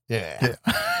 Yeah.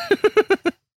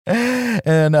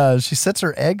 And she sets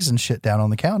her eggs and shit down on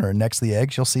the counter. And next to the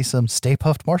eggs, you'll see some Stay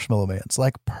Puft Marshmallow Man. It's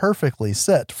perfectly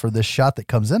set for this shot that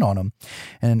comes in on them.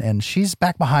 And she's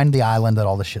back behind the island that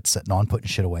all the shit's sitting on, putting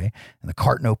shit away. And the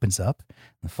carton opens up.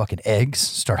 And the fucking eggs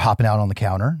start hopping out on the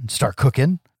counter and start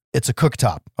cooking. It's a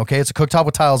cooktop, okay? It's a cooktop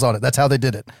with tiles on it. That's how they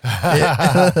did it.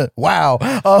 Wow.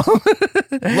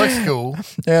 Looks cool.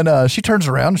 And she turns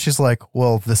around and she's like,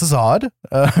 well, this is odd.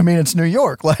 I mean, it's New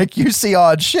York. You see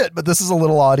odd shit, but this is a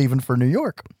little odd even for New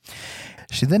York.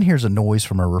 She then hears a noise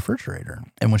from her refrigerator.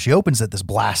 And when she opens it, this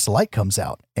blast of light comes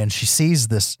out. And she sees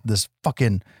this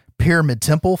fucking pyramid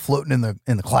temple floating in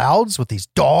the clouds with these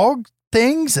dogs.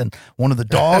 Things, and one of the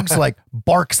dogs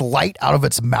barks light out of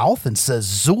its mouth and says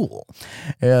Zool,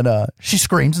 and she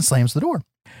screams and slams the door.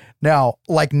 Now,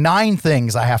 9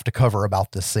 things I have to cover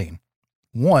about this scene.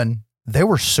 One, they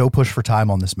were so pushed for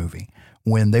time on this movie.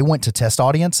 When they went to test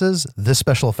audiences, this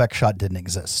special effects shot didn't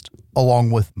exist, along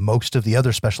with most of the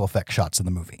other special effects shots in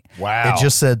the movie. Wow. It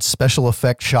just said special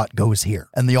effects shot goes here.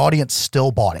 And the audience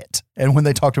still bought it. And when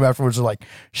they talked to him afterwards, they're like,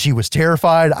 she was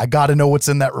terrified. I got to know what's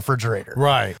in that refrigerator.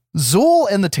 Right. Zool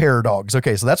and the Terror Dogs.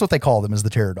 Okay, so that's what they call them, is the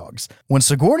Terror Dogs. When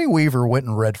Sigourney Weaver went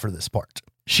and read for this part,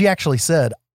 she actually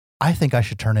said, I think I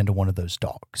should turn into one of those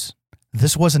dogs.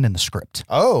 This wasn't in the script.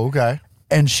 Oh, okay.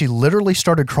 And she literally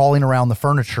started crawling around the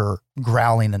furniture,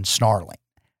 growling and snarling.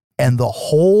 And the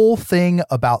whole thing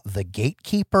about the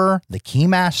gatekeeper, the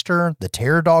keymaster, the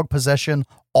terror dog possession,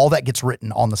 all that gets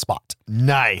written on the spot.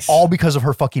 Nice. All because of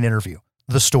her fucking interview.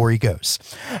 The story goes.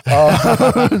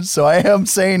 So I am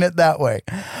saying it that way.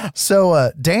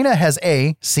 So Dana has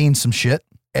A, seen some shit,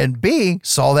 and B,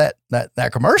 saw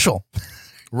that commercial.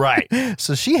 Right.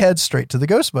 So she heads straight to the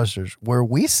Ghostbusters, where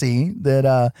we see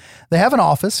that they have an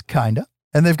office, kinda,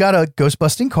 and they've got a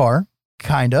ghost-busting car,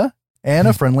 kinda, and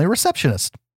a friendly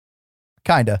receptionist,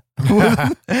 kinda,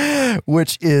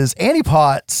 which is Annie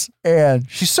Potts, and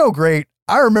she's so great.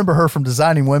 I remember her from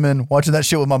Designing Women, watching that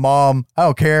shit with my mom. I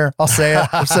don't care. I'll say it.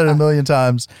 I've said it a million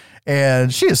times.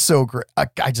 And she is so great.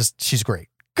 She's great.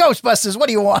 Ghostbusters, what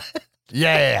do you want?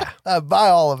 Yeah. Buy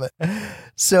all of it.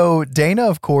 So Dana,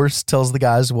 of course, tells the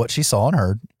guys what she saw and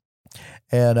heard.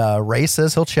 And Ray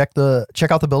says he'll check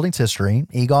out the building's history.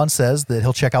 Egon says that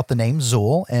he'll check out the name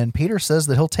Zool. And Peter says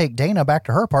that he'll take Dana back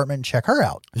to her apartment and check her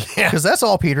out. Yeah. Because that's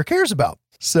all Peter cares about.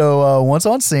 So once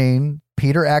on scene,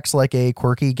 Peter acts like a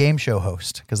quirky game show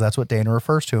host, because that's what Dana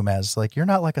refers to him as. Like, you're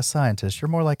not like a scientist. You're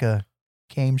more like a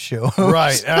game show host.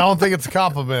 Right. And I don't think it's a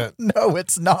compliment. No,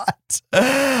 it's not.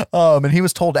 And he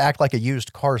was told to act like a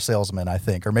used car salesman, I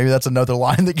think. Or maybe that's another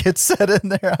line that gets said in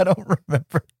there. I don't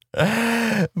remember.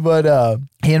 But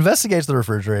he investigates the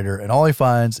refrigerator, and all he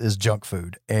finds is junk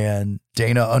food. And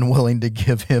Dana unwilling to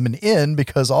give him an in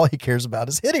because all he cares about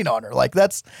is hitting on her. Like,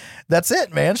 that's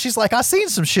it, man. She's like, I seen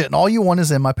some shit, and all you want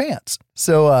is in my pants.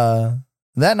 So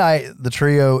that night, the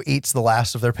trio eats the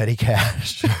last of their petty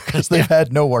cash because they've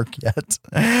had no work yet.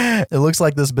 It looks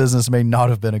like this business may not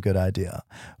have been a good idea.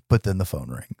 But then the phone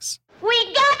rings.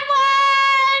 We got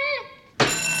one!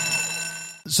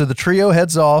 So the trio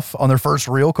heads off on their first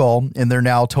real call in their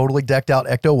now totally decked out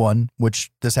Ecto-1,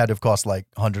 which this had to have cost like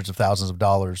hundreds of thousands of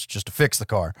dollars just to fix the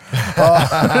car.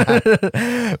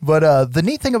 But the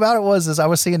neat thing about it was I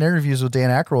was seeing interviews with Dan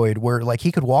Aykroyd where like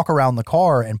he could walk around the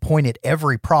car and point at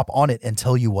every prop on it and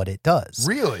tell you what it does.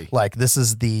 Really? Like, this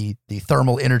is the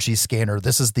thermal energy scanner.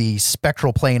 This is the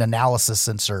spectral plane analysis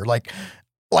sensor. Like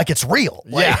it's real.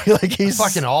 Yeah. Like he's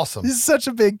fucking awesome. He's such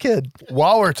a big kid.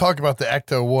 While we're talking about the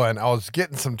Ecto-1, I was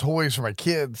getting some toys for my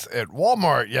kids at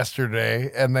Walmart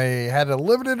yesterday, and they had a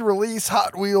limited release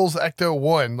Hot Wheels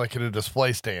Ecto-1 like in a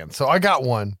display stand. So I got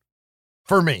one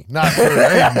for me, not for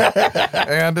him.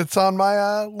 And it's on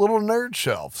my little nerd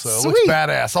shelf. So it looks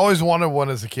badass. Always wanted one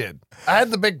as a kid. I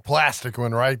had the big plastic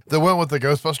one, right? That went with the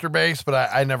Ghostbuster base, but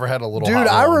I never had a little Dude,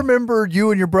 I remember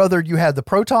you and your brother, you had the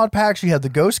proton packs, you had the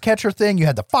ghost catcher thing, you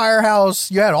had the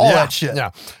firehouse, you had all that shit.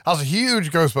 Yeah. I was a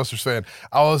huge Ghostbusters fan.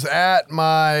 I was at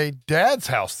my dad's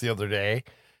house the other day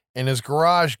in his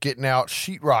garage getting out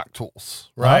sheetrock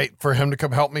tools, right? For him to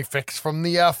come help me fix from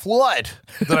the flood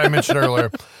that I mentioned earlier.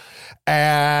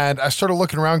 And I started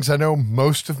looking around because I know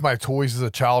most of my toys as a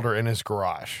child are in his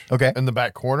garage. Okay. In the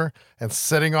back corner. And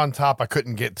sitting on top, I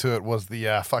couldn't get to it, was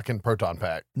the fucking proton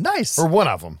pack. Nice. Or one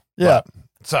of them. Yeah.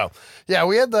 So, yeah,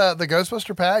 we had the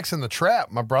Ghostbuster packs and the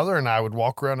trap. My brother and I would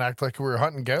walk around and act like we were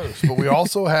hunting ghosts. But we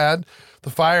also had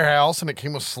the firehouse, and it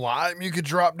came with slime you could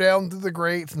drop down through the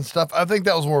grates and stuff. I think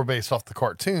that was more based off the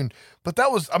cartoon. But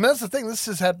that's the thing. This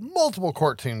has had multiple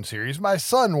cartoon series. My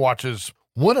son watches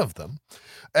one of them.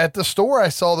 At the store, I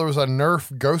saw there was a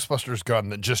Nerf Ghostbusters gun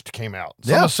that just came out.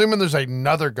 So I'm assuming there's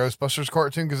another Ghostbusters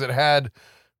cartoon because it had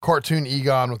cartoon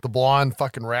Egon with the blonde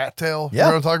fucking rat tail. You know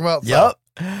what I'm talking about? Yep.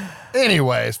 So,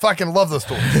 anyways, fucking love those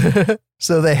toys.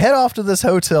 So they head off to this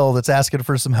hotel that's asking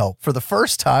for some help. For the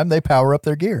first time, they power up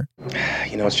their gear.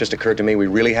 You know, it's just occurred to me we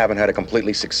really haven't had a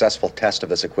completely successful test of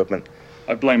this equipment.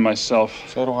 I blame myself.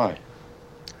 So do I.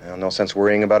 Well, no sense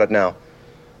worrying about it now.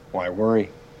 Why worry?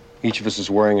 Each of us is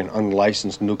wearing an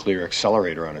unlicensed nuclear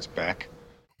accelerator on his back.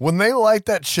 When they light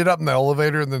that shit up in the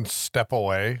elevator and then step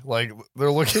away, like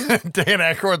they're looking at Dan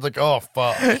Aykroyd like, oh,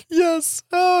 fuck. Yes.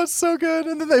 Oh, it's so good.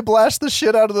 And then they blast the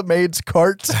shit out of the maid's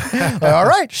cart. All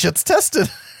right, shit's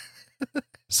tested.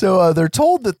 So they're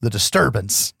told that the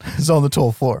disturbance is on the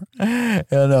 12th floor.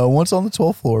 And once on the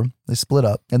 12th floor, they split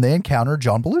up and they encounter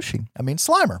John Belushi.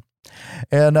 Slimer.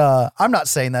 And I'm not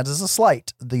saying that as a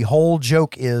slight. The whole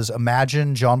joke is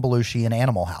imagine John Belushi in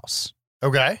Animal House.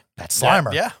 Okay. That's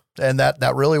Slimer. Yeah. And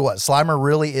that really was. Slimer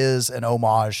really is an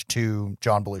homage to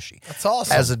John Belushi. That's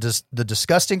awesome. As the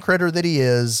disgusting critter that he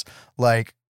is,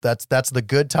 like, that's the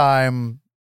good time.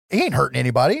 He ain't hurting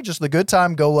anybody, just the good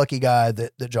time go lucky guy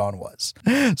that John was.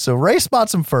 So Ray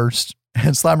spots him first,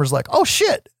 and Slimer's like, oh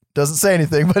shit. Doesn't say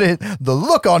anything, but the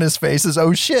look on his face is,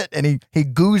 oh shit. And he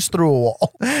goes through a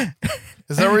wall.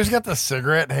 Is that where he's got the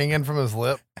cigarette hanging from his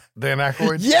lip, Dan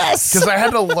Aykroyd? Yes. Because I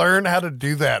had to learn how to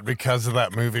do that because of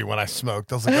that movie when I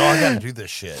smoked. I was like, oh, I got to do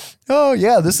this shit. Oh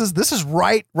yeah. This is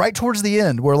right towards the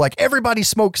end where like everybody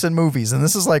smokes in movies. And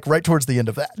this is like right towards the end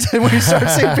of that. When you start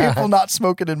seeing people not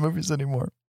smoking in movies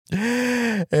anymore.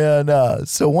 And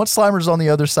so once Slimer's on the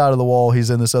other side of the wall, he's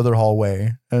in this other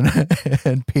hallway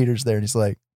and Peter's there and he's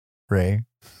like, Ray,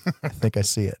 I think I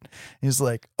see it. He's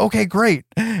like, okay, great.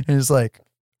 And he's like,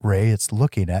 Ray, it's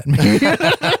looking at me. And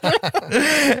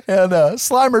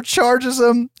Slimer charges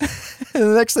him. And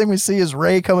the next thing we see is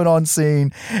Ray coming on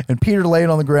scene and Peter laying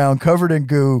on the ground covered in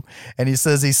goo. And he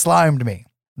says, he slimed me.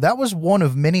 That was one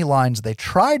of many lines they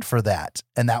tried for that.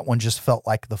 And that one just felt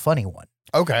like the funny one.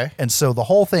 Okay. And so the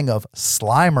whole thing of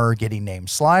Slimer getting named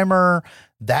Slimer,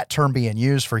 that term being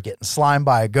used for getting slimed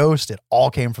by a ghost, it all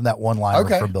came from that one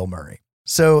liner from Bill Murray.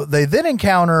 So they then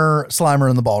encounter Slimer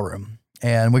in the ballroom,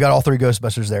 and we got all three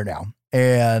Ghostbusters there now.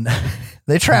 And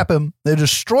they trap him. They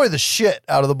destroy the shit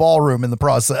out of the ballroom in the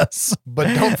process.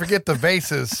 But don't forget the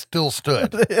vases still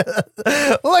stood. Look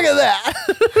at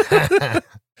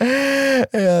that.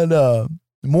 And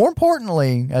more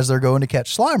importantly, as they're going to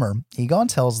catch Slimer, Egon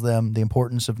tells them the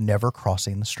importance of never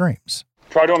crossing the streams.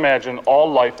 Try to imagine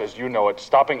all life as you know it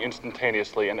stopping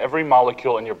instantaneously and every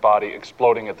molecule in your body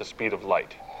exploding at the speed of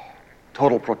light.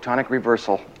 Total protonic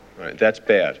reversal. All right, that's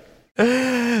bad.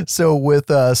 So with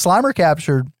Slimer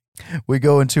captured, we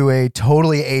go into a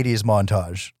totally 80s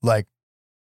montage, like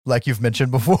you've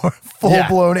mentioned before,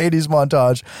 full-blown 80s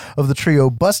montage of the trio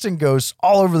busting ghosts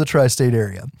all over the tri-state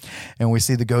area. And we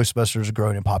see the Ghostbusters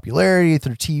growing in popularity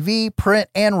through TV, print,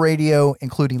 and radio,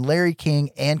 including Larry King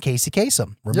and Casey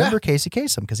Kasem. Remember Casey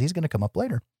Kasem, because he's going to come up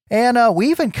later. And we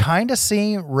even kind of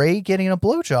see Ray getting a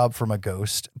blowjob from a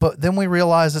ghost, but then we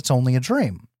realize it's only a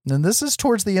dream. And this is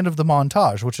towards the end of the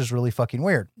montage, which is really fucking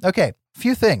weird. Okay,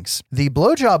 few things. The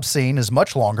blowjob scene is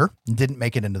much longer, didn't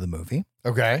make it into the movie.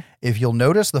 Okay. If you'll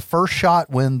notice the first shot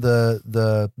when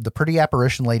the pretty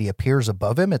apparition lady appears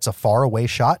above him, it's a far away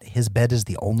shot. His bed is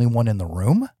the only one in the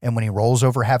room. And when he rolls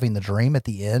over having the dream at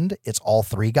the end, it's all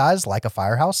three guys like a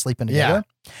firehouse sleeping together.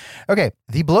 Yeah. Okay.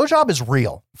 The blowjob is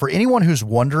real. For anyone who's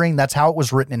wondering, that's how it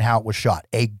was written and how it was shot.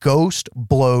 A ghost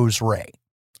blows Ray.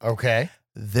 Okay.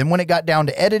 Then when it got down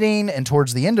to editing and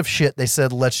towards the end of shit, they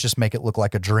said, let's just make it look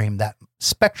like a dream. That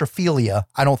spectrophilia,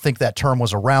 I don't think that term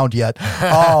was around yet,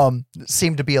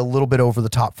 seemed to be a little bit over the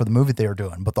top for the movie they were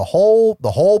doing. But the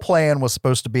whole plan was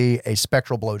supposed to be a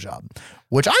spectral blowjob,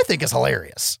 which I think is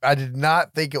hilarious. I did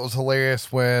not think it was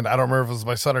hilarious when, I don't remember if it was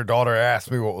my son or daughter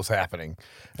asked me what was happening.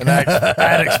 And I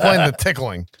had explained the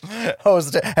tickling. Oh,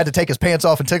 had to take his pants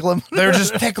off and tickle him? They were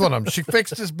just tickling him. She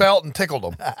fixed his belt and tickled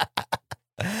him.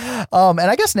 And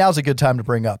I guess now's a good time to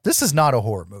bring up, this is not a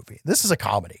horror movie. This is a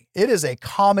comedy. It is a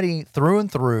comedy through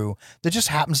and through that just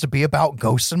happens to be about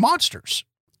ghosts and monsters.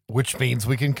 Which means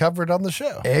we can cover it on the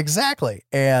show. Exactly.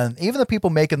 And even the people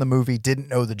making the movie didn't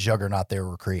know the juggernaut they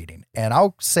were creating. And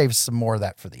I'll save some more of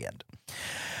that for the end.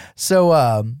 So,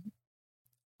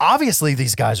 obviously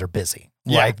these guys are busy.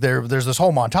 Yeah. Like there's this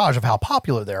whole montage of how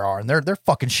popular they are, and they're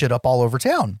fucking shit up all over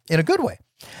town in a good way.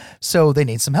 So they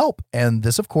need some help. And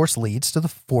this, of course, leads to the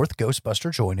fourth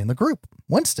Ghostbuster joining the group,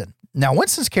 Winston. Now,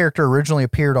 Winston's character originally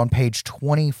appeared on page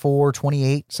 24,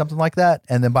 28, something like that.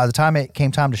 And then by the time it came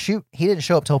time to shoot, he didn't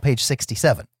show up till page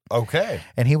 67. Okay.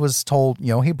 And he was told,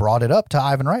 he brought it up to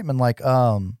Ivan Reitman, like,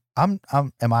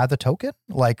 am I the token?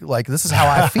 Like this is how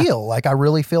I feel. Like, I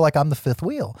really feel like I'm the fifth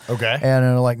wheel. Okay. And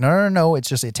they're like, no. It's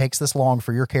just, it takes this long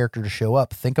for your character to show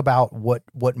up. Think about what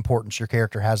importance your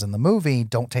character has in the movie.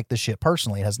 Don't take this shit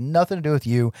personally. It has nothing to do with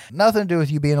you, nothing to do with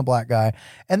you being a black guy.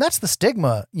 And that's the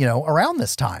stigma, around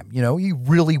this time, you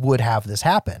really would have this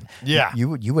happen. Yeah.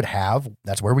 You would have,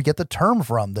 that's where we get the term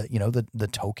from, the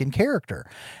token character.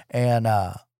 And,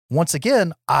 once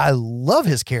again, I love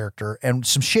his character, and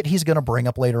some shit he's going to bring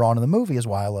up later on in the movie is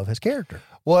why I love his character.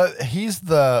 Well, he's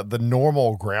the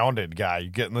normal grounded guy you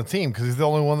get in the team because he's the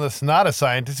only one that's not a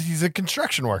scientist. He's a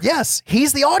construction worker. Yes,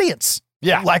 he's the audience.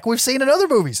 Yeah. Like we've seen in other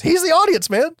movies. He's the audience,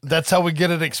 man. That's how we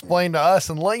get it explained to us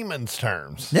in layman's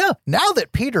terms. Yeah. Now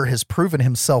that Peter has proven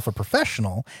himself a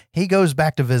professional, he goes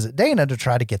back to visit Dana to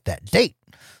try to get that date.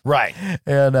 Right.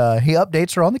 And he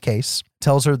updates her on the case,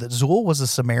 tells her that Zuul was a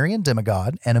Sumerian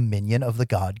demigod and a minion of the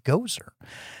god Gozer.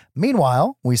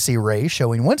 Meanwhile, we see Ray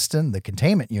showing Winston the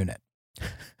containment unit.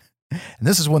 And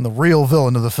this is when the real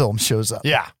villain of the film shows up.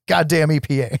 Yeah. Goddamn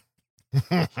EPA.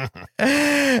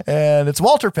 And it's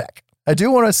Walter Peck. I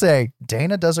do want to say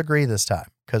Dana does agree this time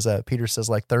because Peter says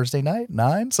like Thursday night,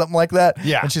 9, something like that.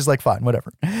 Yeah. And she's like, fine,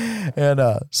 whatever. And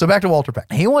so back to Walter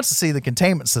Peck. He wants to see the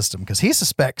containment system because he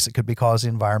suspects it could be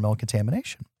causing environmental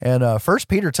contamination. And first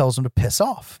Peter tells him to piss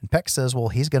off. And Peck says, well,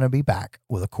 he's going to be back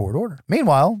with a court order.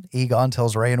 Meanwhile, Egon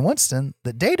tells Ray and Winston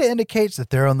that data indicates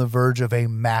that they're on the verge of a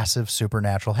massive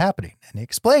supernatural happening. And he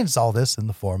explains all this in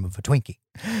the form of a Twinkie.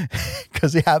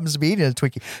 Because he happens to be eating a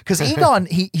Twinkie. Because Egon,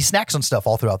 he snacks on stuff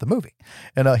all throughout the movie.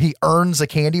 And he earns a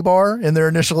candy bar in their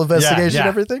initial investigation and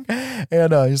everything.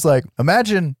 And he's like,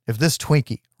 imagine if this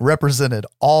Twinkie represented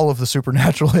all of the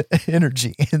supernatural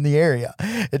energy in the area.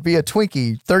 It'd be a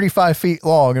Twinkie 35 feet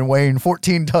long and weighing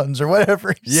 14 tons or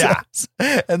whatever he says.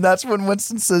 And that's when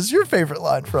Winston says your favorite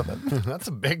line from him. That's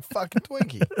a big fucking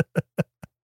Twinkie.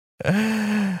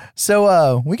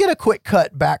 So we get a quick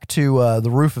cut back to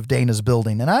the roof of Dana's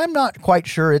building, and I'm not quite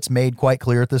sure it's made quite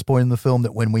clear at this point in the film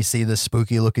that when we see this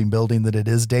spooky looking building that it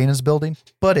is Dana's building,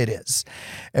 but it is.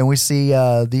 And we see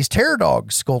these terror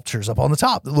dog sculptures up on the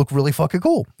top that look really fucking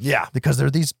cool. Yeah. Because they're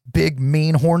these big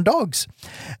mean horned dogs.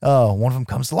 One of them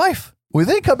comes to life. We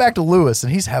then come back to Lewis,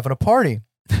 and he's having a party.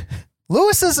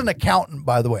 Lewis is an accountant,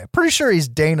 by the way. Pretty sure he's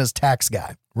Dana's tax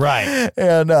guy. Right.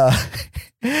 And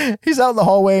he's out in the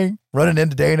hallway running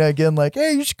into Dana again, like,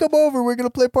 hey, you should come over. We're going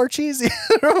to play Parcheesi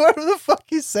or whatever the fuck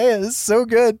he's saying. It's so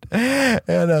good.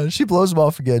 And she blows him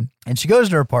off again. And she goes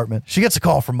to her apartment. She gets a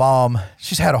call from mom.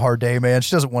 She's had a hard day, man.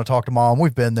 She doesn't want to talk to mom.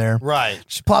 We've been there. Right.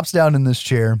 She plops down in this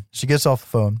chair. She gets off the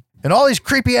phone. And all these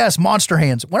creepy ass monster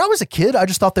hands. When I was a kid, I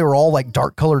just thought they were all like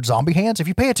dark colored zombie hands. If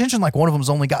you pay attention, like one of them's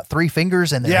only got 3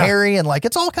 fingers and they're hairy and like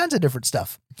it's all kinds of different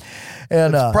stuff.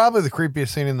 And it's probably the creepiest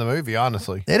scene in the movie,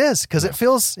 honestly. It is, because it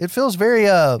feels very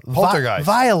Poltergeist.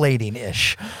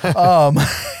 Violating-ish.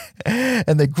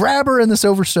 And they grab her in this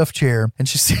overstuffed chair, and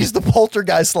she sees the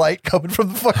poltergeist light coming from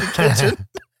the fucking kitchen.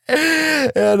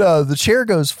 And the chair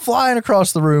goes flying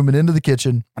across the room and into the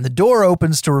kitchen, and the door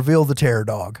opens to reveal the terror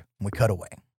dog. And we cut away.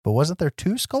 But wasn't there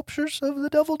 2 sculptures of the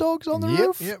devil dogs on the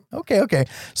roof? Yep. Okay.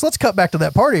 So let's cut back to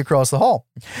that party across the hall.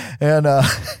 And a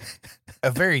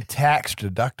very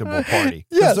tax-deductible party.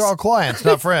 Yes. Because they're all clients,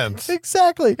 not friends.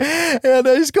 Exactly. And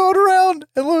he's going around,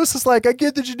 and Lewis is like, I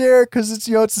get the generic because it's,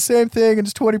 it's the same thing and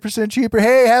it's 20% cheaper.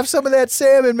 Hey, have some of that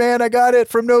salmon, man. I got it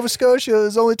from Nova Scotia.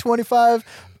 It's only $25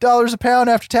 a pound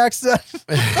after taxes.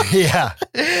 Yeah.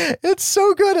 It's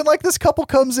so good. And like this couple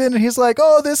comes in and he's like,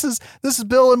 oh, this is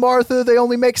Bill and Martha. They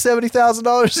only make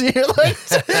 $70,000 a year.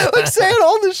 Like saying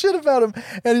all this shit about him.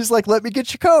 And he's like, let me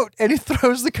get your coat. And he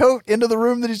throws the coat into the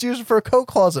room that he's using for a coat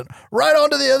closet right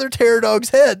onto the other terror dog's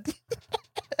head.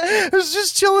 It was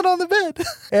just chilling on the bed.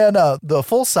 And the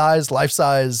full-size,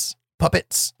 life-size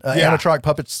puppets, animatronic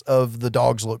puppets of the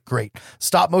dogs look great.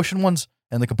 Stop motion ones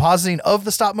and the compositing of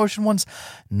the stop motion ones,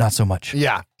 not so much.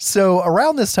 Yeah. So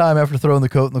around this time, after throwing the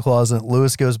coat in the closet,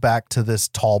 Lewis goes back to this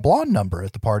tall blonde number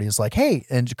at the party. He's like, hey,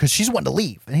 and because she's wanting to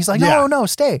leave. And he's like, no,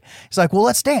 stay. He's like, well,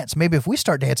 let's dance. Maybe if we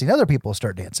start dancing, other people will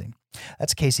start dancing.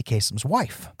 That's Casey Kasem's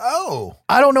wife. Oh.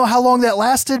 I don't know how long that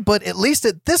lasted, but at least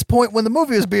at this point when the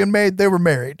movie was being made, they were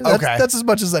married. That's as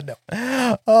much as I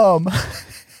know.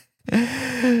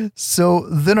 So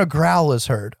then a growl is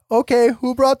heard. Okay,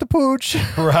 who brought the pooch?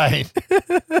 Right.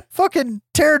 Fucking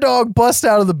terror dog busts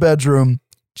out of the bedroom,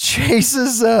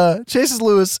 chases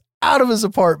Lewis out of his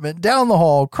apartment, down the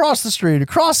hall, across the street,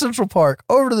 across Central Park,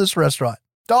 over to this restaurant.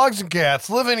 Dogs and cats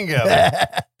living together.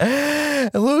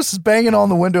 And Lewis is banging on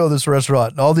the window of this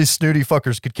restaurant, and all these snooty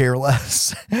fuckers could care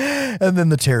less. And then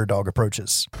the terror dog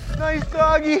approaches. Nice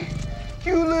doggy,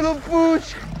 cute little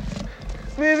pooch.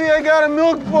 Maybe I got a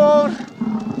milk bone.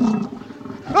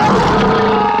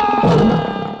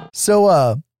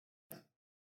 So,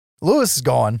 Lewis is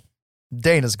gone.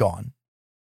 Dana's gone.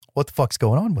 What the fuck's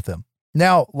going on with him?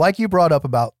 Now, like you brought up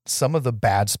about some of the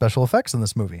bad special effects in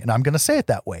this movie, and I'm going to say it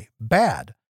that way,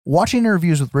 bad. Watching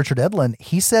interviews with Richard Edlund,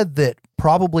 he said that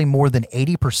probably more than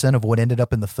 80% of what ended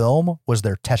up in the film was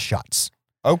their test shots.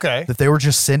 Okay. That they were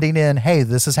just sending in, hey,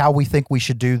 this is how we think we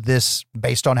should do this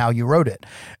based on how you wrote it.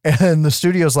 And the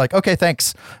studio's like, okay,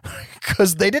 thanks.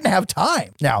 Because they didn't have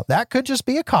time. Now, that could just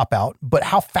be a cop-out, but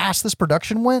how fast this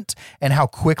production went and how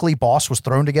quickly Boss was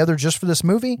thrown together just for this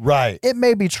movie, right? It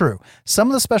may be true. Some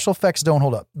of the special effects don't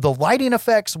hold up. The lighting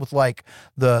effects with like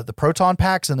the proton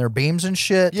packs and their beams and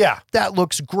shit, that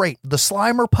looks great. The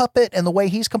Slimer puppet and the way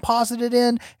he's composited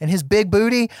in and his big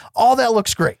booty, all that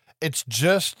looks great. It's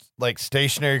just like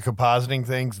stationary compositing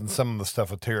things, and some of the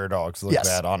stuff with terror dogs look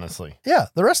bad, honestly. Yeah,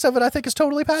 the rest of it I think is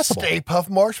totally passable. Stay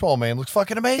Puft Marshmallow Man looks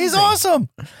fucking amazing. He's awesome.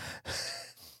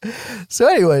 So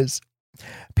anyways,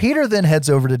 Peter then heads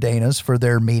over to Dana's for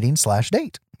their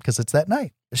meeting/date because it's that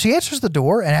night. She answers the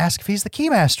door and asks if he's the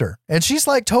keymaster. And she's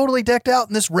like totally decked out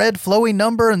in this red flowing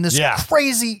number and this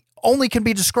crazy, only can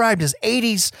be described as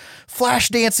 80s flash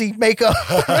dancing makeup.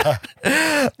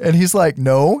 And he's like,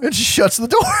 no. And she shuts the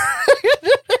door.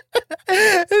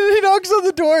 And he knocks on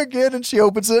the door again and she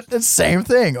opens it and same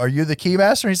thing. Are you the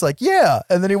keymaster? And he's like, yeah.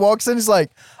 And then he walks in. He's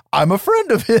like, I'm a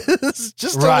friend of his.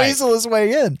 Just to weasel his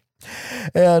way in.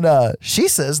 And she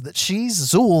says that she's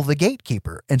Zool the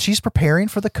gatekeeper and she's preparing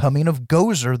for the coming of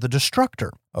Gozer the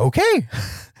destructor. Okay.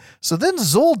 So then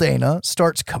Zool Dana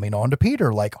starts coming on to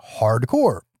Peter like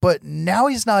hardcore. But now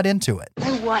he's not into it.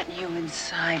 I want you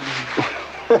inside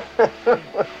me.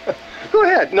 Go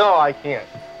ahead. No, I can't.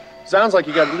 Sounds like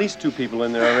you got at least 2 people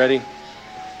in there already.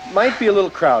 Might be a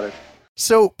little crowded.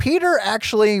 So Peter,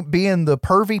 actually being the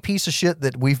pervy piece of shit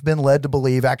that we've been led to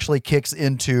believe, actually kicks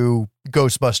into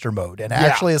Ghostbuster mode and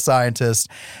actually a scientist.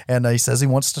 And he says he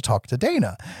wants to talk to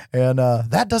Dana. And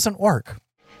that doesn't work.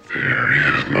 There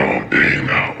is no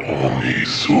Dana, only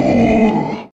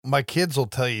Zool. My kids will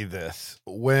tell you this.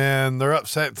 When they're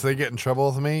upset, so they get in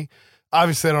trouble with me.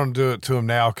 Obviously, I don't do it to them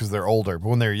now because they're older. But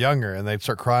when they're younger and they'd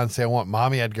start crying and say, I want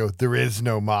mommy, I'd go, there is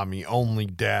no mommy, only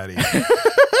daddy.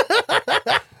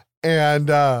 And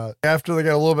after they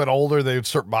got a little bit older, they would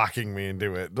start mocking me and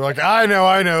do it. They're like, I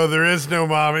know, there is no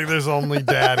mommy, there's only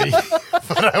daddy.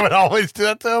 But I would always do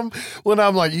that to them when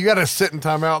I'm like, you got to sit in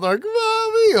timeout. They're like,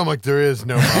 mommy. I'm like, there is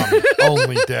no mommy,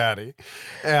 only daddy.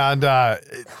 And I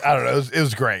don't know, it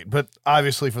was great. But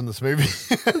obviously from this movie.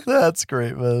 That's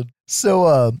great, man.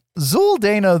 So Zool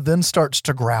Dana then starts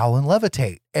to growl and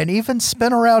levitate and even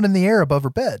spin around in the air above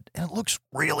her bed. And it looks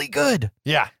really good.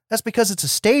 Yeah. That's because it's a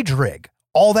stage rig.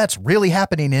 All that's really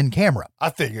happening in camera. I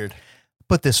figured.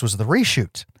 But this was the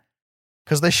reshoot.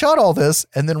 Because they shot all this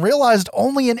and then realized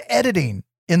only in editing,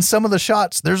 in some of the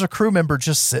shots, there's a crew member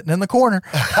just sitting in the corner.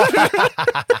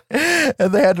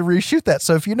 And they had to reshoot that.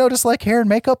 So if you notice like hair and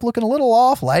makeup looking a little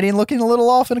off, lighting looking a little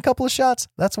off in a couple of shots,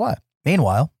 that's why.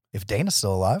 Meanwhile, if Dana's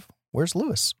still alive, where's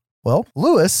Lewis? Well,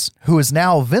 Lewis, who is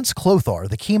now Vince Clothar,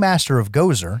 the keymaster of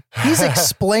Gozer, he's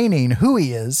explaining who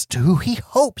he is to who he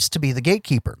hopes to be the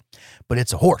gatekeeper. But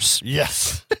it's a horse.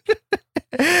 Yes.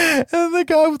 And the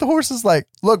guy with the horse is like,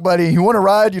 look, buddy, you want to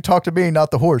ride? You talk to me,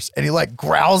 not the horse. And he like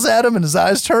growls at him and his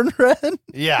eyes turn red.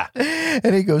 Yeah.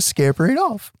 And he goes scampering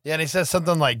off. Yeah, and he says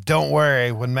something like, don't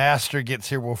worry, when Master gets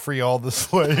here, we'll free all the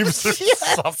slaves or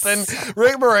something.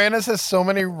 Rick Moranis has so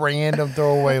many random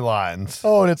throwaway lines.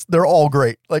 Oh, and they're all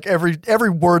great. Like every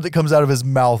word that comes out of his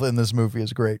mouth in this movie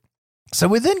is great. So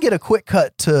we then get a quick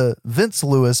cut to Vince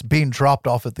Lewis being dropped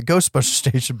off at the Ghostbuster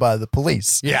station by the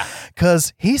police. Yeah.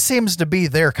 Because he seems to be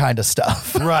their kind of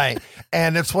stuff. Right.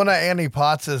 And it's one of Annie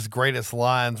Potts' greatest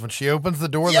lines. When she opens the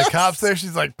door and the cop's there,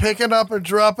 she's like picking up and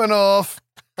dropping off.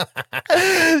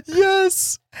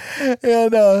 Yes.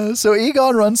 And so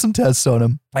Egon runs some tests on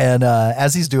him. And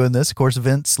as he's doing this, of course,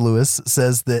 Vince Lewis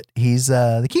says that he's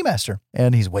the keymaster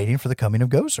and he's waiting for the coming of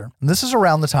Gozer. And this is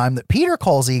around the time that Peter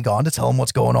calls Egon to tell him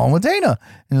what's going on with Dana.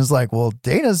 And he's like, well,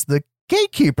 Dana's the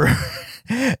gatekeeper.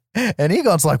 And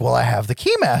Egon's like, well, I have the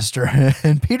keymaster.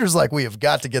 And Peter's like, we have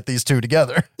got to get these two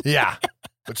together. Yeah.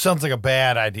 Which sounds like a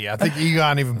bad idea. I think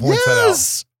Egon even points that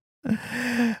out.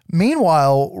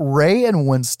 Meanwhile, Ray and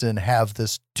Winston have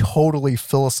this totally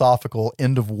philosophical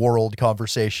end of world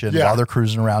conversation while they're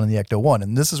cruising around in the Ecto-1.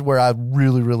 And this is where I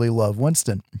really, really love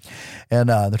Winston. And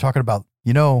they're talking about,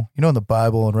 you know, in the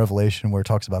Bible and Revelation where it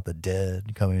talks about the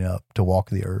dead coming up to walk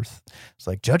the earth. It's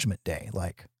like Judgment Day.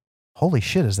 Like, holy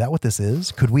shit, is that what this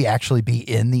is? Could we actually be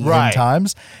in the end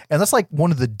times? And that's like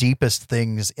one of the deepest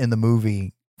things in the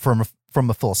movie from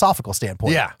a philosophical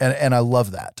standpoint. Yeah. And I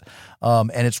love that.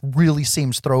 And it really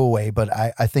seems throwaway, but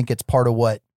I think it's part of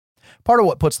what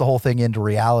puts the whole thing into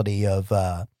reality of,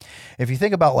 if you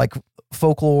think about like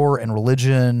folklore and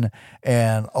religion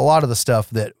and a lot of the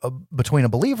stuff that between a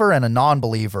believer and a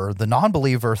non-believer, the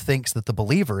non-believer thinks that the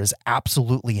believer is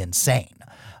absolutely insane.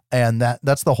 And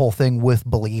that's the whole thing with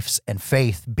beliefs and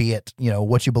faith, be it, you know,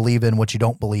 what you believe in, what you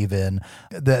don't believe in,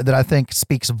 that I think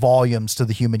speaks volumes to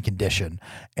the human condition.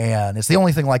 And it's the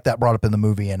only thing like that brought up in the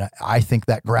movie. And I think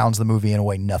that grounds the movie in a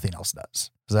way nothing else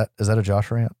does. Is that a Josh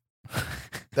rant?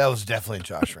 That was definitely a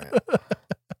Josh rant.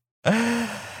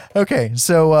 Okay,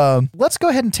 so let's go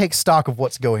ahead and take stock of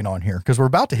what's going on here because we're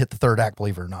about to hit the third act,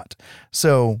 believe it or not.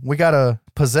 So we got a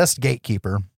possessed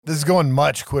gatekeeper. This is going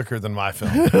much quicker than my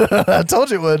film. I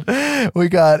told you it would. We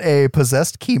got a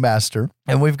possessed keymaster,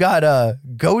 and we've got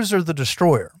Gozer the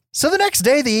Destroyer. So the next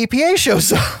day, the EPA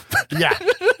shows up. Yeah,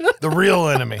 the real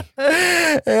enemy.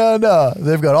 And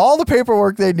they've got all the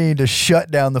paperwork they need to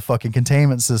shut down the fucking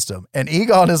containment system. And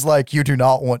Egon is like, you do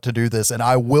not want to do this, and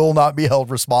I will not be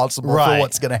held responsible for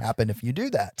what's going to happen if you do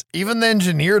that. Even the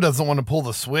engineer doesn't want to pull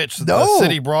the switch that the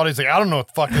city brought. He's like, I don't know what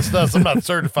the fuck this does. I'm not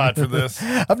certified for this.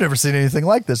 I've never seen anything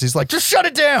like this. He's like, just shut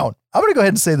it down. I'm going to go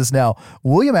ahead and say this now.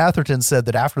 William Atherton said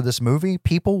that after this movie,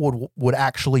 people would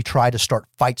actually try to start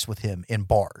fights with him in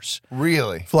bars.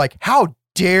 Really? Like, how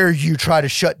dare you try to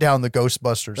shut down the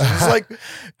Ghostbusters? And it's like,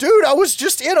 dude, I was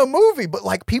just in a movie. But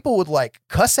like, people would like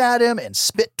cuss at him and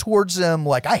spit towards him.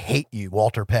 Like, I hate you,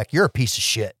 Walter Peck. You're a piece of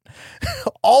shit.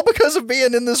 All because of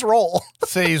being in this role.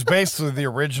 See, he's basically the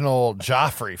original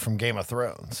Joffrey from Game of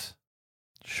Thrones.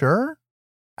 Sure.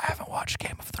 I haven't watched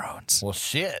Game of Thrones. Well,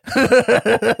 shit.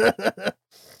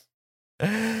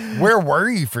 Where were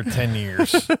you for 10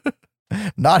 years?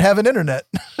 Not having internet.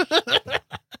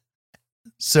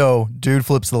 So dude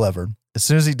flips the lever. As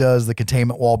soon as he does, the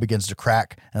containment wall begins to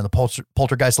crack and the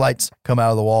poltergeist lights come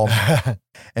out of the wall.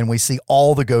 And we see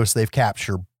all the ghosts they've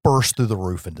captured burst through the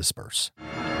roof and disperse. This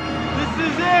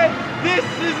is it! This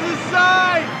is the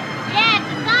sign! Yeah, it's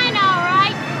a sign, all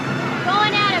right.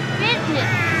 Going out of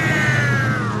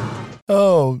business.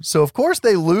 Oh, so of course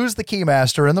they lose the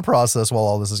Keymaster in the process while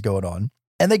all this is going on.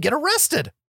 And they get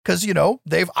arrested. Because,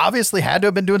 they've obviously had to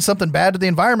have been doing something bad to the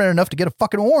environment enough to get a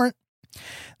fucking warrant.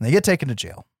 And they get taken to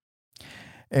jail.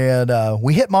 And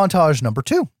we hit montage number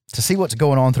 2 to see what's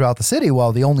going on throughout the city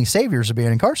while the only saviors are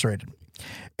being incarcerated.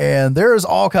 And there's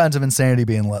all kinds of insanity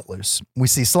being let loose. We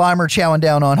see Slimer chowing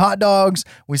down on hot dogs.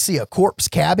 We see a corpse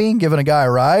cabbie giving a guy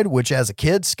a ride, which as a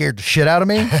kid scared the shit out of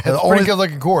me. Pretty good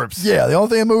looking corpse. Yeah, the only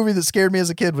thing in the movie that scared me as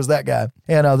a kid was that guy.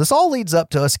 And this all leads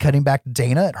up to us cutting back to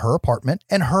Dana at her apartment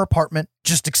and her apartment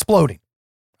just exploding.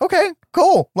 Okay,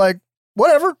 cool. Like,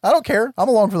 whatever. I don't care. I'm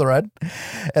along for the ride.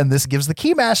 And this gives the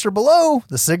Keymaster below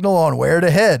the signal on where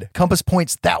to head. Compass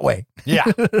points that way. Yeah.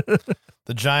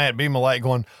 The giant beam of light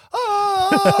going,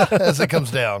 as it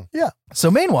comes down. Yeah. So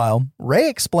meanwhile, Ray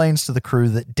explains to the crew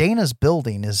that Dana's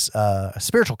building is a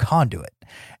spiritual conduit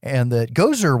and that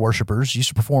Gozer worshippers used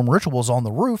to perform rituals on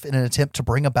the roof in an attempt to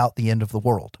bring about the end of the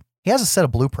world. He has a set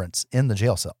of blueprints in the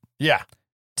jail cell. Yeah.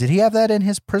 Did he have that in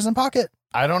his prison pocket?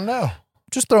 I don't know.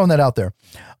 Just throwing that out there.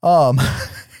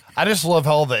 I just love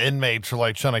how the inmates are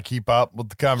like trying to keep up with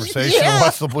the conversation and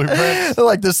watch the blueprints. They're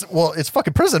like this, well, it's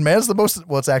fucking prison, man. It's the most,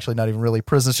 well, it's actually not even really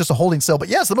prison. It's just a holding cell. But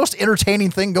yeah, it's the most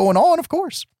entertaining thing going on, of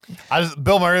course.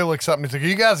 Bill Murray looks up and he's like, are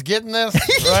you guys getting this?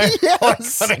 Right?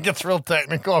 Yes. Like, when it gets real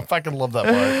technical. I fucking love that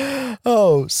part.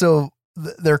 Oh, so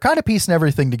they're kind of piecing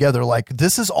everything together. Like,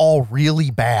 this is all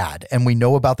really bad. And we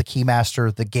know about the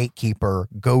Keymaster, the Gatekeeper,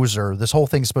 Gozer. This whole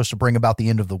thing's supposed to bring about the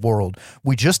end of the world.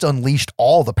 We just unleashed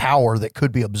all the power that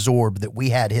could be absorbed that we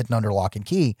had hidden under lock and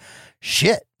key.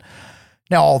 Shit.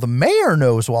 Now, all the mayor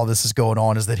knows while this is going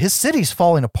on is that his city's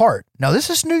falling apart. Now, this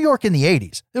is New York in the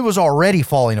 80s. It was already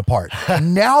falling apart.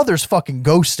 Now there's fucking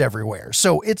ghosts everywhere.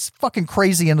 So it's fucking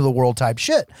crazy end of the world type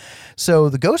shit. So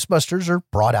the Ghostbusters are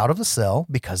brought out of the cell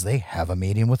because they have a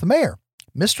meeting with the mayor.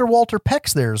 Mr. Walter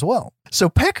Peck's there as well. So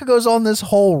Peck goes on this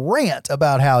whole rant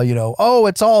about how,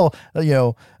 it's all,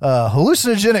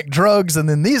 hallucinogenic drugs. And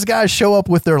then these guys show up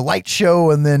with their light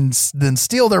show and then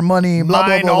steal their money.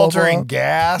 Mind-altering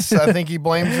gas. I think he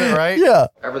blames it, right? Yeah.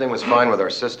 Everything was fine with our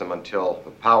system until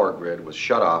the power grid was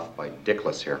shut off by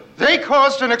Dickless here. They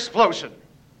caused an explosion.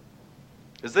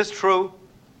 Is this true?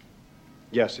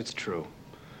 Yes, it's true.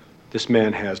 This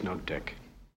man has no dick.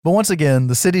 But once again,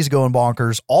 the city's going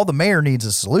bonkers. All the mayor needs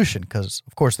a solution because,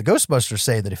 of course, the Ghostbusters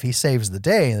say that if he saves the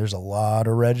day, there's a lot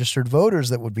of registered voters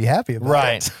that would be happy about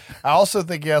it. I also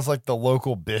think he has like the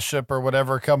local bishop or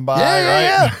whatever come by,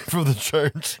 right? From the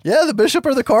church. Yeah, the bishop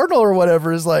or the cardinal or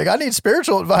whatever is like, I need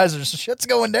spiritual advisors. Shit's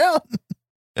going down.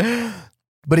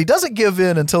 But he doesn't give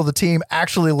in until the team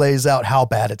actually lays out how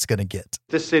bad it's going to get.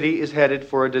 The city is headed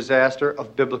for a disaster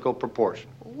of biblical proportion.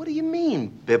 What do you mean,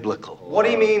 biblical? What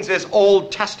he means is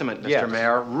Old Testament, Mr.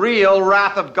 Mayor. Real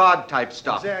wrath of God type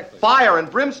stuff. Exactly. Fire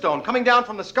and brimstone coming down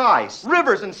from the skies.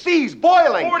 Rivers and seas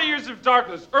boiling. 40 years of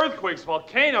darkness, earthquakes,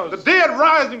 volcanoes. The dead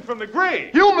rising from the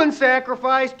grave. Human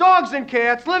sacrifice, dogs and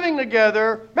cats living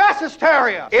together, mass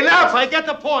hysteria. Enough, I get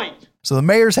the point. So the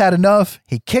mayor's had enough.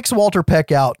 He kicks Walter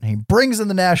Peck out, and he brings in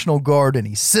the National Guard, and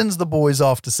he sends the boys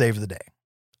off to save the day.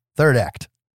 Third act.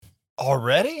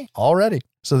 Already?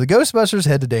 So the Ghostbusters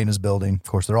head to Dana's building. Of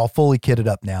course, they're all fully kitted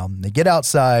up now. They get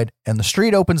outside, and the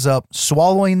street opens up,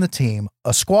 swallowing the team.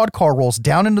 A squad car rolls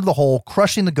down into the hole,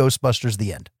 crushing the Ghostbusters.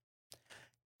 The end.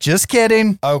 Just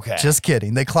kidding. Okay. Just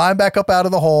kidding. They climb back up out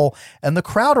of the hole, and the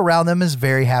crowd around them is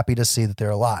very happy to see that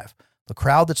they're alive. The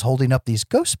crowd that's holding up these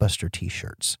Ghostbuster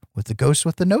t-shirts with the ghost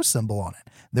with the no symbol on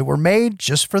it that were made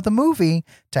just for the movie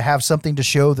to have something to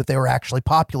show that they were actually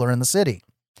popular in the city.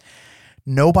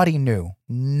 Nobody knew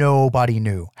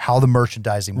how the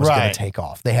merchandising was going to take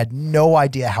off. They had no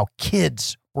idea how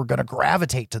kids were going to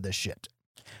gravitate to this shit.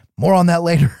 More on that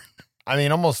later. I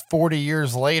mean, almost 40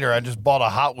 years later, I just bought a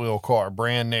Hot Wheel car,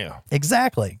 brand new.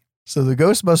 Exactly. So the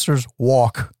Ghostbusters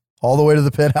walk all the way to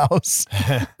the penthouse.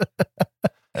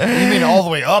 You mean all the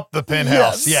way up the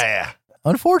penthouse? Yes. Yeah.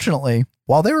 Unfortunately,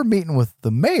 while they were meeting with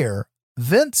the mayor,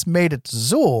 Vince made it to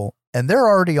Zool, and they're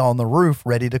already on the roof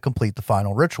ready to complete the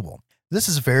final ritual. This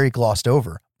is very glossed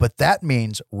over, but that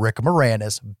means Rick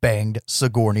Moranis banged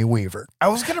Sigourney Weaver. I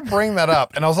was going to bring that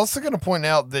up, and I was also going to point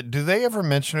out that do they ever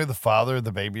mention who the father of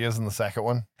the baby is in the second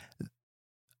one?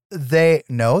 They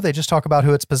just talk about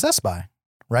who it's possessed by,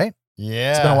 right?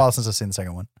 Yeah. It's been a while since I've seen the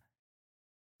second one.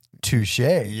 Touche.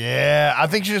 Yeah, I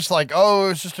think she's just like, oh,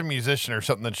 it's just a musician or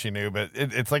something that she knew, but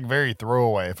it's like very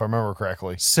throwaway, if I remember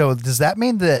correctly. So does that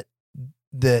mean that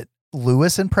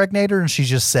Lewis impregnated her and she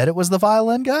just said it was the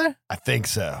violin guy? I think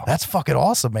so. That's fucking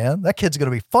awesome, man. That kid's going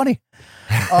to be funny.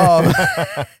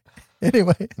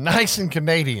 Anyway. Nice and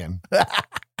Canadian.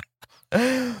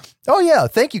 Oh, yeah.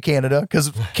 Thank you, Canada,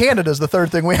 because Canada's the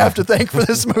third thing we have to thank for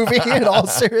this movie in all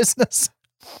seriousness.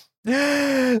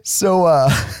 So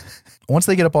once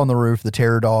they get up on the roof, the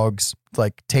terror dogs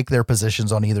like take their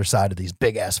positions on either side of these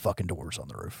big ass fucking doors on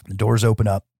the roof. The doors open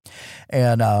up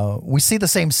and we see the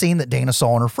same scene that Dana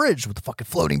saw on her fridge with the fucking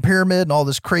floating pyramid and all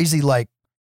this crazy like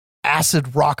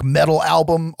acid rock metal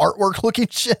album artwork looking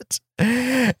shit.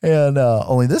 And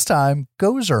only this time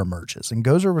Gozer emerges, and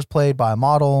Gozer was played by a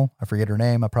model. I forget her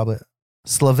name.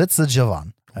 Slavica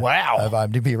Jovan. Wow. I have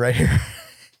IMDb right here.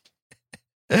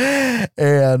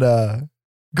 And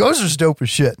Gozer's dope as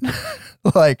shit.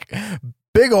 Like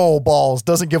big old balls,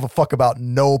 doesn't give a fuck about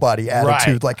nobody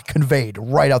attitude, like conveyed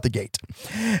right out the gate.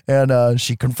 And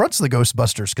she confronts the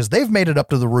Ghostbusters because they've made it up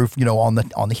to the roof, you know, on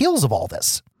the heels of all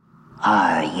this.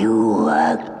 Are you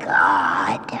a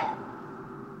god?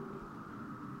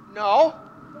 No.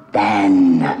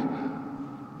 Then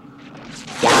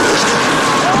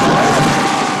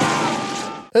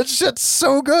That shit's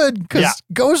so good because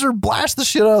Gozer blasts the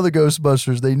shit out of the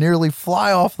Ghostbusters. They nearly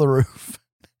fly off the roof.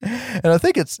 And I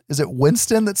think is it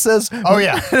Winston that says, oh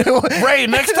yeah, Ray,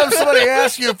 next time somebody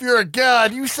asks you if you're a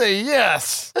god, you say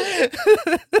yes.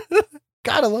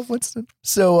 God, I love Winston.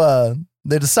 So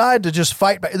they decide to just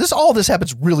fight back. All this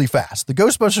happens really fast. The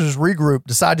Ghostbusters regroup,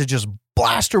 decide to just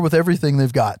blast her with everything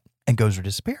they've got, and Gozer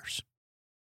disappears.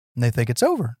 And they think it's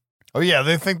over. Oh yeah,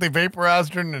 they think they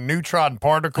vaporized her into neutron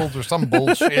particles or some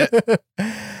bullshit.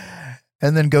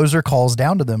 And then Gozer calls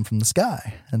down to them from the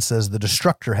sky and says the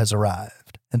Destructor has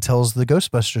arrived and tells the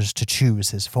Ghostbusters to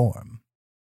choose his form.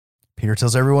 Peter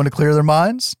tells everyone to clear their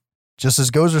minds, just as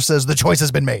Gozer says the choice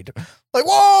has been made. Like,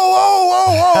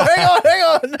 whoa, hang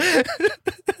on.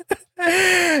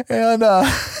 And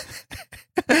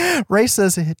Ray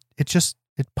says it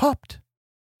popped.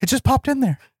 It just popped in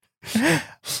there.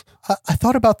 I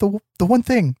thought about the one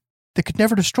thing that could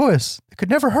never destroy us, that could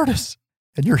never hurt us.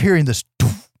 And you're hearing this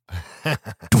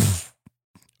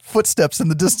footsteps in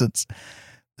the distance.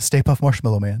 The Stay Puft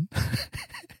Marshmallow Man.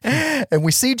 And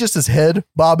we see just his head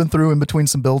bobbing through in between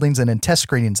some buildings, and in test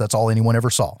screenings, that's all anyone ever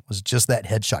saw was just that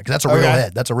headshot. Because that's a real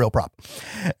head. That's a real prop.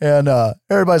 And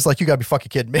everybody's like, you got to be fucking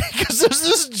kidding me. Because there's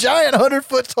this giant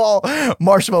 100-foot tall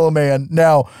Marshmallow Man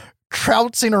now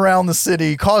trouncing around the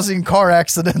city, causing car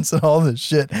accidents and all this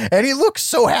shit. And he looks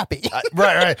so happy.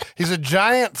 Right. He's a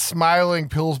giant smiling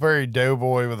Pillsbury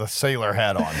Doughboy with a sailor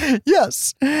hat on.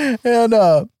 Yes. And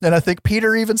I think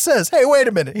Peter even says, hey, wait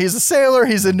a minute. He's a sailor.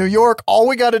 He's in New York. All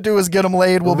we got to do is get him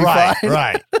laid. We'll be fine.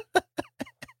 Right.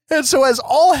 And so as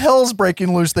all hell's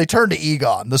breaking loose, they turn to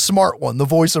Egon, the smart one, the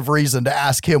voice of reason, to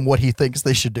ask him what he thinks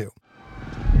they should do.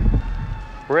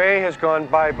 Ray has gone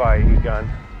bye-bye,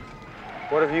 Egon.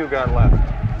 What have you got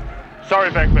left?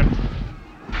 Sorry, Beckman.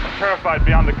 I'm terrified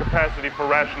beyond the capacity for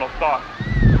rational thought.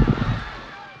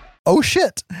 Oh,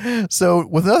 shit. So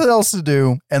with nothing else to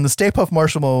do, and the Stay Puft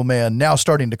Marshmallow Man now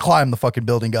starting to climb the fucking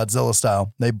building Godzilla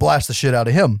style, they blast the shit out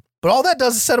of him. But all that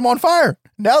does is set him on fire.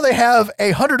 Now they have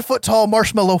a 100-foot tall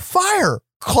marshmallow fire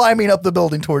climbing up the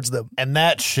building towards them. And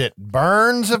that shit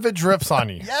burns if it drips on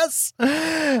you. Yes.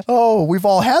 Oh, we've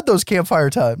all had those campfire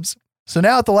times. So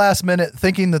now at the last minute,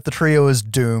 thinking that the trio is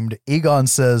doomed, Egon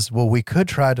says, well, we could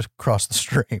try to cross the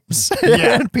streams.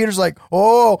 Yeah. And Peter's like,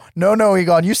 oh, no,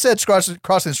 Egon, you said crossing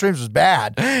the streams was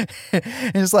bad. And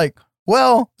it's like,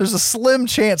 well, there's a slim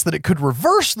chance that it could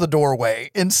reverse the doorway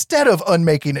instead of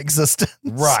unmaking existence.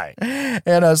 Right.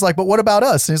 And I was like, but what about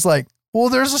us? And he's like, well,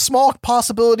 there's a small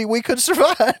possibility we could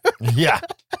survive. Yeah.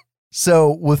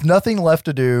 So with nothing left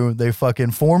to do, they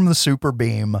fucking form the super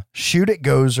beam, shoot at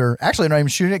Gozer. Actually, they're not even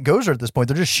shooting at Gozer at this point.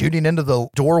 They're just shooting into the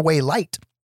doorway light.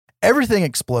 Everything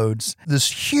explodes.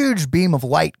 This huge beam of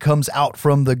light comes out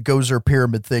from the Gozer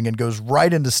pyramid thing and goes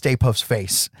right into Stay Puft's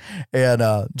face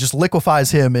and just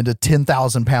liquefies him into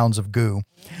 10,000 pounds of goo.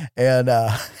 And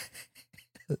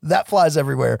that flies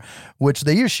everywhere, which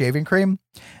they use shaving cream.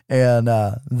 And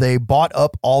they bought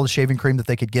up all the shaving cream that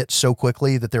they could get so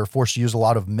quickly that they were forced to use a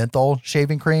lot of menthol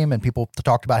shaving cream. And people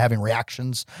talked about having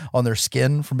reactions on their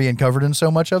skin from being covered in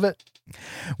so much of it.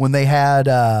 When they had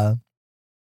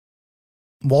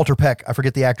Walter Peck, I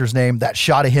forget the actor's name, that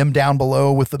shot of him down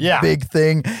below with the big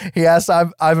thing. He asked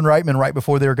Ivan Reitman right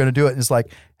before they were going to do it. And he's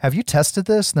like, have you tested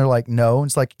this? And they're like, no. And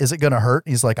it's like, is it going to hurt?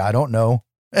 And he's like, I don't know.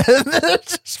 And then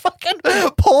it just fucking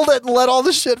pulled it and let all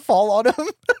the shit fall on him.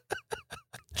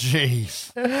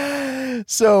 Jeez.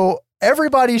 So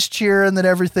everybody's cheering that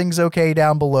everything's okay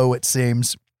down below, it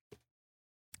seems.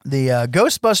 The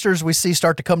Ghostbusters we see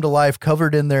start to come to life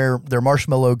covered in their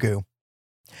marshmallow goo.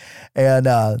 And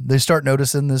they start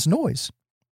noticing this noise.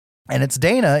 And it's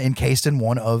Dana encased in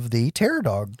one of the Terror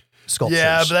Dog sculptures.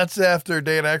 Yeah, but that's after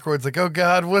Dan Aykroyd's like, oh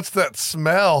God, what's that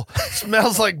smell?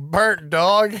 Smells like burnt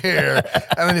dog hair.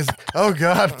 And then he's like, oh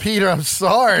God, Peter, I'm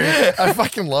sorry. I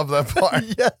fucking love that part.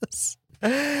 Yes.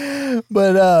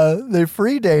 But they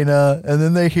free Dana, and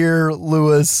then they hear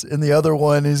Lewis in the other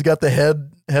one. He's got the head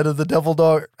of the devil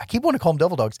dog. I keep wanting to call them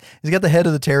devil dogs. He's got the head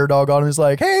of the terror dog on him. He's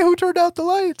like, hey, who turned out the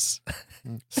lights?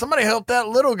 Somebody help that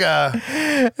little guy.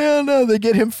 And they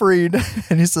get him freed.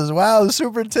 And he says, wow, the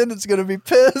superintendent's going to be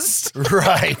pissed.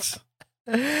 Right.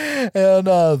 And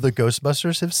the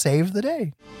Ghostbusters have saved the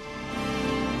day.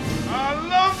 I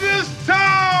love this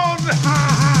town!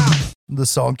 The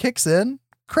song kicks in,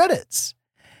 credits.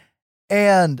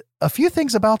 And a few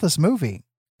things about this movie,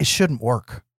 it shouldn't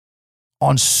work.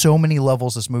 On so many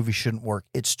levels, this movie shouldn't work.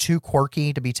 It's too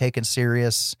quirky to be taken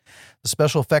serious. The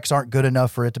special effects aren't good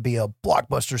enough for it to be a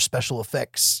blockbuster special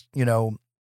effects,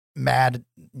 mad,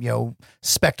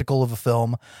 spectacle of a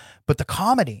film. But the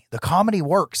comedy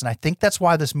works. And I think that's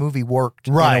why this movie worked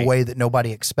in a way that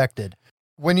nobody expected.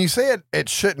 When you say it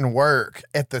shouldn't work,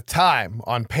 at the time,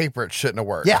 on paper, it shouldn't have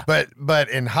worked. Yeah. But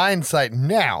in hindsight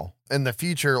now, in the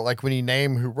future, like when you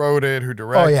name who wrote it, who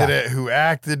directed it, who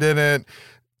acted in it,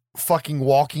 fucking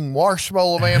walking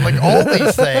marshmallow man, like all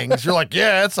these things, you're like,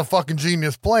 yeah, it's a fucking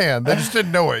genius plan. They just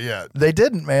didn't know it yet. They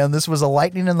didn't, man. This was a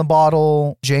lightning in the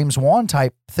bottle James Wan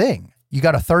type thing. You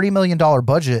got a $30 million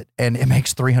budget and it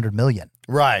makes $300 million.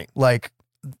 Right. Like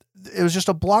it was just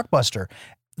a blockbuster.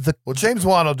 Well, James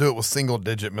Wan will do it with single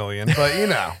digit million,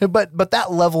 but but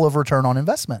that level of return on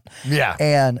investment. Yeah.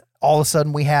 And all of a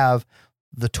sudden we have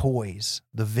the toys,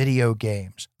 the video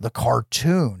games, the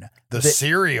cartoon, the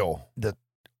cereal,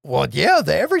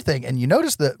 everything. And you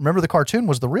notice that, remember the cartoon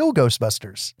was the real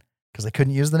Ghostbusters because they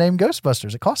couldn't use the name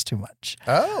Ghostbusters. It cost too much.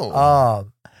 Oh.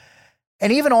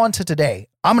 And even on to today,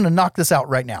 I'm going to knock this out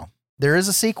right now. There is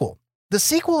a sequel. The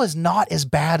sequel is not as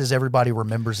bad as everybody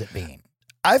remembers it being.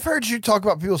 I've heard you talk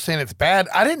about people saying it's bad.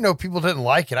 I didn't know people didn't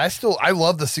like it. I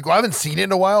love the sequel. I haven't seen it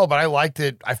in a while, but I liked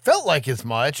it. I felt like as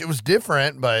much. It was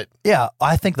different, but yeah,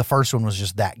 I think the first one was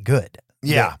just that good.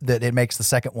 Yeah. That it makes the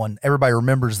second one, everybody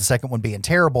remembers the second one being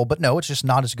terrible, but no, it's just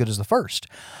not as good as the first.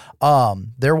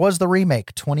 There was the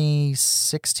remake,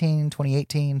 2016,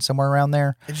 2018, somewhere around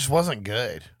there. It just wasn't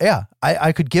good. Yeah.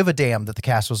 I could give a damn that the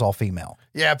cast was all female.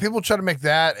 Yeah, people try to make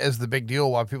that as the big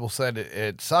deal while people said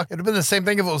it sucked. It'd have been the same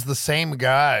thing if it was the same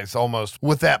guys almost.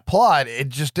 With that plot, it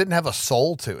just didn't have a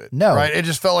soul to it. No. Right? It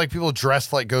just felt like people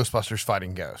dressed like Ghostbusters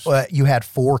fighting ghosts. You had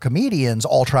 4 comedians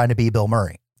all trying to be Bill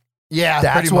Murray. Yeah,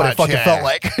 that's what it fucking felt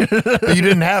like. But you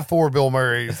didn't have 4 Bill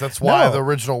Murrays. That's why the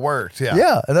original worked. Yeah.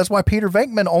 Yeah. And that's why Peter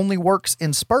Venkman only works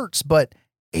in spurts, but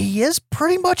he is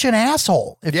pretty much an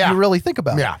asshole if you really think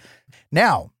about it.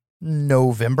 Now,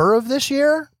 November of this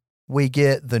year, we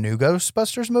get the new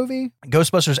Ghostbusters movie,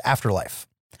 Ghostbusters Afterlife.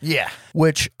 Yeah.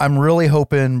 Which I'm really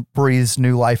hoping breathes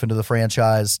new life into the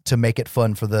franchise to make it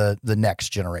fun for the next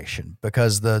generation,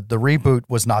 because the reboot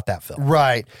was not that film.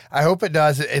 Right. I hope it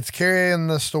does. It's carrying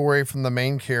the story from the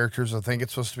main characters. I think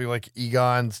it's supposed to be like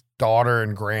Egon's daughter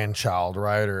and grandchild,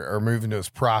 right? Or moving to his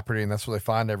property, and that's where they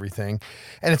find everything.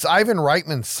 And it's Ivan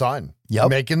Reitman's son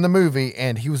making the movie,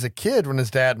 and he was a kid when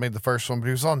his dad made the first one, but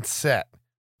he was on set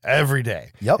every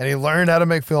day. And he learned how to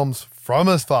make films from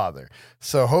his father.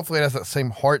 So hopefully it has that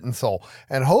same heart and soul.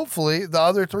 And hopefully the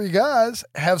other 3 guys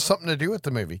have something to do with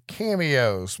the movie.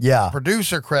 Cameos,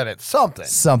 producer credits,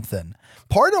 something.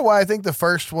 Part of why I think the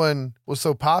first one was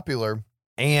so popular,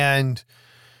 and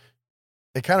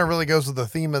it kind of really goes with the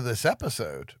theme of this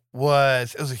episode,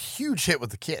 was it was a huge hit with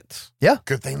the kids. Yeah.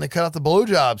 Good thing they cut out the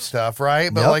blowjob stuff, right?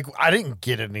 But like, I didn't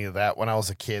get any of that when I was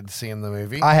a kid seeing the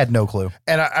movie. I had no clue.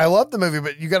 And I love the movie,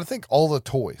 but you got to think all the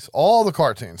toys, all the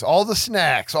cartoons, all the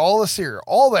snacks, all the cereal,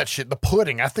 all that shit, the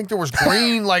pudding. I think there was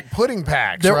green like pudding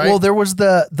packs, right? Well, there was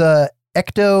the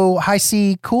Ecto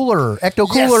Hi-C cooler,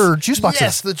 juice boxes.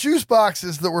 Yes, the juice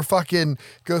boxes that were fucking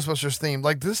Ghostbusters themed.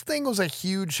 Like, this thing was a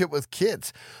huge hit with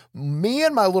kids. Me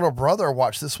and my little brother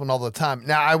watched this one all the time.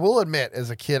 Now, I will admit, as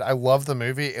a kid, I loved the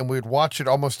movie, and we'd watch it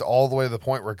almost all the way to the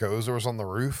point where Gozer was on the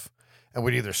roof, and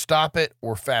we'd either stop it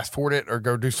or fast forward it or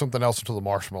go do something else until the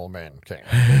Marshmallow Man came.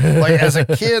 Like, as a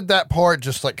kid, that part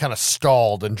just like kind of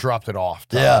stalled and dropped it off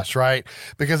to us, right?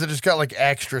 Because it just got like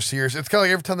extra serious. It's kind of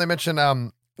like every time they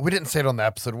mention we didn't say it on the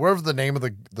episode, whatever the name of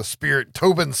the spirit,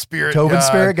 Tobin's spirit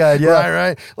guide, yeah.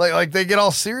 Right. Like they get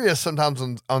all serious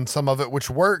sometimes on some of it, which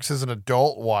works as an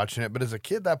adult watching it, but as a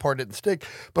kid, that part didn't stick.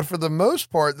 But for the most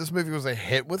part, this movie was a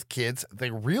hit with kids. They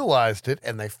realized it,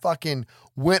 and they fucking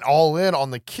went all in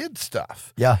on the kid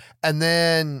stuff. Yeah. And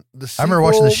then the sequel, I remember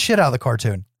watching the shit out of the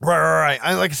cartoon. Right.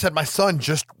 Like I said, my son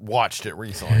just watched it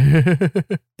recently.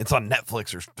 It's on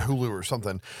Netflix or Hulu or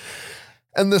something.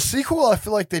 And the sequel, I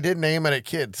feel like they didn't aim it at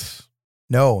kids.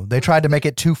 No, they tried to make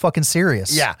it too fucking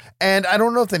serious. Yeah. And I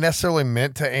don't know if they necessarily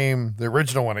meant to aim the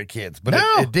original one at kids, but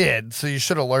it did. So you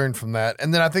should have learned from that.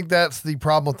 And then I think that's the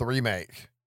problem with the remake.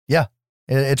 Yeah.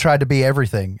 It tried to be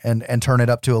everything and turn it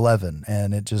up to 11.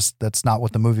 And that's not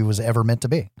what the movie was ever meant to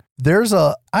be.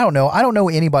 I don't know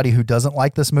anybody who doesn't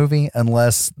like this movie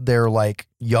unless they're like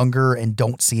younger and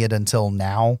don't see it until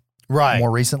now. Right.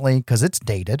 More recently, because it's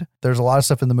dated. There's a lot of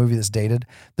stuff in the movie that's dated.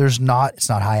 It's not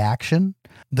high action.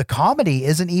 The comedy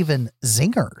isn't even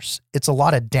zingers. It's a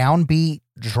lot of downbeat,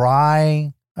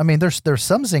 dry. I mean, there's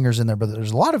some zingers in there, but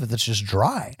there's a lot of it that's just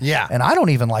dry. Yeah. And I don't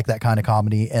even like that kind of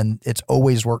comedy, and it's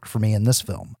always worked for me in this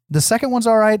film. The second one's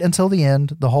all right until the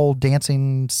end. The whole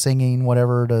dancing, singing,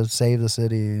 whatever to save the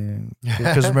city.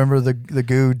 Because remember the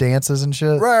goo dances and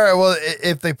shit? Right. Well,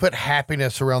 if they put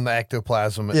happiness around the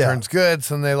ectoplasm, it turns good.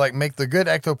 So they like make the good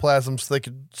ectoplasm so they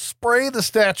could spray the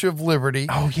Statue of Liberty.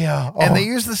 Oh, yeah. And they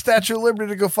use the Statue of Liberty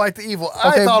to go fight the evil.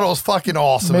 Okay. I thought it was fucking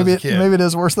awesome as a kid. Maybe it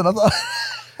is worse than I thought.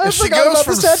 If she goes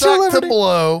from suck to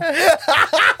blow.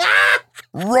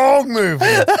 Wrong movie.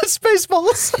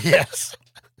 Spaceballs. Yes.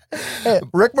 Hey,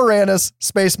 Rick Moranis,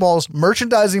 Spaceballs,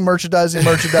 merchandising.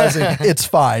 It's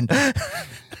fine.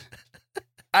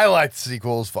 I like the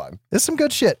sequel. It was fun. It's some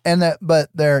good shit. But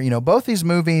they're, both these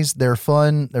movies, they're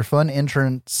fun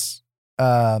entrance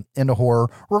into horror,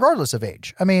 regardless of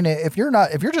age. I mean, if you're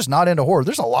just not into horror,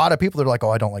 there's a lot of people that are like,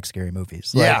 oh, I don't like scary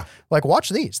movies. Like watch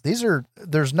these.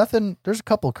 There's a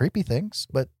couple of creepy things,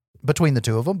 but between the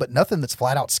two of them, but nothing that's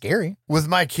flat out scary. With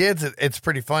my kids, it's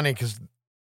pretty funny because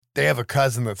they have a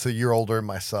cousin that's a year older than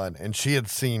my son, and she had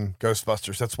seen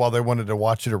Ghostbusters. That's why they wanted to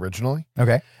watch it originally.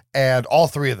 Okay. And all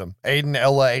three of them, Aiden,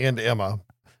 Ella, and Emma,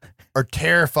 are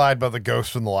terrified by the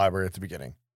ghost from the library at the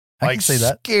beginning. I can see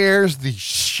that. Scares the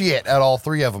shit out of all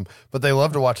three of them, but they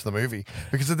love to watch the movie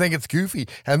because they think it's goofy.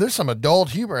 And there's some adult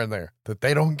humor in there that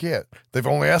they don't get. They've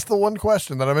only asked the one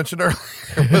question that I mentioned earlier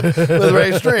with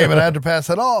Ray Stream, and I had to pass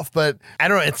it off. But I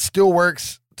don't know. It still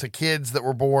works to kids that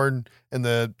were born in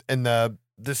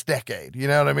this decade. You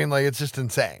know what I mean? Like, it's just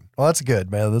insane. Well, that's good,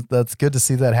 man. That's good to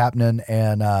see that happening.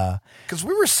 And because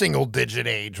we were single digit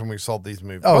age when we saw these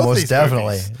movies. Oh, most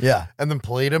definitely. Yeah. And then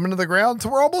played them into the ground until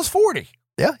we're almost 40.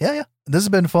 Yeah. This has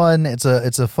been fun. It's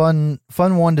a fun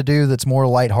one to do that's more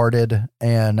lighthearted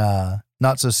and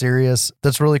not so serious.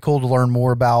 That's really cool to learn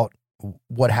more about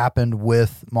what happened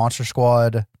with Monster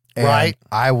Squad. And right.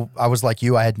 I was like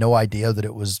you. I had no idea that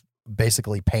it was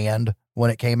basically panned when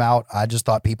it came out. I just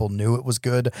thought people knew it was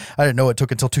good. I didn't know it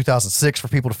took until 2006 for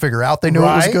people to figure out they knew it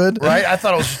was good. Right. I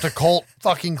thought it was just a cult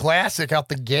fucking classic out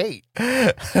the gate.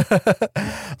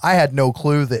 I had no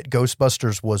clue that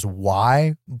Ghostbusters was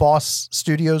why Boss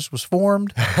Studios was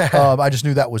formed. I just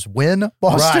knew that was when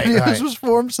Boss Studios was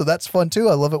formed. So that's fun too.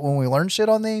 I love it when we learn shit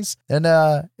on these. And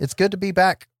it's good to be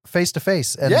back face to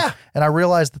face. And I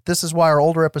realized that this is why our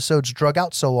older episodes drug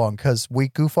out so long, because we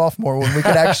goof off more when we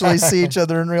can actually see each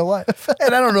other in real life.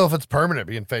 And I don't know if it's permanent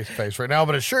being face to face right now,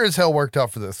 but it sure as hell worked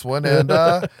out for this one. And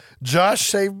Josh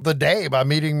saved the day by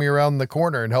meeting me around the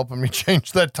corner and helping me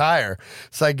change that tire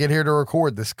so I get here to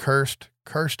record this cursed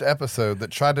episode that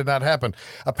tried to not happen.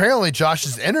 Apparently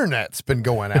Josh's internet's been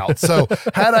going out. So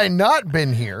had I not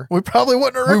been here, we probably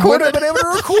wouldn't have recorded. We wouldn't have been able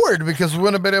to record because we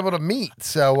wouldn't have been able to meet.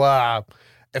 So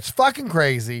it's fucking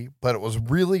crazy, but it was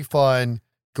really fun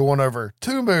going over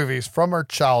two movies from our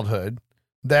childhood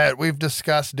that we've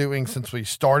discussed doing since we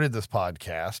started this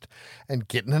podcast and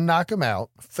getting to knock them out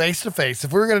face to face.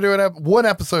 If we were going to do one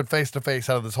episode face to face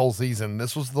out of this whole season,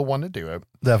 this was the one to do it.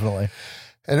 Definitely.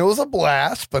 And it was a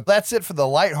blast, but that's it for the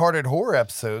lighthearted horror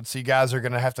episode. So you guys are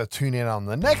going to have to tune in on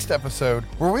the next episode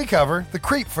where we cover the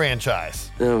Creep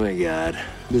franchise. Oh my God.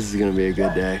 This is going to be a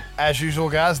good day. As usual,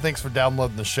 guys, thanks for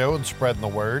downloading the show and spreading the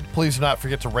word. Please do not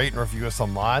forget to rate and review us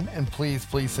online. And please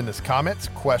send us comments,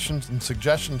 questions, and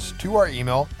suggestions to our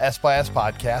email,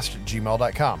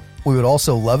 sbyspodcast@gmail.com. We would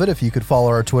also love it if you could follow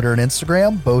our Twitter and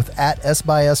Instagram, both at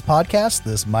SByS Podcast.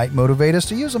 This might motivate us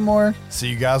to use them more. See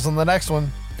you guys on the next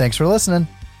one. Thanks for listening.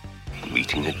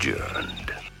 Meeting adjourned.